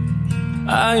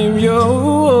 I am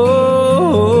yours.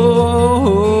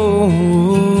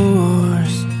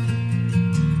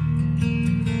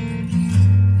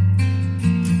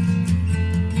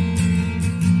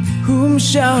 Whom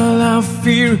shall I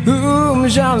fear? Whom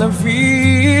shall I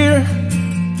fear?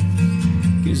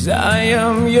 'Cause I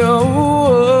am yours.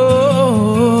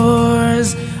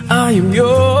 I am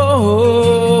yours.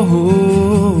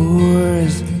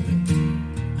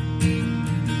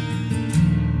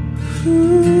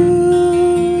 Ooh.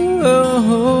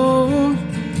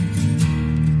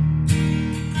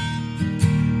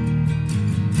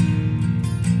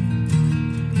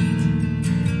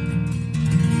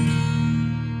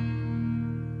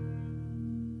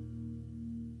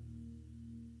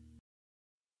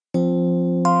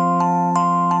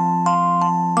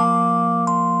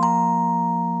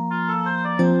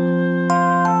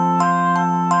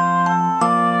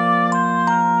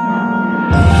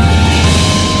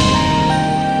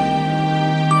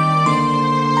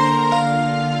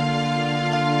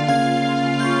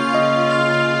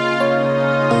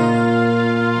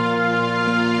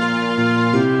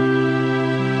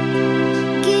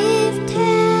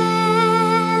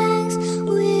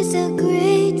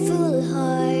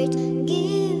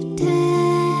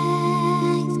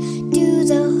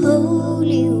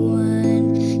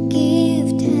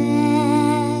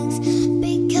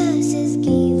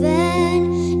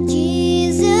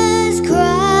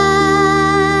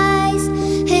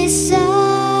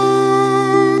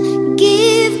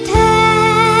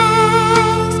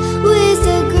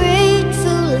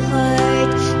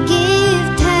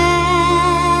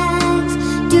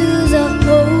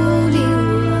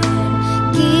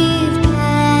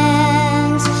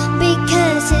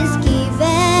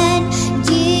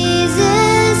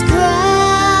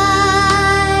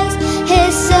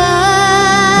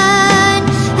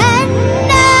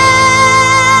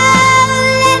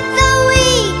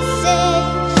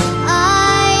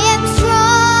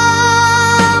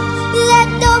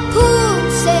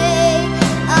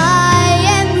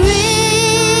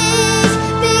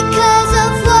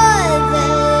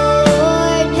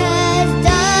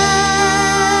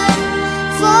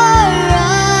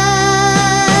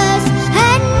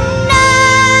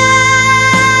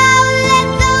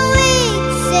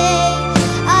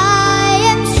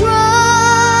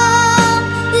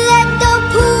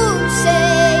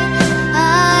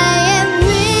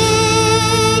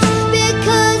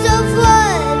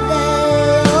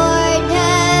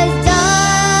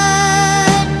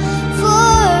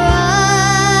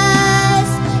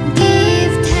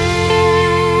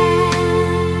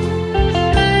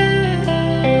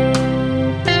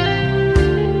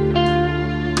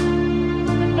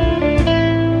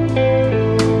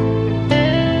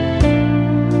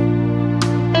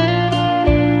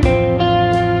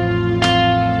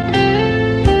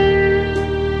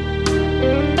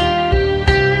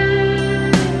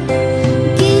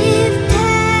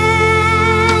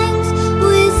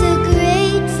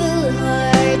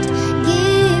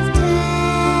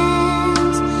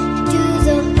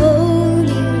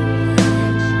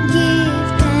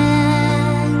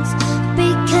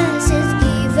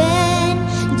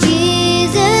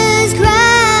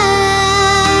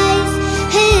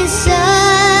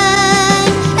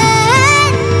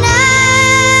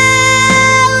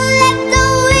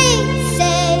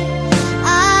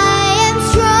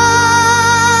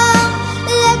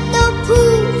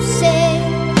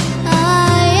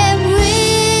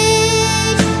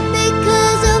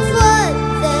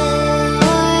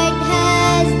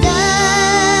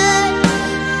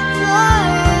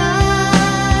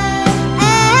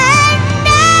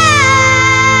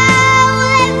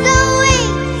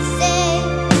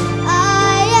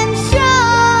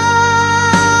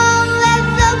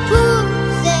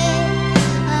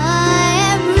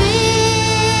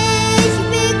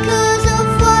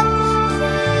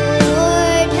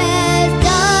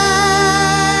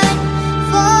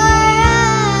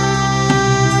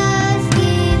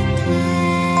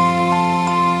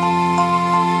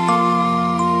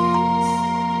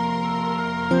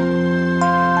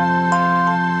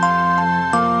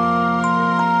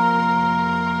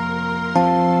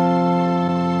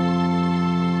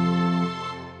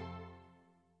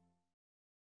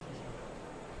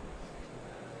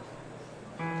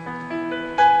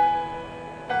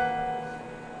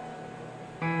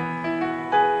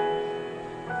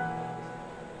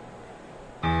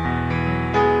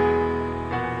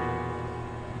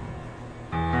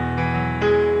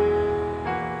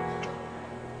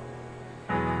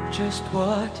 Just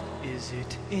what is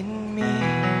it in me?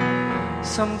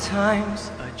 Sometimes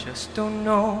I just don't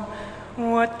know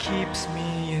what keeps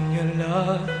me in your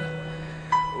love,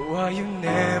 why you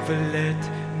never let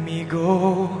me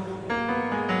go.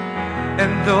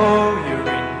 And though you're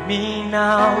in me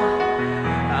now,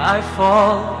 I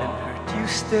fall and hurt you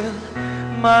still.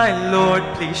 My Lord,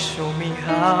 please show me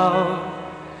how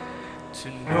to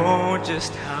know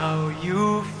just how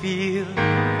you feel.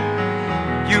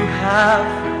 You have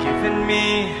forgiven me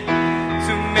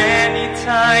too many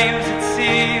times it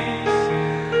seems.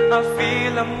 I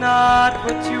feel I'm not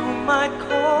what you might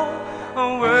call a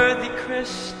worthy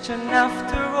Christian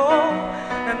after all.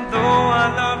 And though I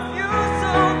love you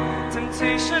so,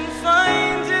 temptation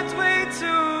finds its way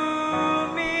to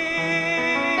me.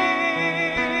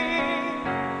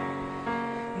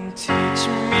 Teach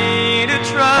me to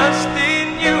trust in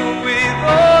you with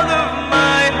all of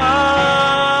my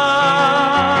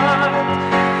heart,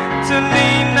 to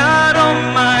lean not on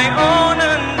my own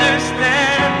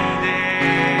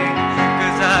understanding,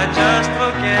 'cause I just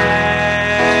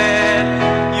forget.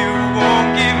 You won't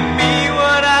give me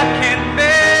what I can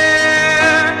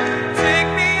bear. Take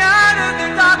me out of the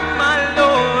dark, my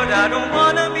Lord, I don't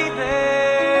wanna be there.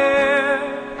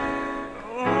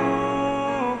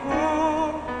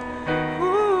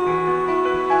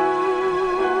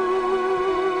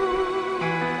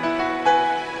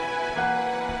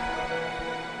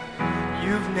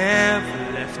 You've never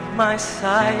left my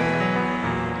side.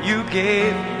 You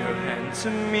gave your hand to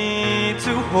me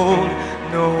to hold.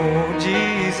 No,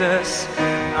 Jesus,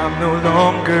 I'm no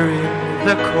longer in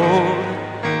the cold.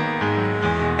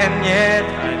 And yet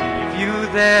I leave you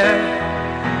there.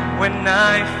 When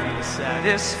I feel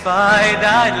satisfied,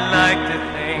 I'd like to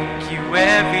thank you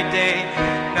every day.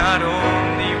 Not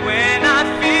only when I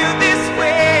feel this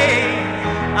way.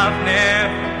 I've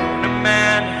never known a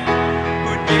man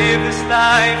who'd give his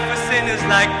life for sinners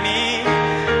like me.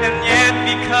 And yet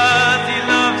because he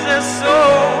loves us so,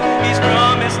 he's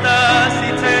promised us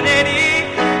eternity.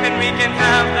 And we can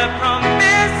have that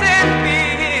promise and be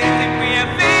his if we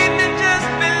have faith and just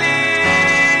believe.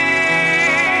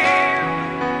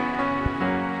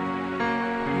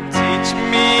 Teach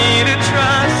me to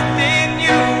trust in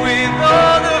you with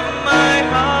all of my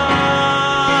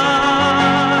heart,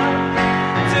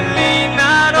 to lean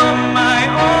not on my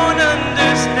own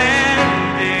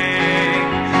understanding,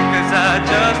 'cause I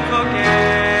just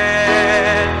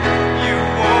forget. You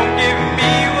won't give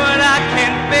me what I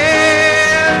can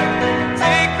bear.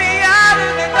 Take me out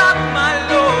of the dark, my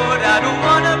Lord, I don't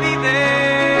wanna be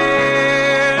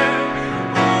there.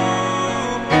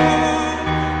 Ooh,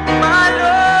 my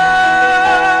Lord.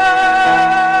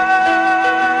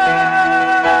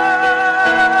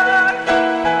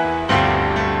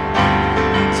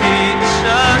 Teach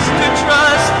us to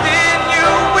trust in you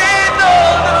with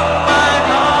all of my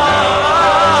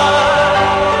heart,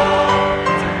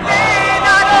 lean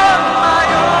not on my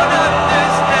own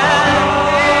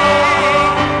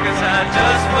understanding, 'cause I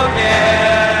just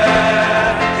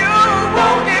forget. You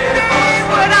won't give me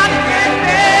what I can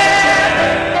bear.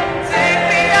 Take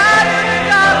me out of the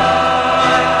dark,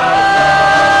 my Lord,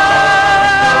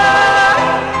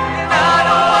 and I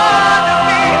don't wanna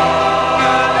be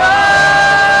alone.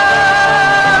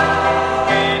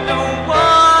 We don't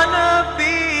wanna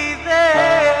be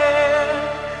there.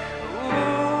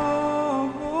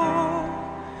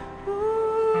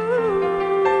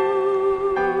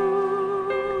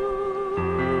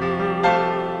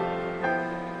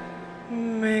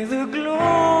 May the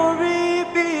glory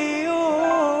be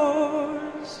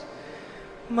yours,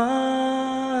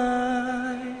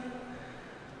 my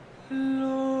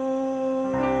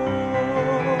Lord.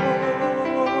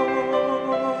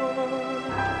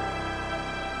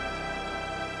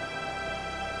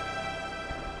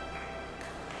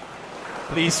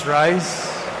 Please rise.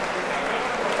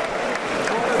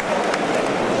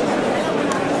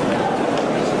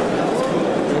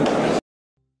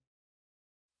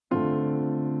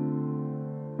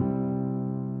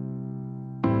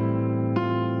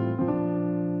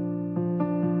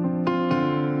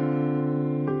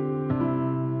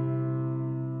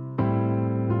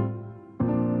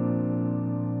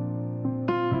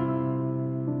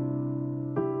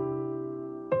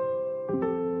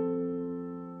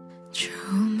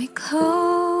 Draw me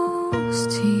close.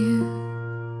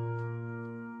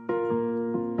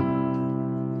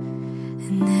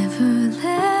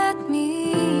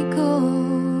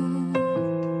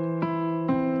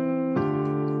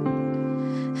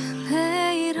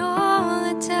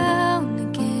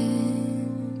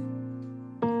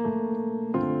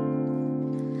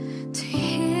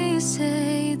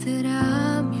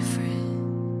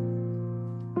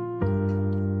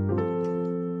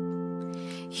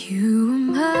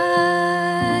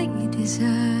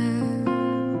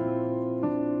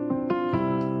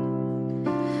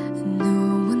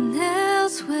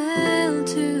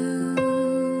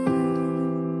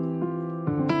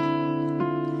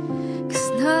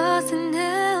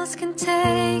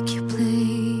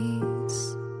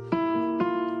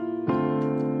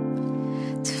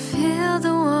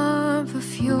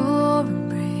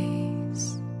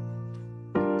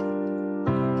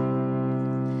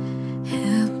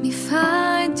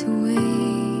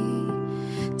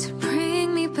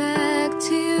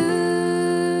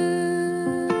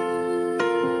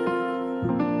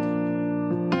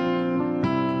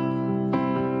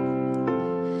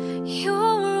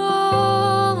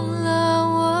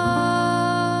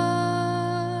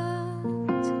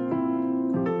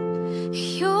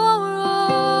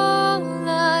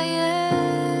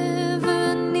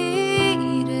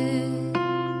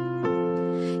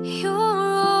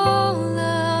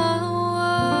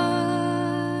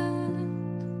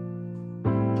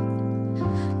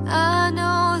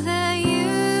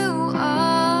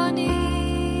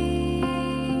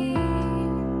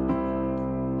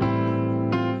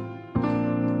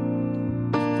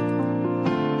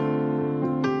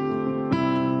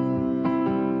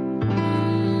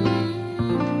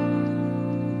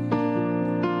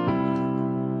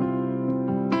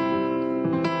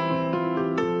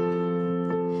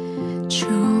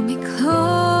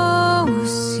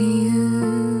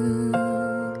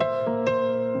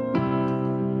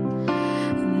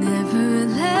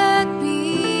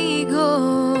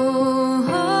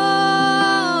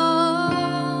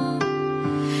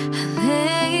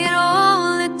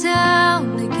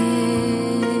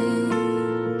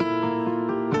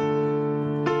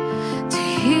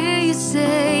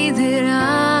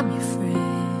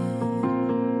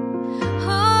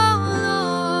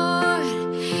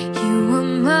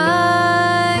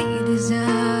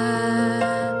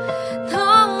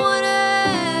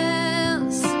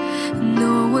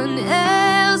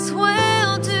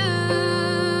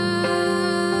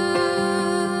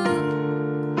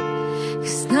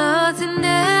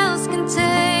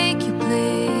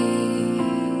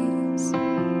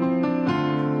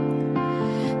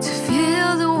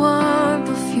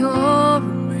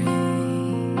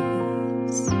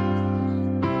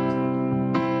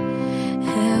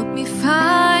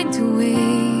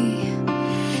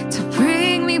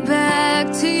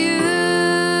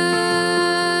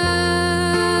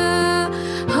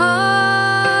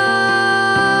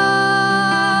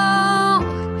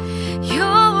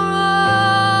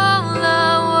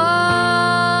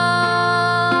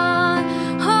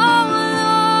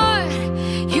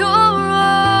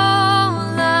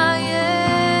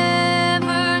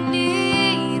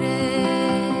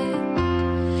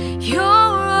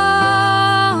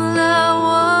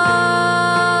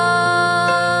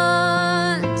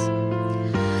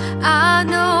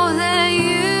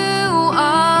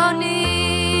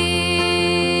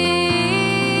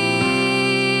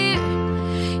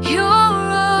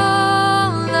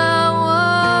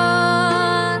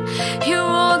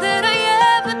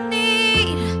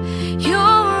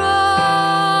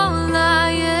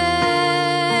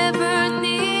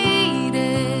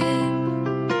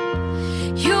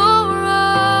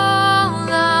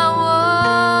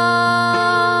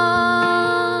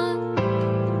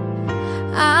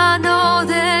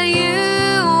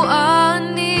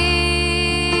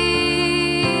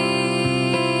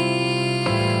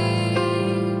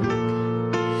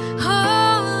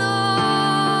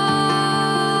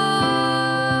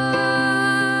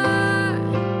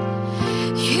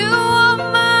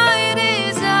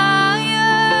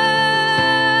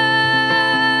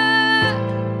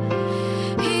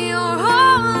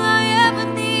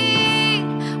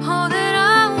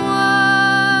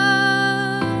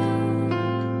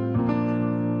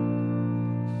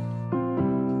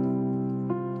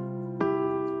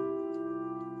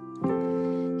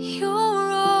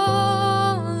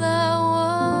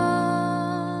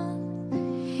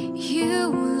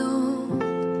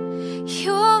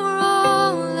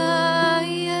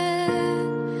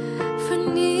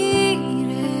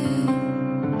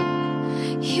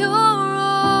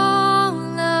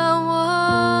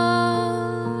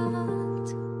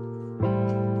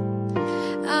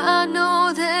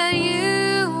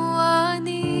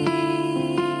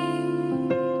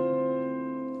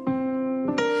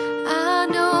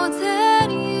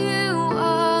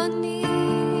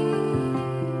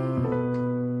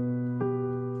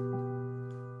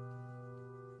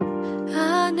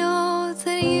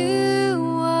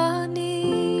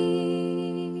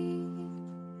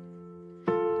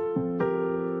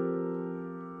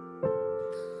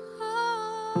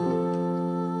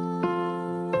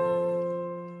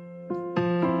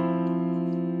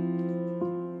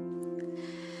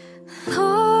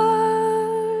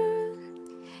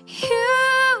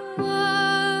 You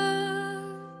are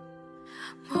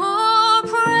more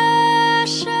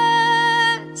precious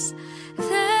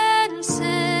than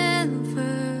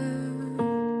silver.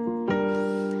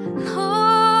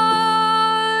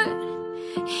 Lord,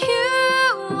 you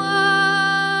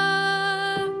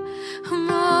are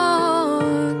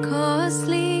more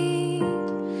costly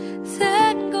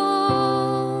than gold.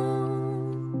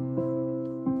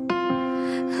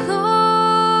 Lord,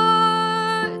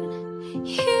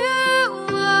 you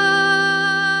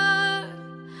are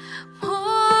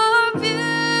more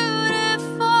beautiful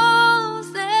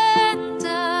than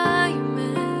diamonds,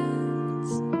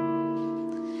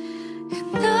 and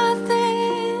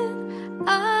nothing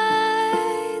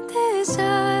I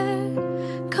desire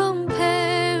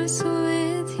compares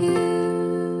with you.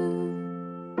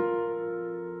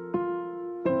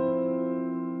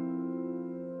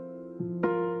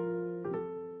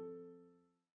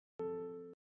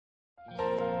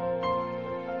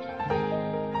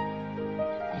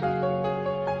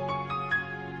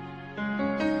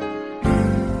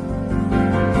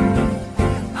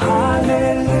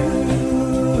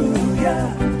 Hallelujah.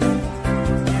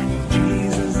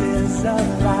 Jesus is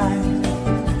alive.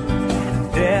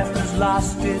 Death has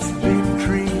lost its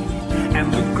victory,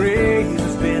 and the grave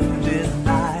has been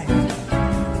denied.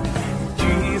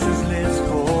 Jesus lives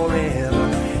forever.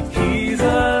 He's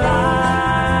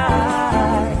alive.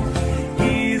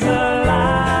 He's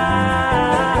alive.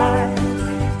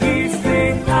 He's the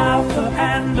Alpha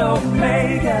and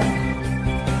Omega.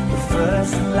 The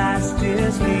first and last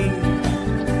is He.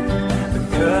 The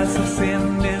curse of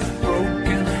sin is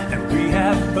broken, and we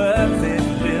have perfect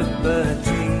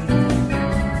liberty.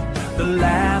 The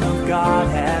Lamb of God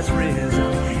has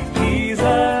risen. He's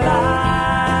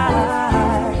alive.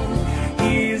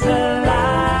 He's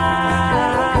alive.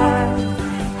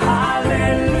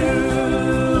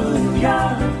 Hallelujah.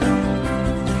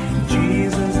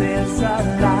 Jesus is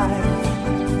alive.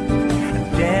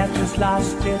 Death has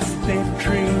lost its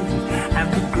victory, and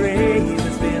the grave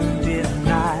has been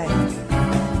denied.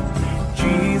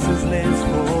 Jesus lives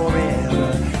forever.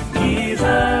 He's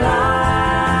alive.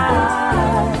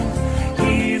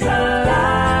 He's alive.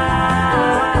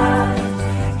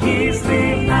 He's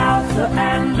the Alpha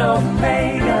and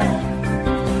Omega.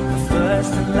 The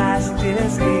first and last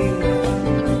is He.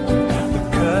 The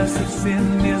curse of sin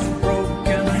is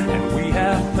broken, and we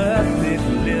have perfect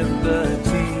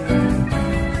liberty.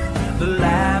 The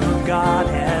Lamb of God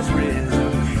has risen.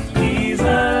 He's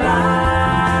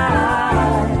alive.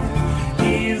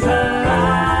 He's alive.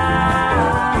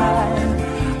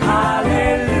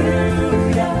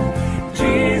 Hallelujah.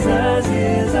 Jesus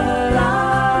is alive.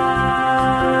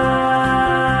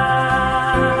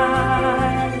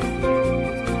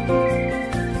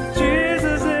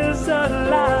 Jesus is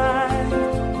alive.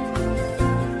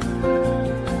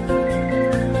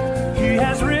 He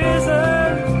has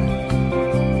risen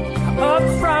up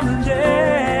from the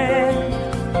dead,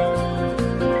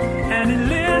 and He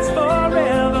lives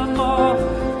forevermore.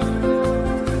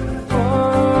 Oh,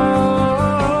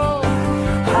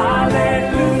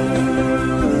 hallelujah.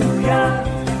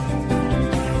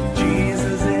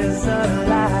 Jesus is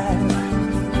alive.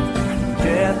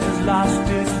 Death has lost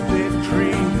its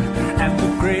victory, and the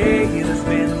grave has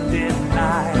been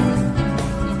denied.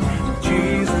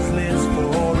 Jesus lives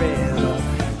forever.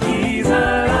 He's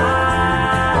alive.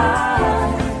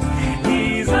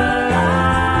 He's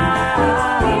alive.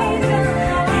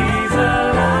 He's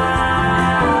alive.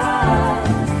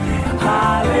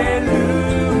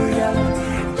 Hallelujah.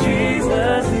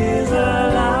 Jesus is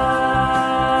alive.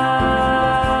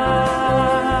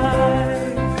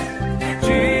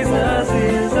 Jesus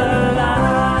is alive.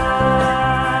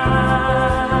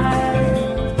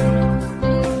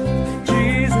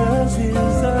 Jesus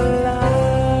is alive.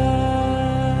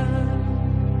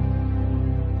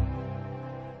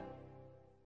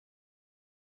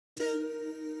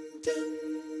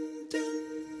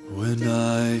 When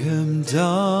I am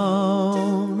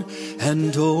down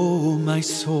and oh my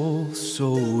soul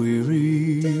so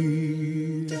weary,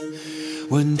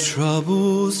 when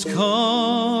troubles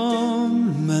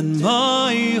come and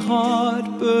my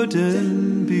heart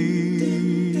burden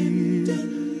be,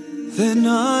 then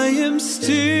I am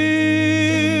still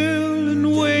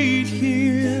and wait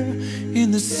here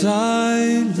in the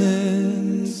silence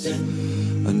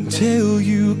until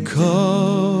you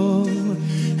come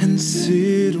and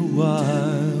sit a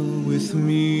while with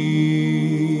me.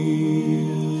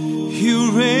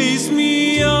 You raise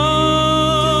me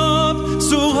up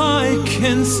so I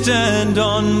can stand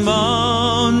on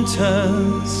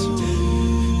mountains.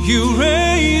 You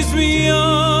raise me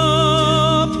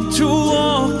up to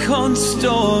walk on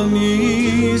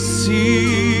stormy sees.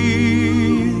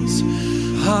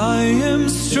 I am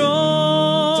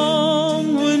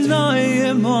strong when I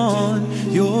am on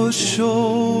your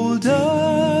shoulders.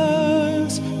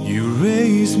 You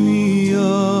raise me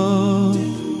up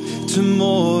to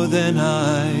more than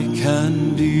I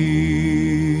can be.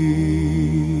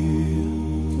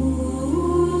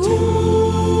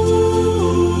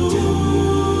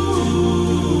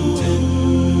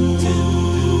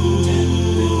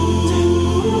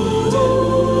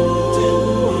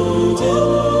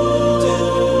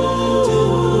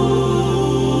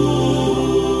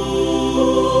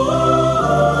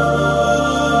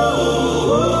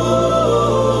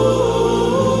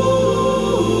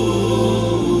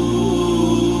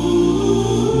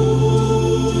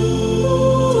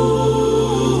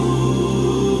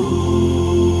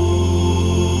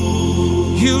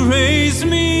 You raise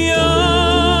me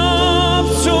up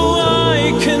so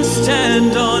I can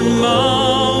stand on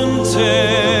mountains.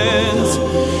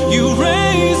 You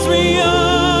raise me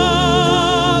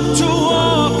up to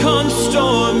walk on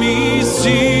stormy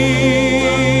seas.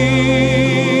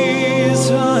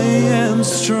 I am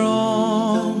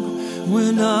strong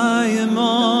when I am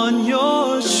on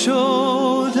your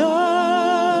shoulders.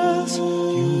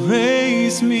 You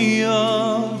raise me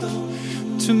up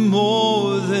to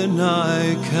more than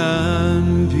I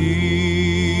can be.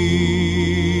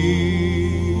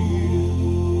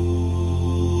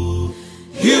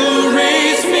 You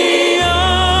raise me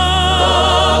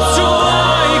up so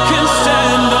I can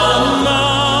stand on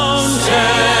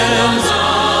mountains.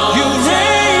 You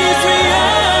raise me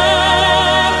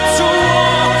up to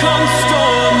walk on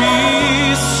stormy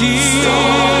seas. I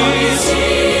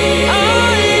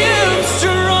am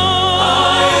strong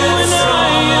when I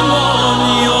am on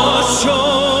your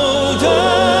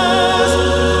shoulders.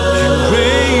 You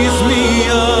raise me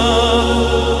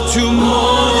up to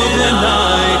more than I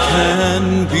can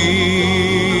be.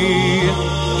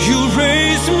 You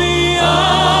raise me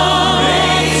up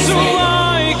so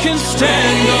I can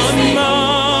stand on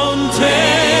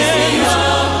mountains.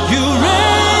 You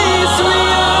raise me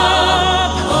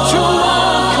up to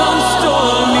walk on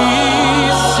stormy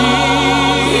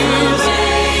seas.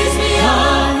 I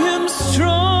am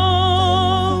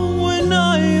strong when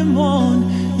I am on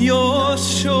your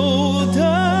shoulders.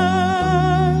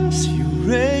 You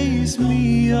raise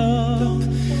me up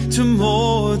to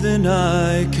more than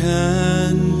I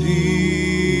can be.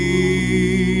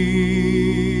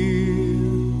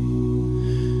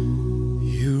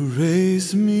 You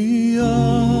raise me up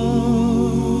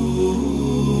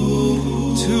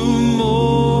to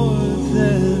more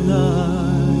than I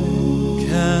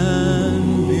can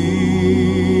be.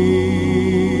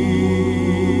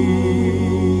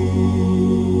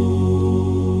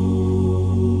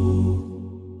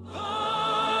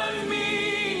 Bind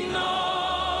me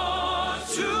not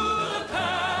to the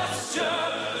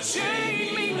pasture,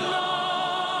 chain me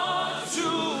not to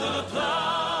the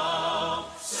plow.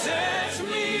 Set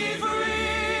me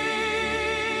free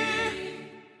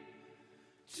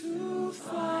to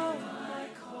find my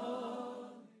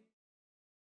call.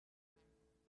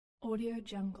 Audio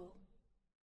Jungle.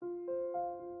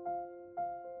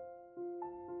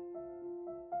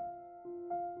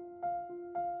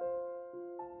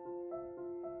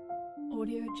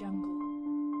 Audio Jungle.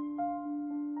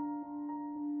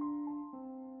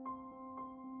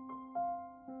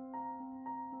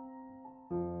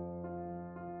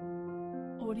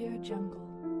 Audio Jungle.